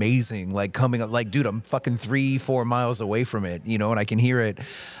sounded amazing. Like coming up, like, dude, I'm fucking 3-4 miles away from it, you know, and I can hear it.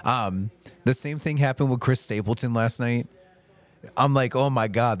 The same thing happened with Chris Stapleton last night. I'm like, oh my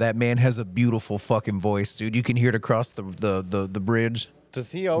God, that man has a beautiful fucking voice, dude. You can hear it across the bridge. Does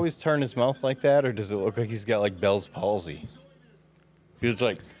he always turn his mouth like that, or does it look like he's got like Bell's palsy? He was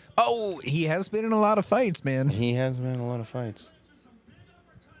like, oh, he has been in a lot of fights, man. He has been in a lot of fights.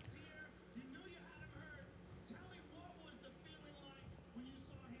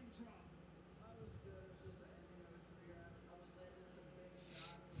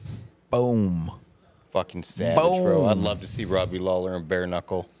 Boom. Fucking savage, bro. I'd love to see Robbie Lawler in bare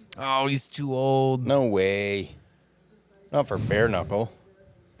knuckle. Oh, he's too old. No way. Not for bare knuckle.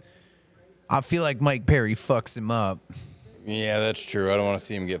 I feel like Mike Perry fucks him up. Yeah, that's true. I don't want to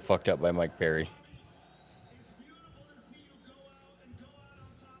see him get fucked up by Mike Perry.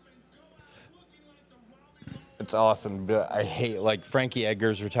 It's awesome, but I hate, like, Frankie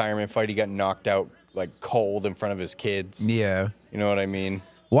Edgar's retirement fight. He got knocked out, like, cold in front of his kids. Yeah. You know what I mean?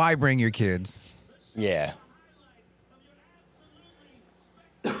 Why bring your kids? Yeah.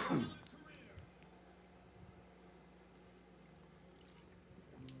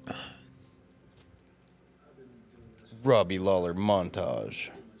 Robbie Lawler montage.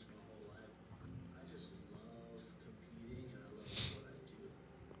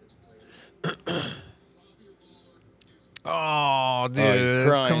 Oh, dude. Oh, he's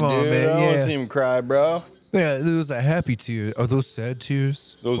crying, Come on, dude. man. I don't Yeah. see him cry, bro. Yeah, those are happy tears. Are those sad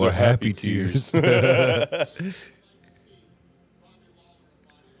tears? Those Or are happy tears.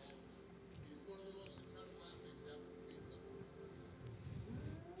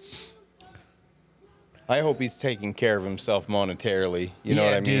 I hope he's taking care of himself monetarily. You know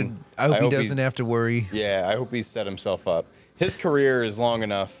what I mean? Dude, I hope he doesn't have to worry. Yeah, I hope he's set himself up. His career is long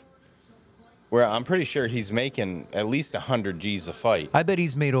enough where I'm pretty sure he's making at least 100 G's a fight. I bet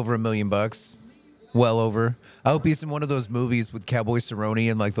he's made over $1 million. Well over. I hope he's in one of those movies with Cowboy Cerrone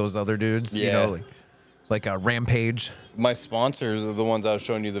and like those other dudes. Yeah. You know, like a Rampage. My sponsors are the ones I was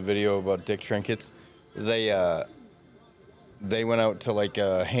showing you the video about dick trinkets. They went out to like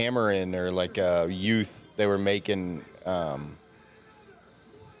a Hammer Inn or like a Youth. They were making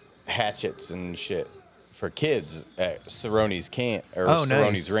hatchets and shit for kids at Cerrone's camp or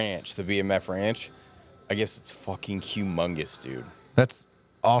Cerrone's ranch, the BMF ranch. I guess it's fucking humongous, dude. That's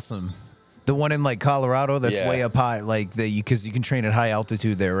awesome. The one in like Colorado, that's way up high, like because you can train at high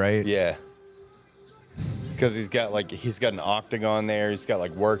altitude there, right? Yeah. Because he's got an octagon there. He's got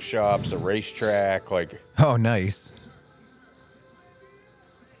like workshops, a racetrack, like. Oh, nice.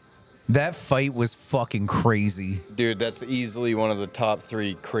 That fight was fucking crazy. Dude, that's easily one of the top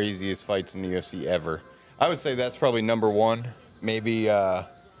 3 craziest fights in the UFC ever. I would say that's probably number 1. Maybe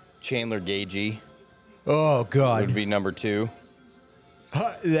Chandler Gagey. Oh, God. Would be number 2.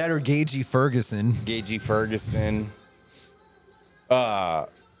 That or Gagey Ferguson. Gagey Ferguson.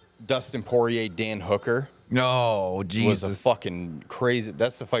 Dustin Poirier, Dan Hooker. No, Jesus. Was a fucking crazy.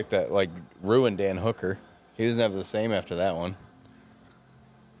 That's the fight that like ruined Dan Hooker. He doesn't have the same after that one.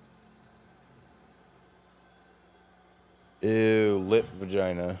 Ew, lip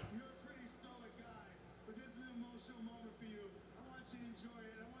vagina.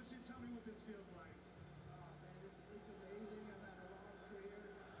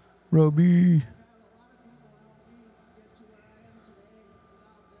 Robbie.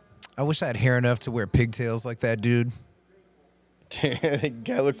 I wish I had hair enough to wear pigtails like that, dude. The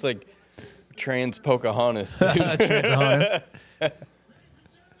guy looks like trans Pocahontas. Dude. Trans-Pocahontas.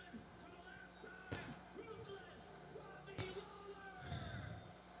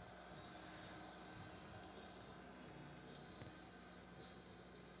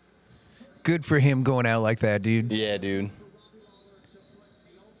 Good for him going out like that, dude. Yeah, dude.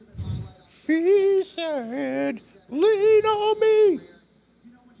 He said, lean on me.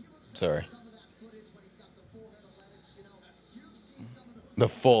 Sorry. The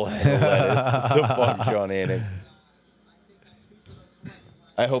full head of lettuce. The fuck, John Anik.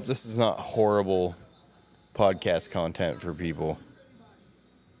 I hope this is not horrible podcast content for people.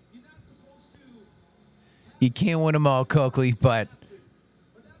 You can't win them all, Coakley, but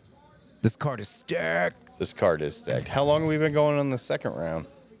this card is stacked. This card is stacked. How long have we been going on the second round?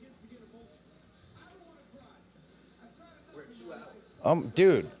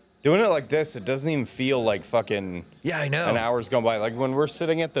 Dude, doing it like this, it doesn't even feel like fucking. Yeah, I know. An hour's gone by. Like when we're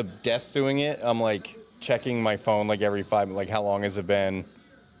sitting at the desk doing it, I'm like checking my phone like every 5 minutes. Like, how long has it been?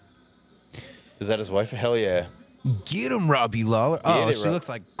 Is that his wife? Hell yeah. Get him, Robbie Lawler. Oh, she Rob. looks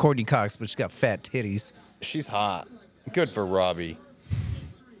like Courtney Cox, but she's got fat titties. She's hot. Good for Robbie.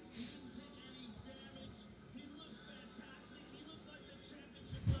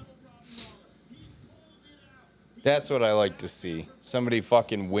 That's what I like to see. Somebody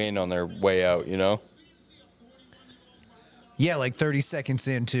fucking win on their way out, you know? Yeah, like 30 seconds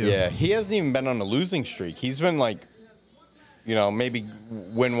in, too. Yeah, he hasn't even been on a losing streak. He's been like, you know, maybe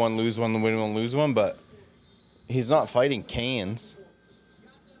win one, lose one, win one, lose one, but he's not fighting cans.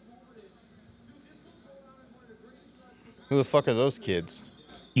 Who the fuck are those kids?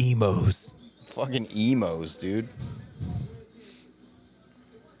 Emos. Fucking emos, dude.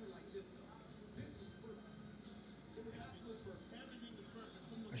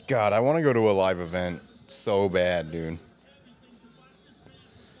 God, I want to go to a live event so bad, dude.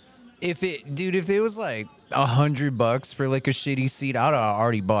 If it was like $100 for like a shitty seat, I'd have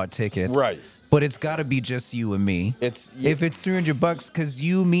already bought tickets. Right. But it's got to be just you and me. If it's $300, because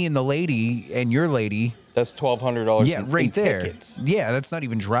you, me, and the lady and your lady. That's $1,200. Yeah, right there. Tickets. Yeah, that's not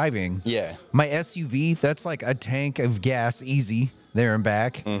even driving. Yeah. My SUV, that's like a tank of gas, easy there and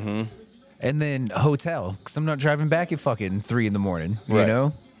back. Mm-hmm. And then hotel, because I'm not driving back at fucking 3 in the morning. You Right.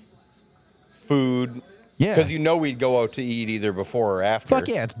 know. Food. Yeah. Because you know we'd go out to eat either before or after. Fuck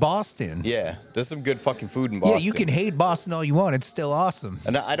yeah, it's Boston. Yeah, there's some good fucking food in Boston. Yeah, you can hate Boston all you want. It's still awesome.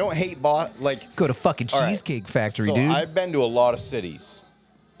 And I don't hate Boston. Like, go to fucking all right, Cheesecake Factory, so dude. I've been to a lot of cities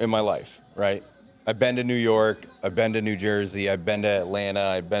in my life, right? I've been to New York. I've been to New Jersey. I've been to Atlanta.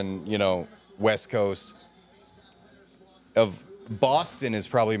 I've been, you know, West Coast. Boston is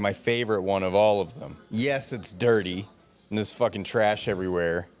probably my favorite one of all of them. Yes, it's dirty and there's fucking trash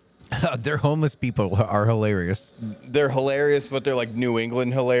everywhere. Their homeless people are hilarious. They're hilarious, but they're like New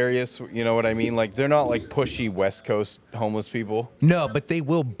England hilarious. You know what I mean? Like they're not like pushy West Coast homeless people. No, but they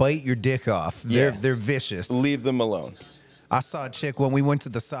will bite your dick off. Yeah. They're vicious. Leave them alone. I saw a chick when we went to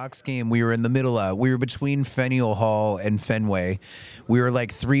the Sox game. We were in the middle of, we were between Faneuil Hall and Fenway. We were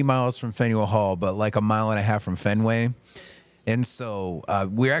like 3 miles from Faneuil Hall, but like a mile and a half from Fenway. And so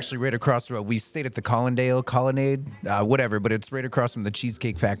we're actually right across the road. We stayed at the Colonnade, whatever, but it's right across from the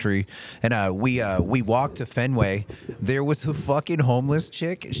Cheesecake Factory. And we walked to Fenway. There was a fucking homeless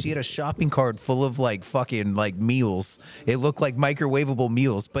chick. She had a shopping cart full of like fucking like meals. It looked like microwavable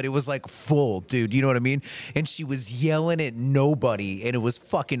meals, but it was like full, dude. You know what I mean? And she was yelling at nobody, and it was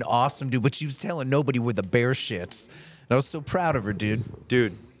fucking awesome, dude. But she was telling nobody where the bear shits. And I was so proud of her, dude.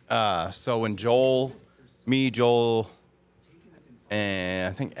 Dude, so when Joel, and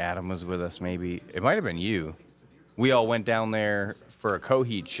I think Adam was with us, maybe. It might have been you. We all went down there for a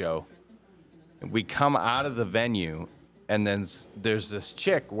Coheed show. We come out of the venue, and then there's this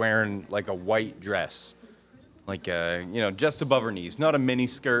chick wearing like a white dress. Like, just above her knees. Not a mini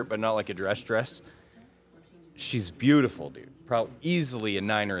skirt, but not like a dress. She's beautiful, dude. Probably easily a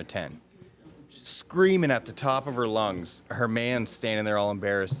 9 or a 10. She's screaming at the top of her lungs. Her man's standing there all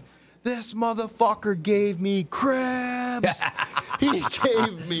embarrassed. This motherfucker gave me crabs. He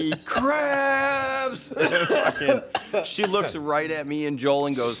gave me crabs. She looks right at me and Joel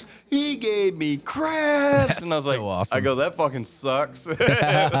and goes, he gave me crabs. That's and I was like, so awesome. I go, that fucking sucks.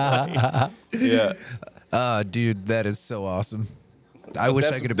 Yeah. Dude, that is so awesome. I wish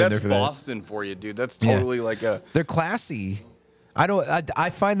I could have been there for that. That's Boston for you, dude. That's totally like a... They're classy. I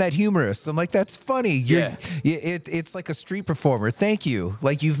find that humorous. I'm like, that's funny. It's like a street performer. Thank you.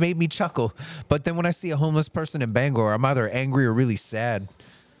 Like, you've made me chuckle. But then when I see a homeless person in Bangor, I'm either angry or really sad.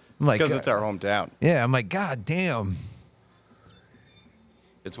 I'm like, because it's our hometown. Yeah, I'm like, God damn.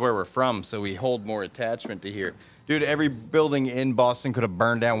 It's where we're from, so we hold more attachment to here. Dude, every building in Boston could have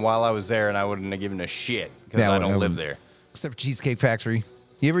burned down while I was there, and I wouldn't have given a shit because I don't live there. Except for Cheesecake Factory.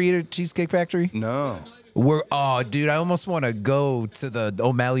 You ever eat at Cheesecake Factory? No. Dude, I almost want to go to the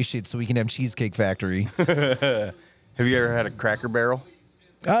O'Malley shit so we can have Cheesecake Factory. Have you ever had a Cracker Barrel?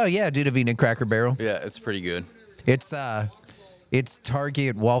 Oh yeah, dude, I've eaten a Cracker Barrel. Yeah, it's pretty good. It's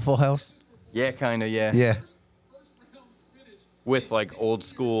Target Waffle House. Yeah, kind of, yeah. Yeah. With like old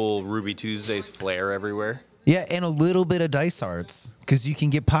school Ruby Tuesdays flair everywhere. Yeah, and a little bit of Dice Arts because you can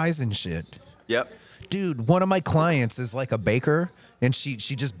get pies and shit. Yep. Dude, one of my clients is like a baker, and she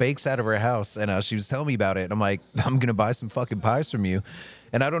just bakes out of her house, and she was telling me about it, and I'm like, I'm gonna buy some fucking pies from you,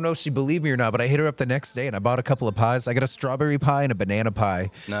 and I don't know if she believed me or not, but I hit her up the next day, and I bought a couple of pies. I got a strawberry pie and a banana pie.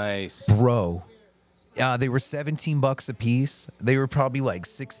 Nice. Bro, they were $17 a piece. They were probably like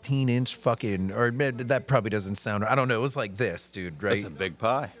 16-inch fucking, or that probably doesn't sound, I don't know. It was like this, dude, right? That's a big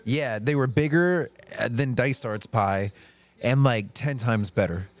pie. Yeah, they were bigger than Dice Arts pie, and like 10 times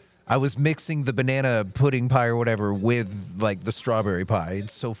better. I was mixing the banana pudding pie or whatever with like the strawberry pie.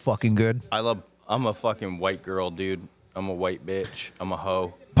 It's so fucking good. I'm a fucking white girl, dude. I'm a white bitch. I'm a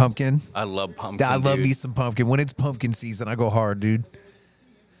hoe. Pumpkin. I love pumpkin. I love me some pumpkin. When it's pumpkin season, I go hard, dude.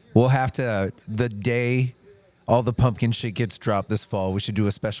 We'll have to, the day all the pumpkin shit gets dropped this fall, we should do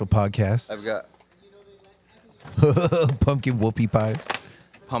a special podcast. I've got pumpkin whoopie pies.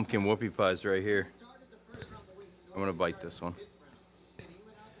 Pumpkin whoopie pies right here. I'm going to bite this one.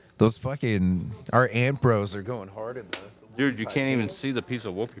 Those fucking, our Ant Bros are going hard in this. Dude, you can't even see the piece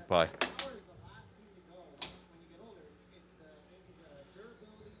of whoopie pie.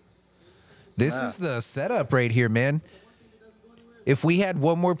 This is the setup right here, man. If we had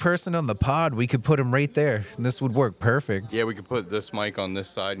one more person on the pod, we could put him right there. And this would work perfect. Yeah, we could put this mic on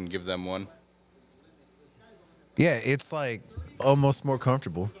this side and give them one. Yeah, it's like almost more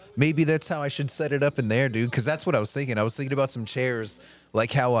comfortable. Maybe that's how I should set it up in there, dude. Because that's what I was thinking. I was thinking about some chairs,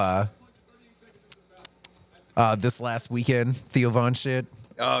 like how this last weekend, Theo Von shit.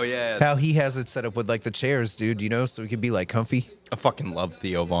 Oh, yeah. How he has it set up with like the chairs, dude, you know, so it could be like comfy. I fucking love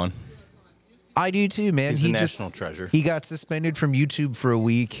Theo Von. I do too, man. He's a national treasure. He got suspended from YouTube for a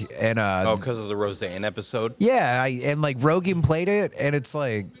week, and because of the Roseanne episode. Yeah, and like Rogan played it, and it's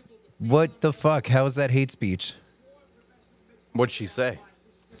like, what the fuck? How is that hate speech? What'd she say?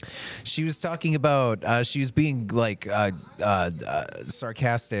 She was talking about she was being like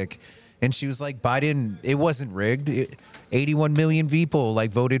sarcastic, and she was like, Biden, it wasn't rigged. 81 million people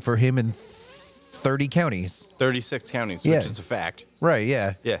like voted for him in 30 counties. 36 counties, Yeah. which is a fact. Right,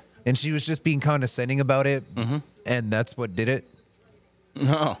 yeah. Yeah. And she was just being condescending about it, and that's what did it.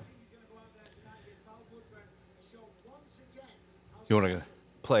 No. You want to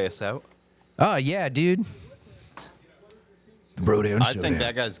play us out? Oh, yeah, dude. Bro Down I Showdown. think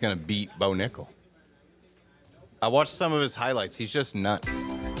that guy's gonna beat Bo Nickel. I watched some of his highlights. He's just nuts.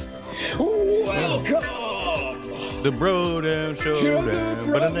 Welcome The Bro Down to the Showdown.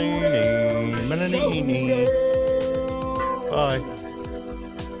 Bro Down Showdown. Bye.